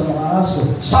itapon sa mga aso.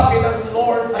 Sabi ng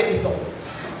Lord ay ito.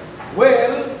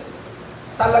 Well,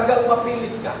 talagang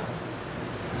mapilit ka.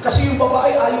 Kasi yung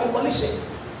babae ayaw umalis eh.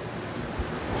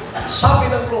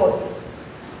 Sabi ng Lord,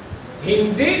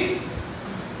 hindi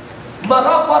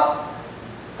marapat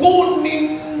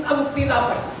kunin ang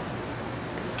tinapay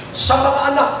sa mga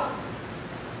anak.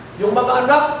 Yung mga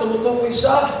anak tumutukoy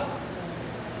sa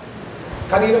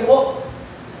kanino po?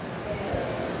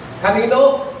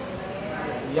 Kanino?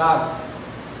 Yan.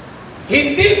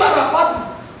 Hindi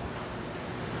marapat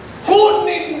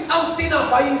kunin ang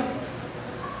tinapay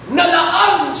na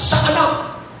laan sa anak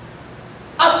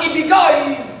at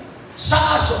ibigay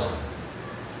sa aso.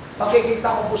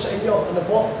 Pakikita ko po sa inyo, ano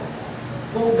po?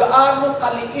 Kung gaano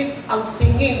kaliit ang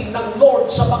tingin ng Lord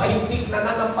sa mga hindi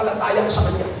nananampalatayang sa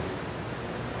Kanya.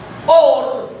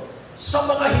 Or sa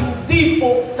mga hindi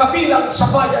po kabilang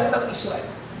sa bayan ng Israel.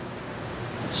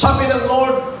 Sabi ng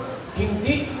Lord,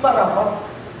 hindi marapat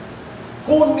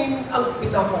kunin ang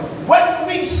tinapay. When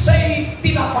we say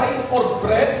tinapay or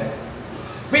bread,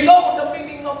 we know the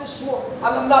meaning of this word.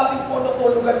 Alam natin kung ano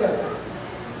tulugan yan.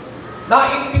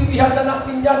 Naintindihan na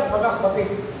natin yan, mga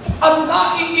kapatid. At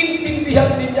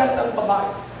naiintindihan din yan ng babae.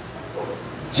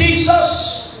 Jesus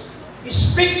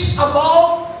speaks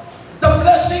about the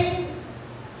blessing,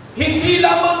 hindi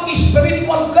lamang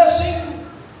spiritual blessing,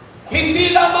 hindi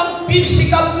lamang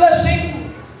physical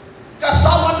blessing,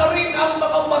 kasama na rin ang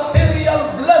mga material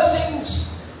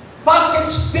blessings.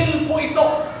 Package deal po ito.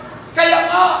 Kaya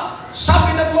nga,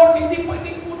 sabi ng Lord, hindi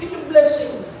pwedeng kunin yung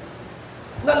blessing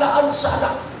na laan sa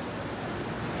anak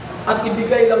at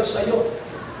ibigay lang sa iyo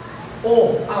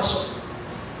o aso.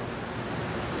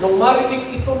 Nung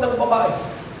marinig ito ng babae,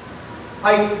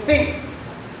 I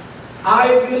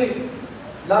believe,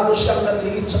 lalo siyang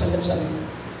nanliit sa kanyang sarili.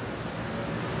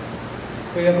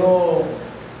 Pero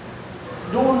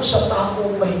doon sa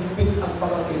taong mahigpit ang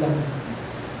pangangailangan,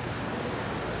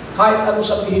 kahit ano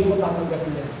sabihin mo,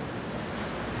 tatanggapin niya.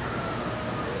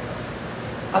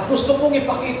 At gusto kong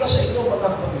ipakita sa inyo, mga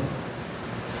kapatid,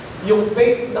 yung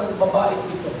faith ng babaeng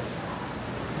ito,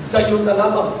 gayon na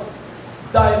lamang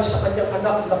dahil sa kanyang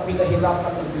anak na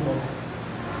pinahirapan ng demonyo.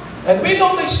 And we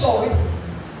know the story.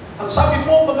 Ang sabi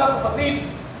po, mga kapatid,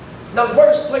 ng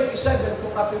verse 27,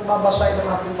 kung ating babasahin ng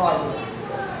ating Bible.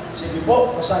 Sige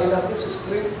po, basahin natin sa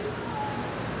screen.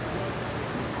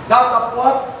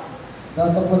 Datapwat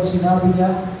sinabi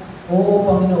niya, "Oo,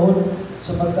 Panginoon,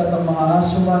 sapagkat ang mga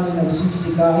aso man ay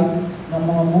nagsisikain ng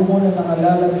mga mumo na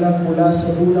nangalalaglag mula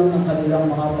sa dulang ng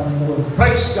kanilang mga Panginoon."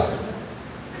 Praise God.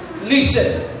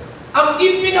 Listen, ang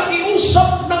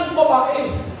ipinakiusap ng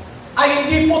babae ay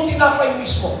hindi po tinapay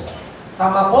mismo.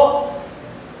 Tama po?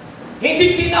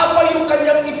 Hindi tinapay yung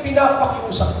kanyang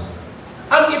ipinapakiusap.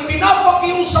 Ang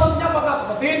ipinapakiusap niya, mga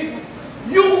kapatid,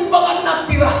 yung mga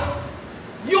natira,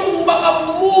 yung mga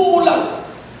mumulang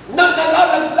na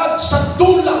nalalaglag sa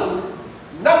dulang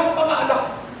ng mga anak.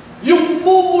 Yung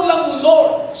mumulang,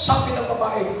 Lord, sabi ng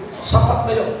babae, sapat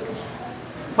na yun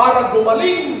para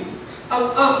gumaling ang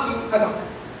aking anak.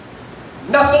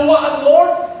 Natuwa ang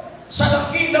Lord sa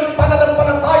laki ng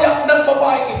pananampalataya ng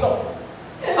babae ito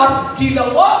at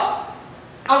ginawa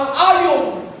ang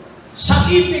ayon sa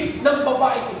ibig ng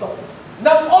babae ito.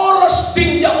 Nang oras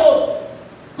din yaon,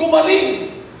 gumaling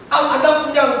ang anak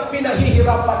niyang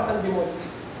pinahihirapan ng demonyo.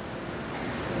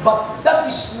 But that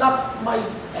is not my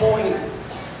point.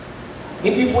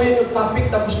 Hindi po yan yung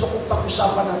topic na gusto kong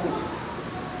pag-usapan natin.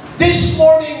 This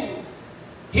morning,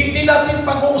 hindi natin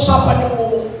pag-uusapan yung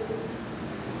mumo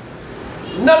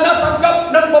na natanggap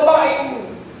ng babaeng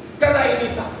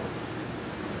kanainita.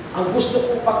 Ang gusto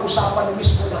kong pag-usapan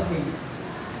mismo natin,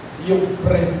 yung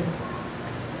bread,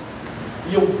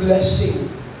 yung blessing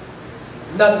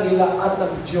na nilaan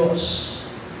ng Diyos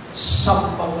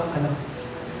sa mga anak.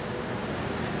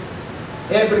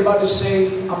 Everybody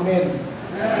say, Amen.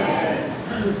 Amen.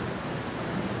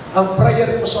 Ang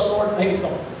prayer ko sa Lord ay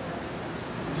ito.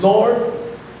 Lord,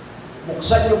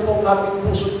 buksan niyo po ang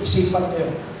aming puso't isipan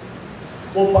ngayon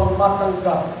upang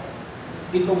matanggap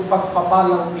itong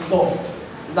pagpapalang ito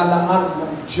na laan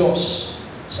ng Diyos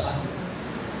sa atin.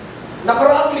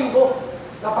 Nakaraang linggo,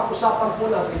 napag-usapan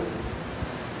po natin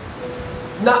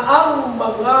na ang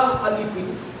mga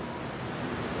alipin,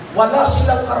 wala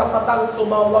silang karapatang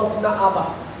tumawag na ama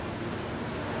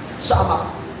sa ama.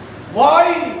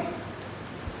 Why?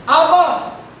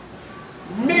 Ama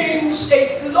means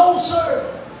a closer,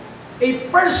 a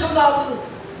personal,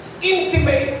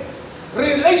 intimate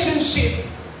relationship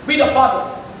with the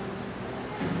Father.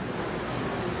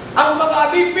 Ang mga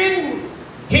alipin,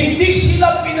 hindi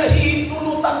sila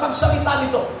pinahihintulutan magsalita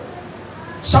nito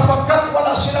sapagkat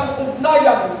wala silang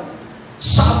ugnayan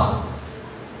sa ama.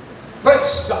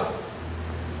 Praise God.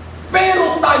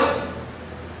 Pero tayo,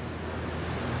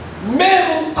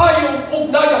 meron tayong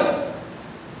ugnayan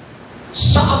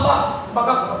sa ama,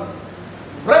 mga kapatid.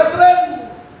 Brethren,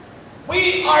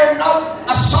 we are not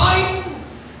assigned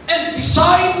and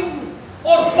designed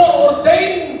or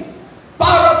foreordained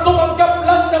para tumanggap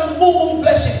lang ng mumong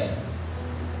blessing.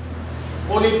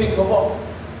 Ulitin ko po,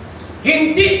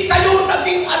 hindi kayo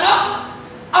naging anak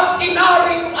at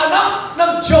inaring anak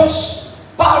ng Diyos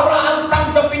para ang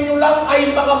tanggapin nyo lang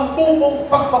ay mga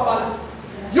mumong pagpapala.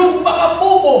 Yung mga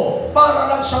mumo para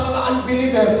lang sa mga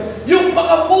unbeliever. Yung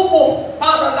mga mumo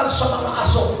para lang sa mga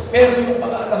aso. Pero yung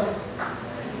mga anak,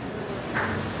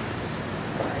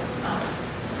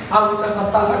 ang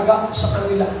nakatalaga sa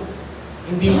kanila,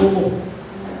 hindi mumo,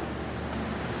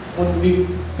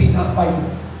 kundi tinapay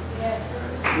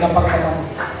na pagpapala.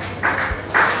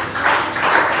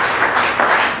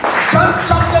 John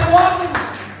chapter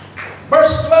 1,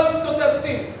 verse 12 to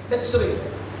 13. Let's read.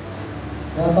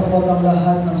 Datapwat ang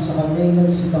lahat ng sa kanya'y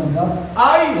nagsitanggap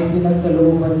ay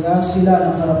pinagkalooban niya sila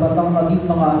ng karapatang maging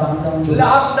mga anak ng Diyos.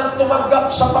 Lahat ng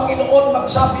tumanggap sa Panginoon,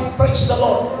 magsabing, praise the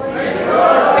Lord.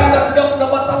 Tinanggap na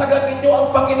ba talaga ninyo ang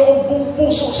Panginoon buong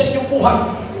puso sa inyong buhay?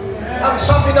 Ang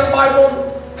sabi ng Bible,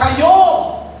 kayo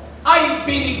ay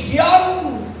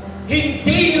binigyan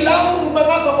hindi lang,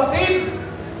 mga kapatid,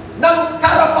 ng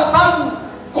karapatan,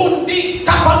 kundi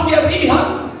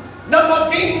kapangyarihan na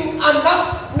maging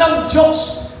anak ng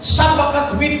Diyos sa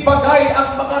makatwid bagay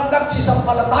ang mga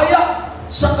nagsisampalataya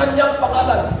sa kanyang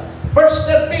pangalan. Verse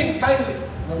 13, kindly.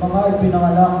 Ng mga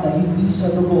ipinanganak na hindi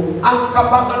sa dugo. Ang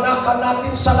kapanganakan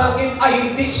natin sa langit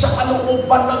ay hindi sa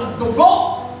kalooban ng dugo,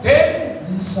 then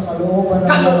hindi sa kalooban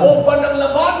ng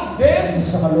laman, then hindi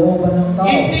sa kalooban ng tao.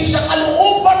 Hindi sa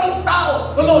kalooban ng tao.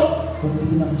 Tuloy. Kundi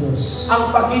ibig ng Diyos.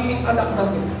 Ang pagiging anak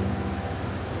natin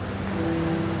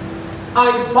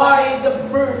ay by the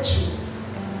virtue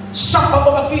sa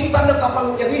pamamagitan ng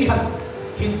kapangyarihan,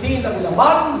 hindi ng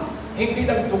laman, hindi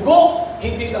ng dugo,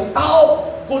 hindi ng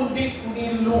tao, kundi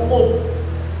niloob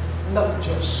ng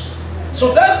Diyos.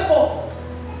 So therefore,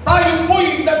 tayo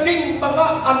po'y naging mga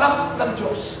anak ng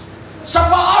Diyos. Sa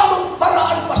paanong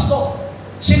paraan, Pastor?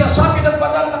 Sinasabi ng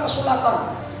banal na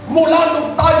kasulatan, mula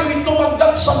nung tayo'y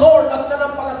tumanggap sa Lord at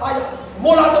nanampalataya,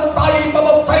 mula nung tayo'y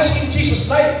mabaptize in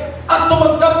Jesus' name, at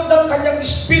tumanggap ng Kanyang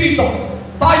Espiritu,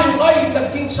 tayo ay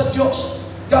naging sa Diyos.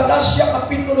 Galatia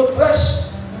Kapitulo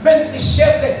 3,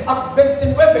 27 at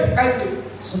 29, kindly.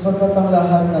 Sapagkat ang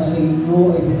lahat na sa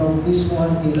inyo ay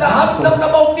binautismuhan kay Kristo. Lahat ng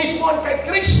nabautismuhan kay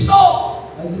Kristo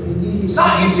ay ibinihis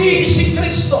si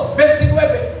Kristo.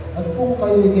 29. At kung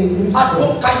kayo'y kay Kristo, At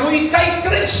kung kayo'y kay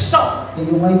Kristo,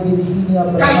 kayo ay binhi ni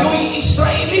Abraham, kayo'y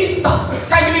Israelita,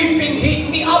 kayo'y binhi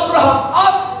ni Abraham,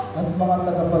 at mga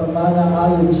tagapagmana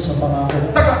ayon sa pangako.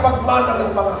 Tagapagmana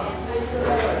ng pangako.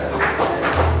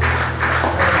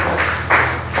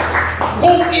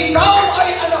 Kung ikaw ay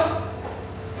anak,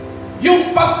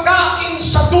 yung pagkain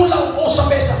sa dulang o sa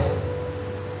mesa,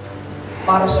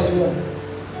 para sa iyo.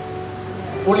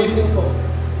 Ulitin ko.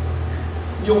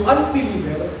 Yung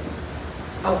unbeliever,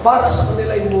 ang para sa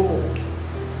kanila yung mumo.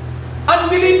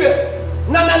 Unbeliever,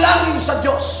 nanalangin sa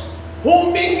Diyos,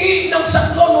 humingi ng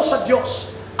saklono sa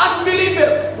Diyos.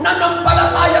 Unbeliever,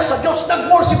 nanampalataya sa Diyos,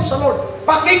 nag-worship sa Lord.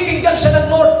 Pakikinggan siya ng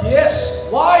Lord. Yes.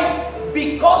 Why?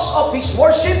 Because of His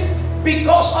worship,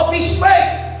 because of His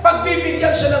faith.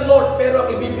 Pagbibigyan siya ng Lord, pero ang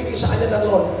ibibigay sa kanya ng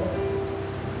Lord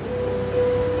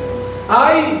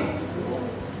ay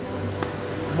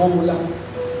mumulang.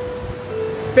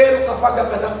 Pero kapag ang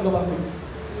anak lumapit,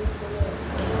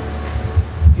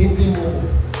 hindi mo.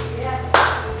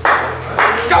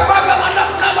 Kapag ang anak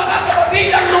na mga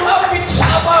kapatid ang lumapit sa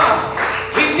Ama,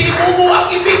 hindi mo ang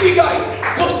ibibigay,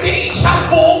 kundi isang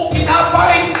buong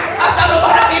tinapay at ano ba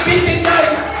ang ibigay niya,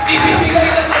 ibibigay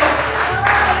ng Ama.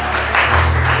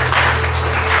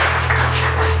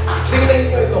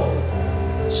 Tingnan niyo ito.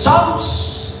 Psalms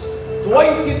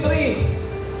 23,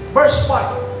 verse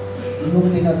 5.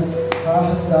 Yung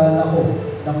pinaghahandaan ako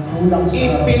ng tulang sa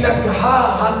harapan.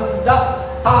 Ipinaghahanda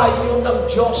tayo ng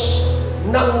Diyos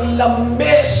ng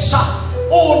lamesa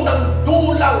o ng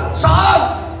dulang.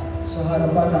 Saan? Sa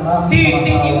harapan ng aking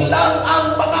Titingin lang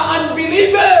ang mga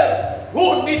unbeliever.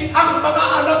 Ngunit ang mga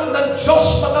anak ng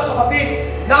Diyos, mga kapatid,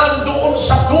 nandoon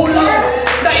sa dulang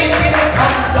na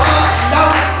ipinaghanda ng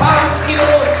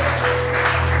Panginoon.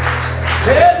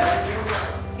 Then,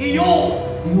 yung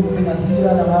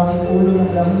pinahira ng aking ulo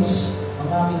ng langis, ang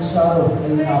aking saro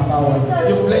ay napawan.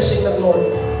 Yung blessing ng Lord,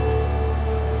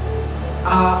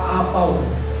 aapaw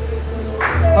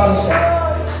para sa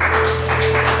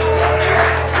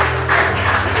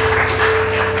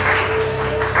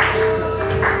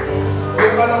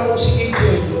yung anak ko si AJ.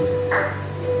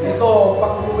 Ito,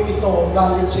 pag umuwi ito,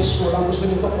 galing sa school, ang gusto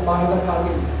nito kumain ng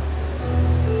kanin.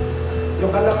 Yung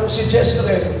anak ko si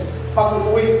Jezreel, pag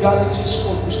umuwi galing sa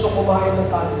school, gusto kumain ng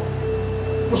kanin.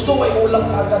 Gusto may ulam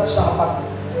kaagad sa hapag.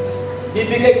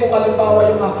 Bibigay kong halimbawa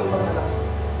yung aking mga anak.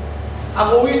 Ang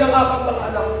uwi ng aking mga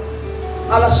anak,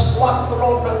 alas 4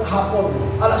 ng hapon,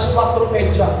 alas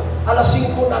 4:30, alas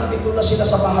 5 nandito na sila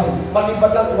sa bahay.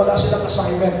 Maliban lang, wala silang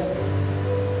assignment.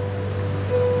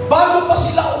 Bago pa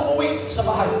sila umuwi sa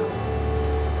bahay,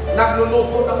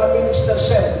 nagluluto na kami ni Mr.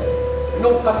 Sel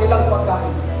nung kanilang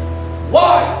pagkain.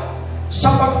 Why?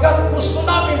 Sapagkat gusto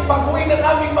namin pag-uwi ng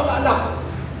aming mga anak,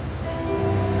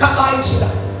 kakain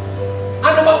sila.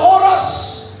 Ano bang oras,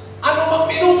 ano bang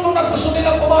minuto na gusto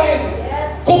nilang kumain,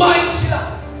 kumain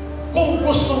sila. Kung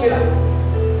gusto nila,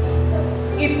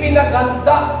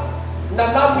 ipinaganda na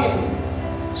namin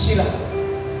sila.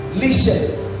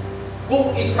 Listen,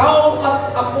 kung ikaw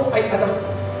at ako ay anak,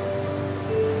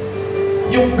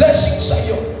 yung blessing sa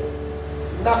iyo,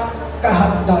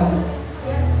 nakahanda na.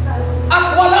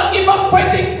 At walang ibang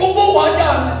pwedeng kumuha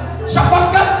niyan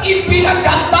sapagkat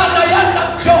ipinaganda na yan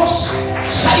ng Diyos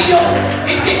sa iyo.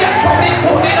 Hindi na pwedeng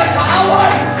kunin ng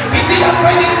kaaway, hindi na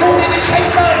pwedeng kunin ni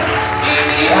Satan.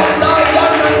 Inihanda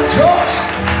yan ng Diyos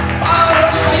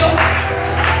para sa iyo.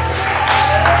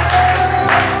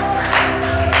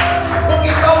 Kung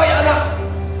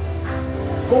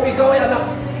ikaw ay anak,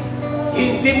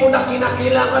 hindi mo na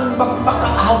kinakailangan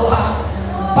magpakaawa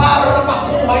para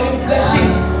makuha yung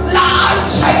blessing. Laan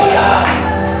sa'yo yan!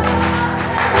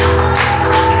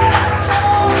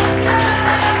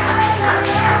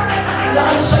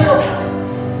 Laan sa'yo.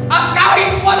 At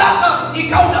kahit wala ka,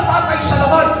 ikaw na tatay sa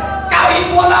laman,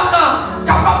 kahit wala ka,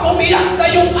 kapag umiyak na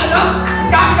yung anak,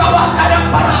 gagawa ka ng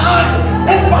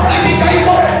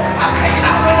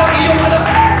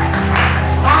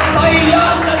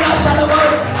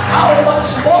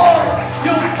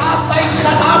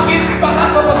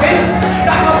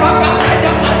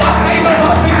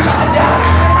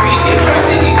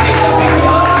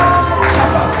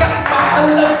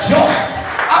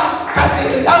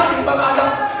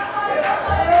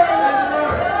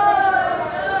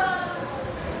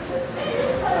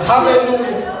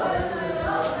Hallelujah.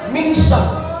 Minsan,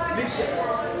 listen,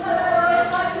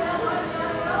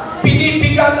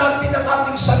 pinipigan natin ang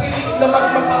ating sarili na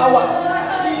magmakaawa.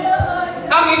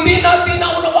 Ang hindi natin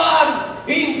naunawaan,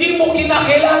 hindi mo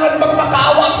kinakailangan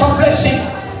magmakaawa sa blessing.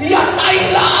 Yan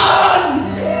ay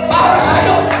laan para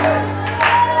sa'yo.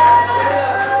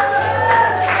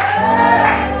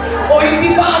 O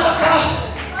hindi ba anak ka?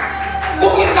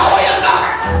 Kung ikaw ay anak,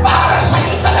 para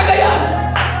sa'yo talaga yan.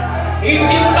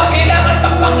 Hindi mo na kailangan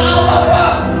magmakaawa pa.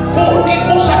 Kunin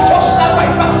mo sa Diyos na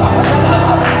may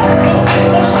pagpapasalamat. Kunin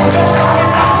mo sa Diyos na may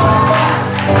pagsamba.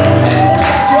 Kunin mo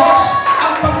sa Diyos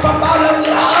ang pagpapalang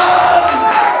laan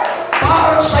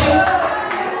para sa'yo.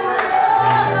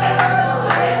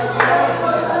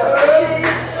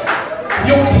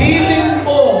 Yung healing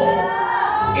mo,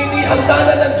 inihanda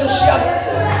na ng Diyos yan.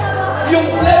 Yung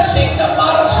blessing na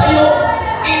para sa'yo,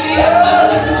 inihanda na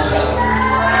ng Diyos yan.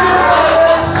 Yung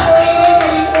kalagasan na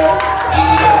inihiling mo,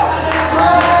 inihanda na ng Diyos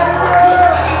yan. Yung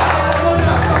kailangan mo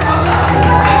magpapala,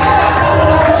 inihanda na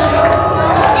ng Diyos yan.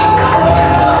 Kung ikaw ay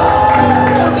na,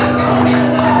 kung ikaw ay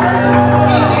na,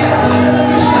 inihanda na ng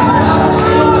Diyos yan para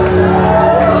sa'yo.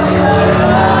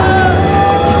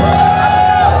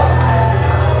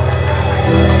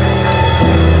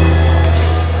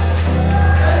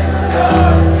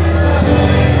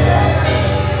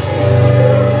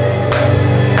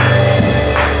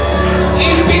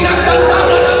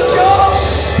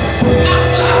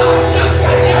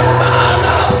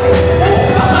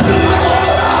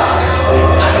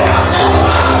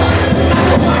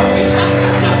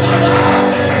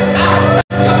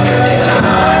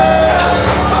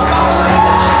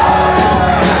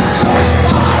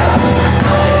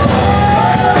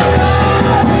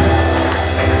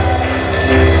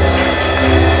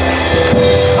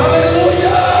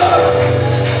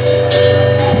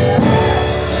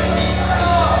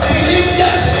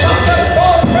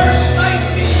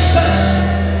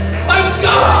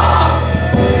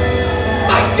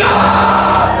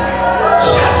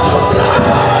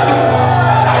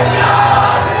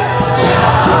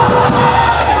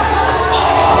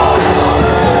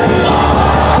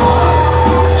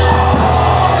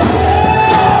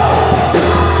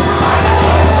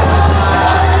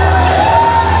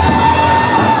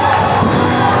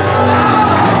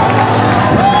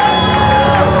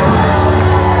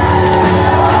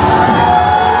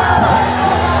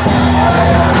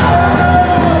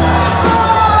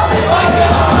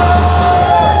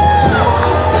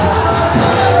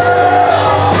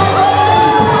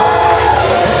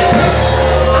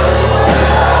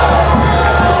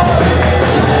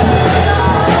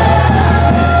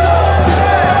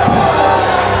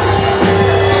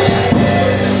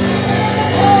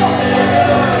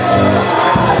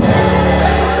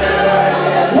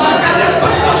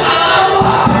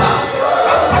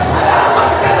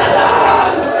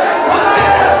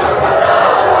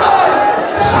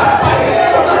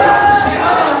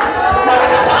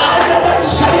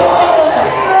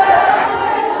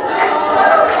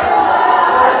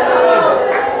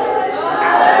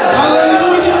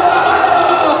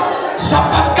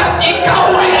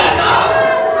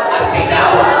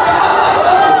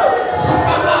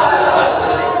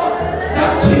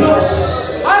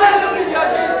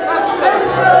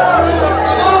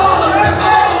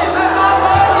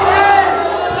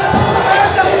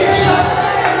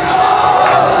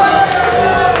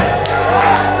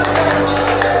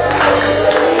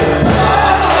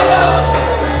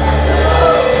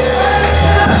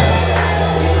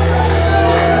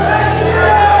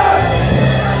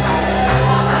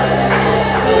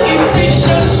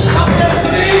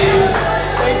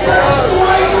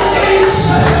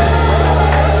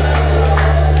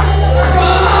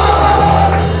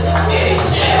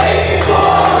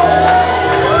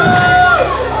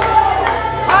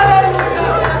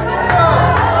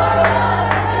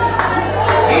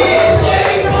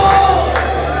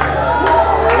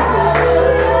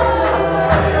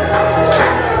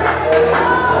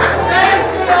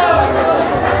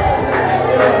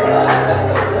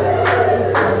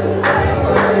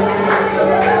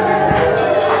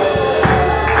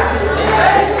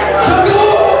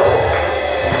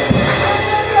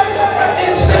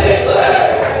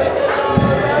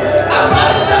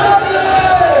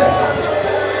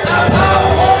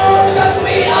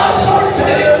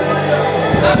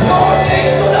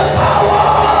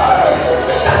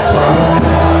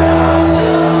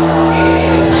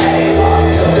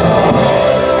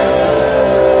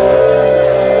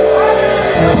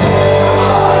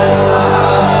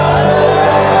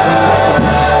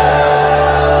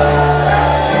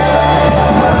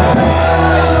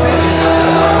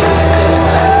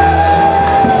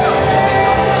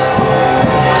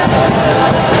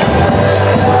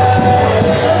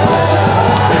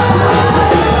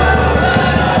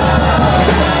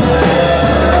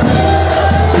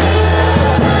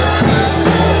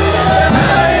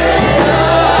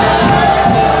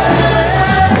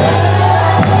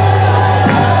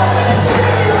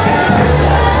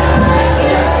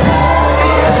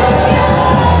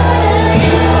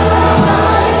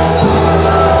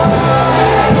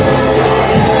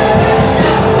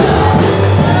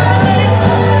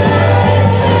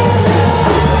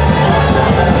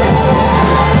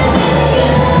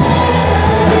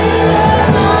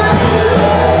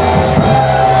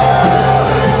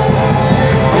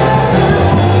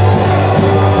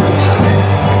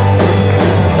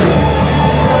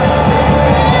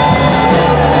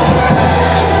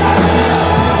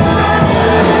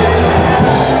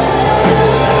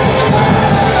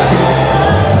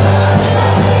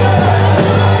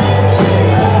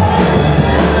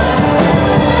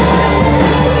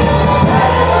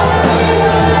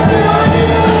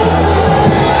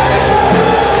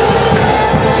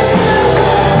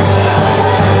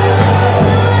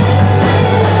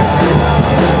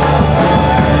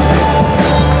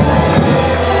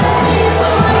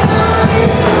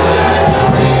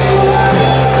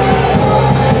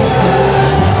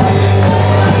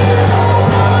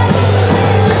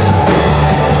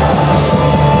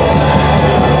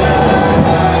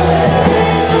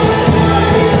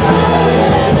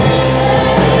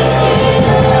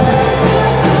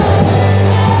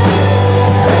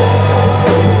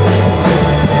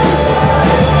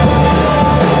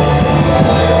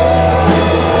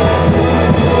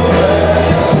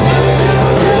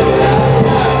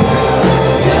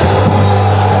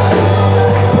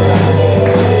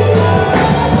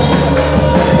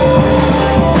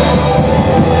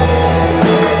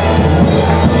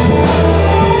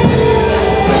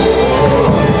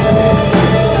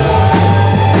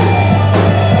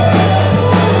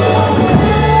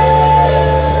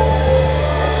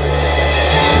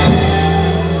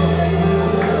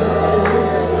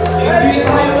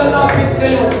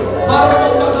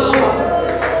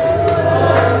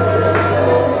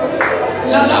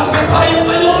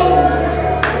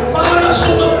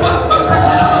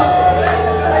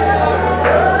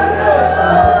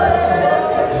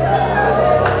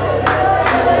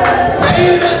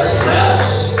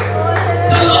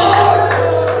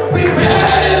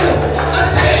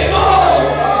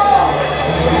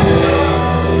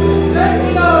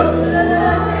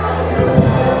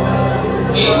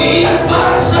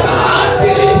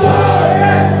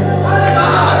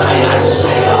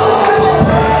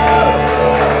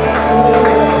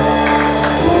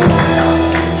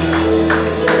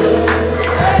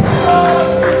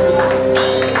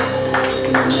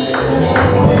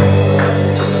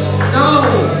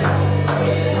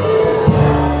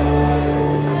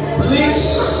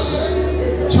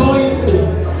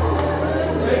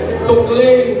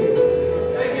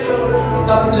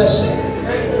 God bless you.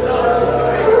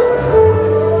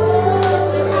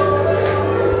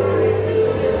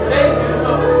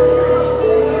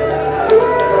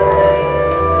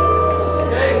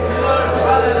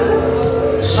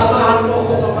 Samahan mo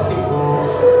ako, kapatid.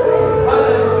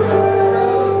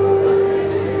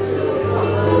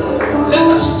 Let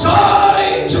us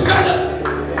join together.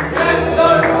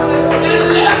 And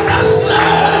let us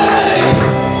play.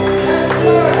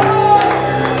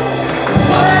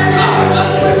 What God has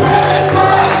prepared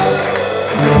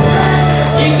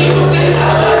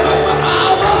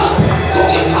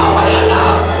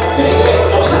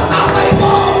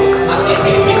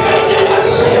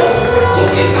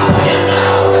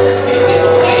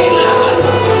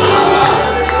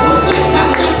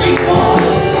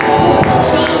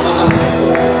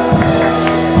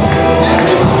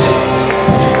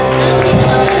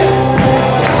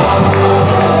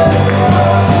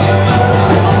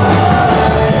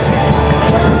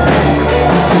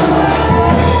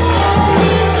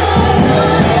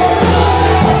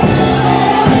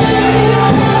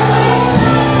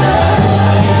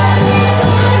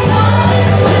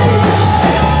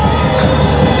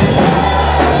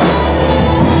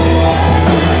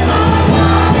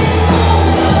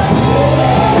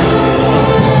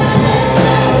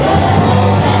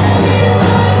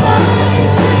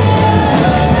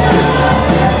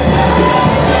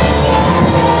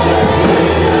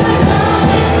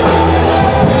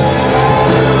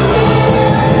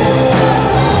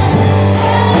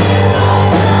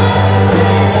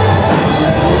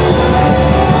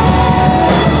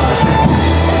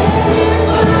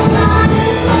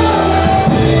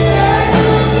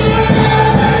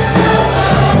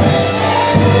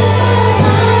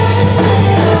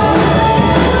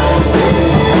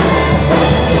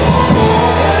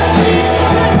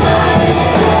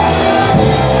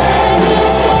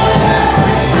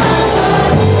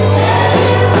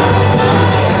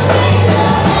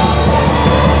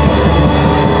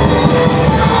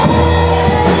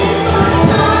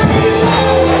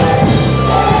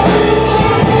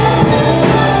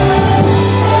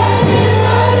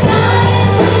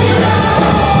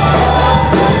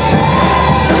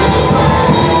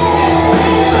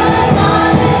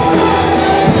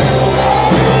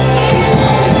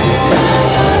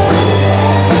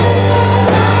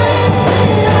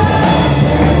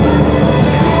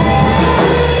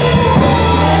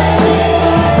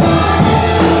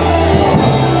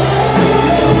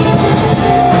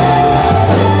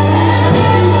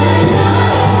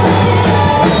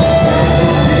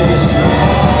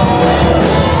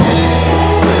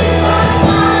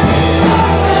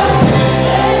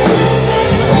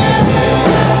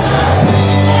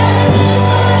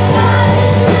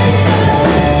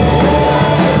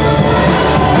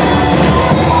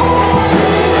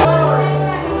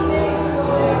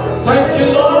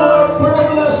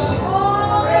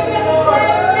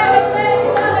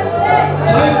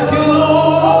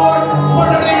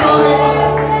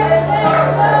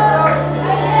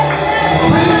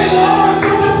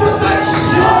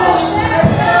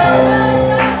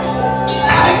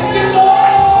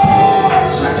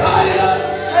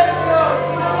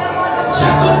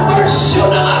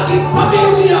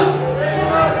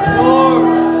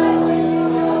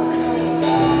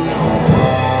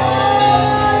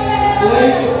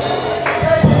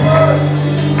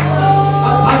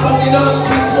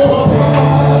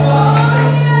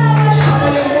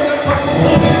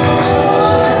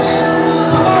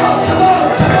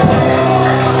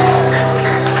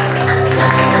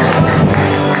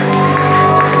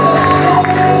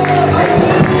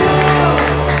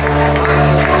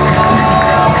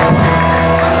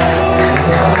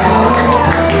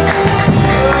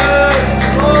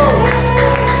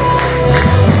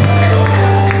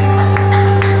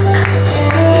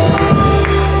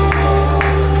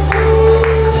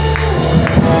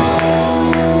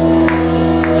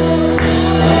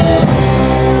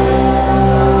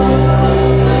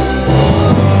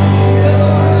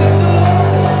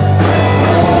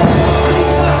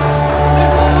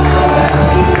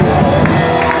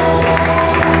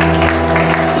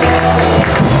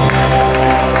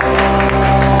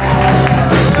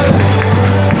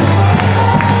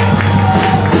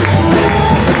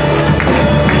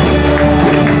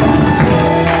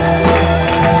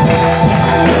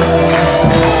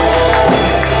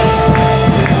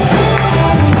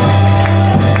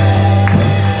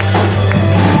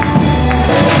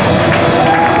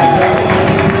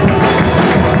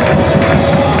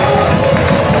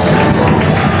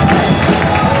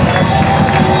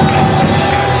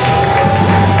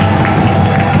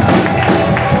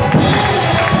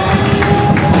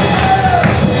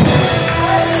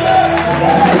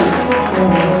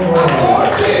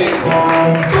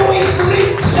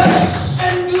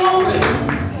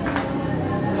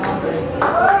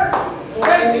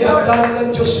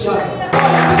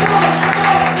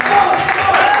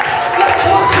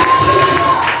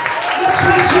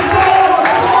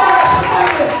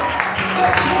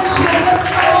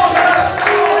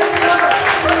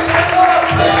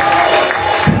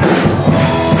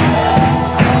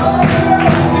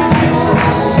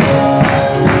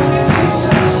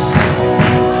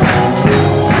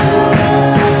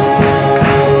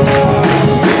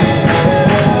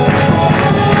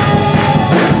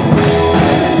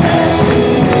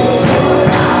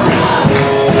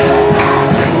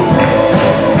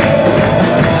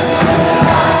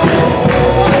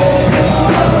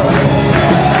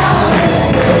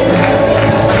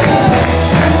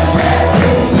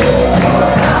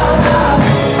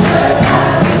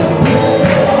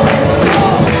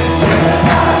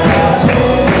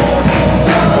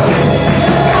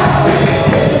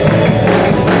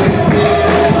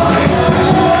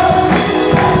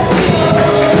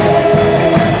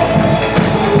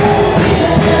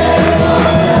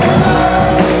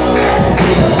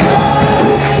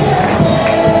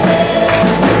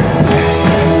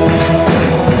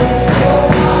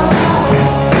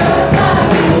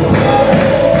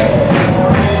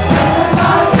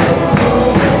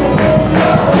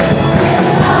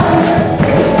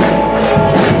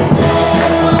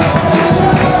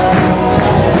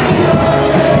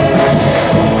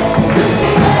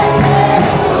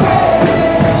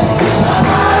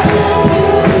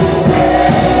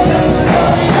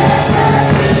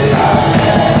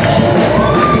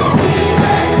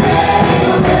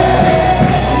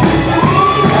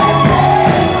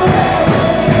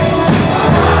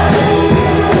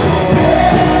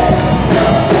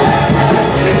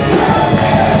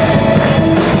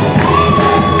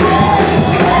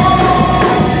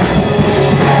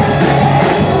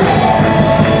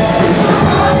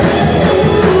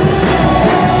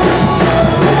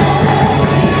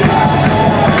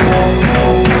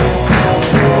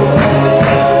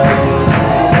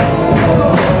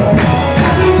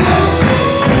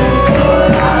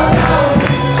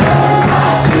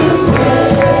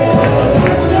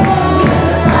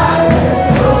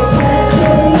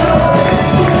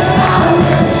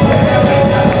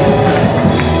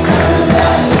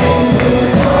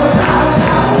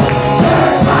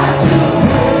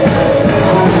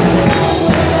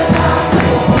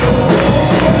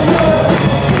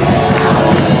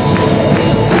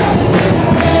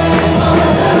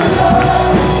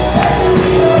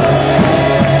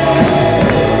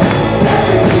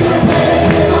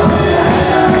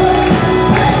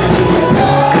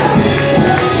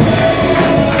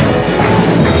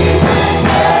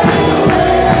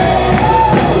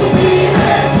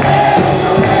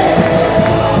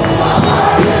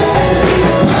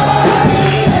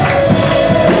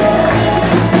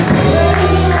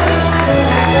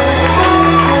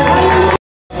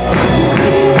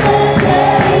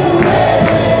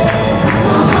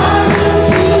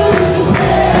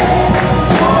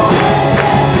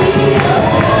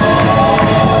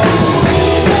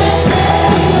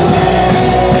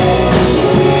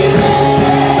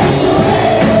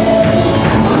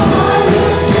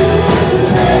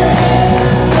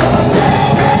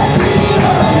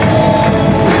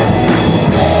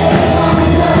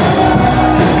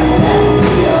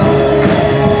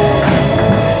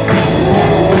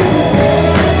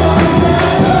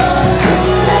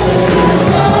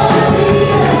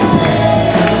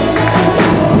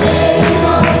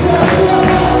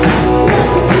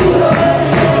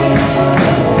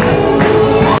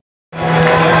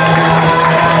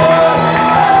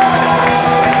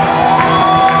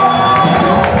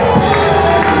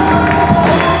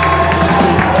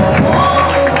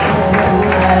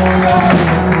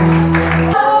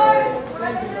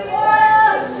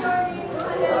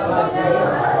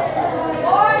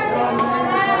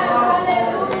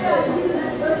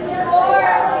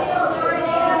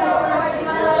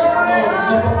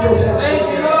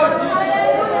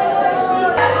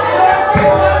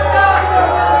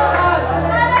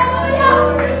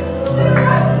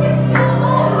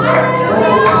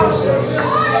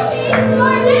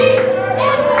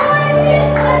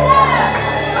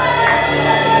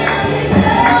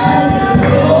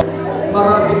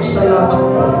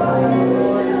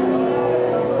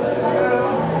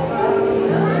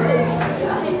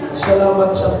Salamat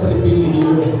sa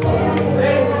pribilehiyo.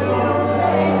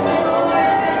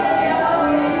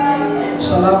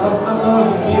 Salamat, Ama,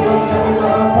 hindi man kami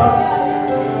marapat,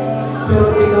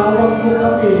 pero tinawag mo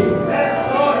kami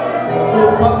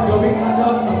upang gawing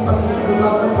anak at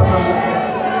pagligunan ng pangalan.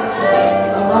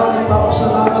 Ama,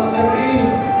 nagpapasalamat kami.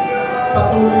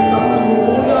 Patuloy kang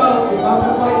nangunguna, bago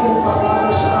kayo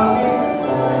nagpapala sa amin.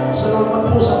 Salamat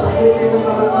po sa patuloy ng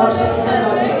kalakasan ng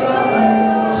kanabigan.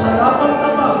 Salamat,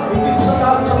 Ama, higit sa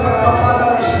lahat sa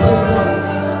pagpapalang espiritual.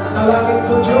 Nalangin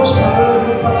ko, Diyos, patuloy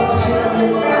mo palakasin ang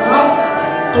iyong mga anak.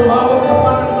 Tumawag ka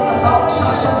pa ng mga tao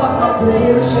sasapat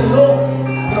magpupuri sa iyo.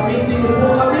 Gamitin mo po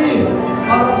kami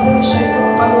para po sa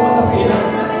iyong kaluwalhatian.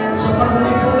 Sa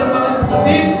patuloy po ng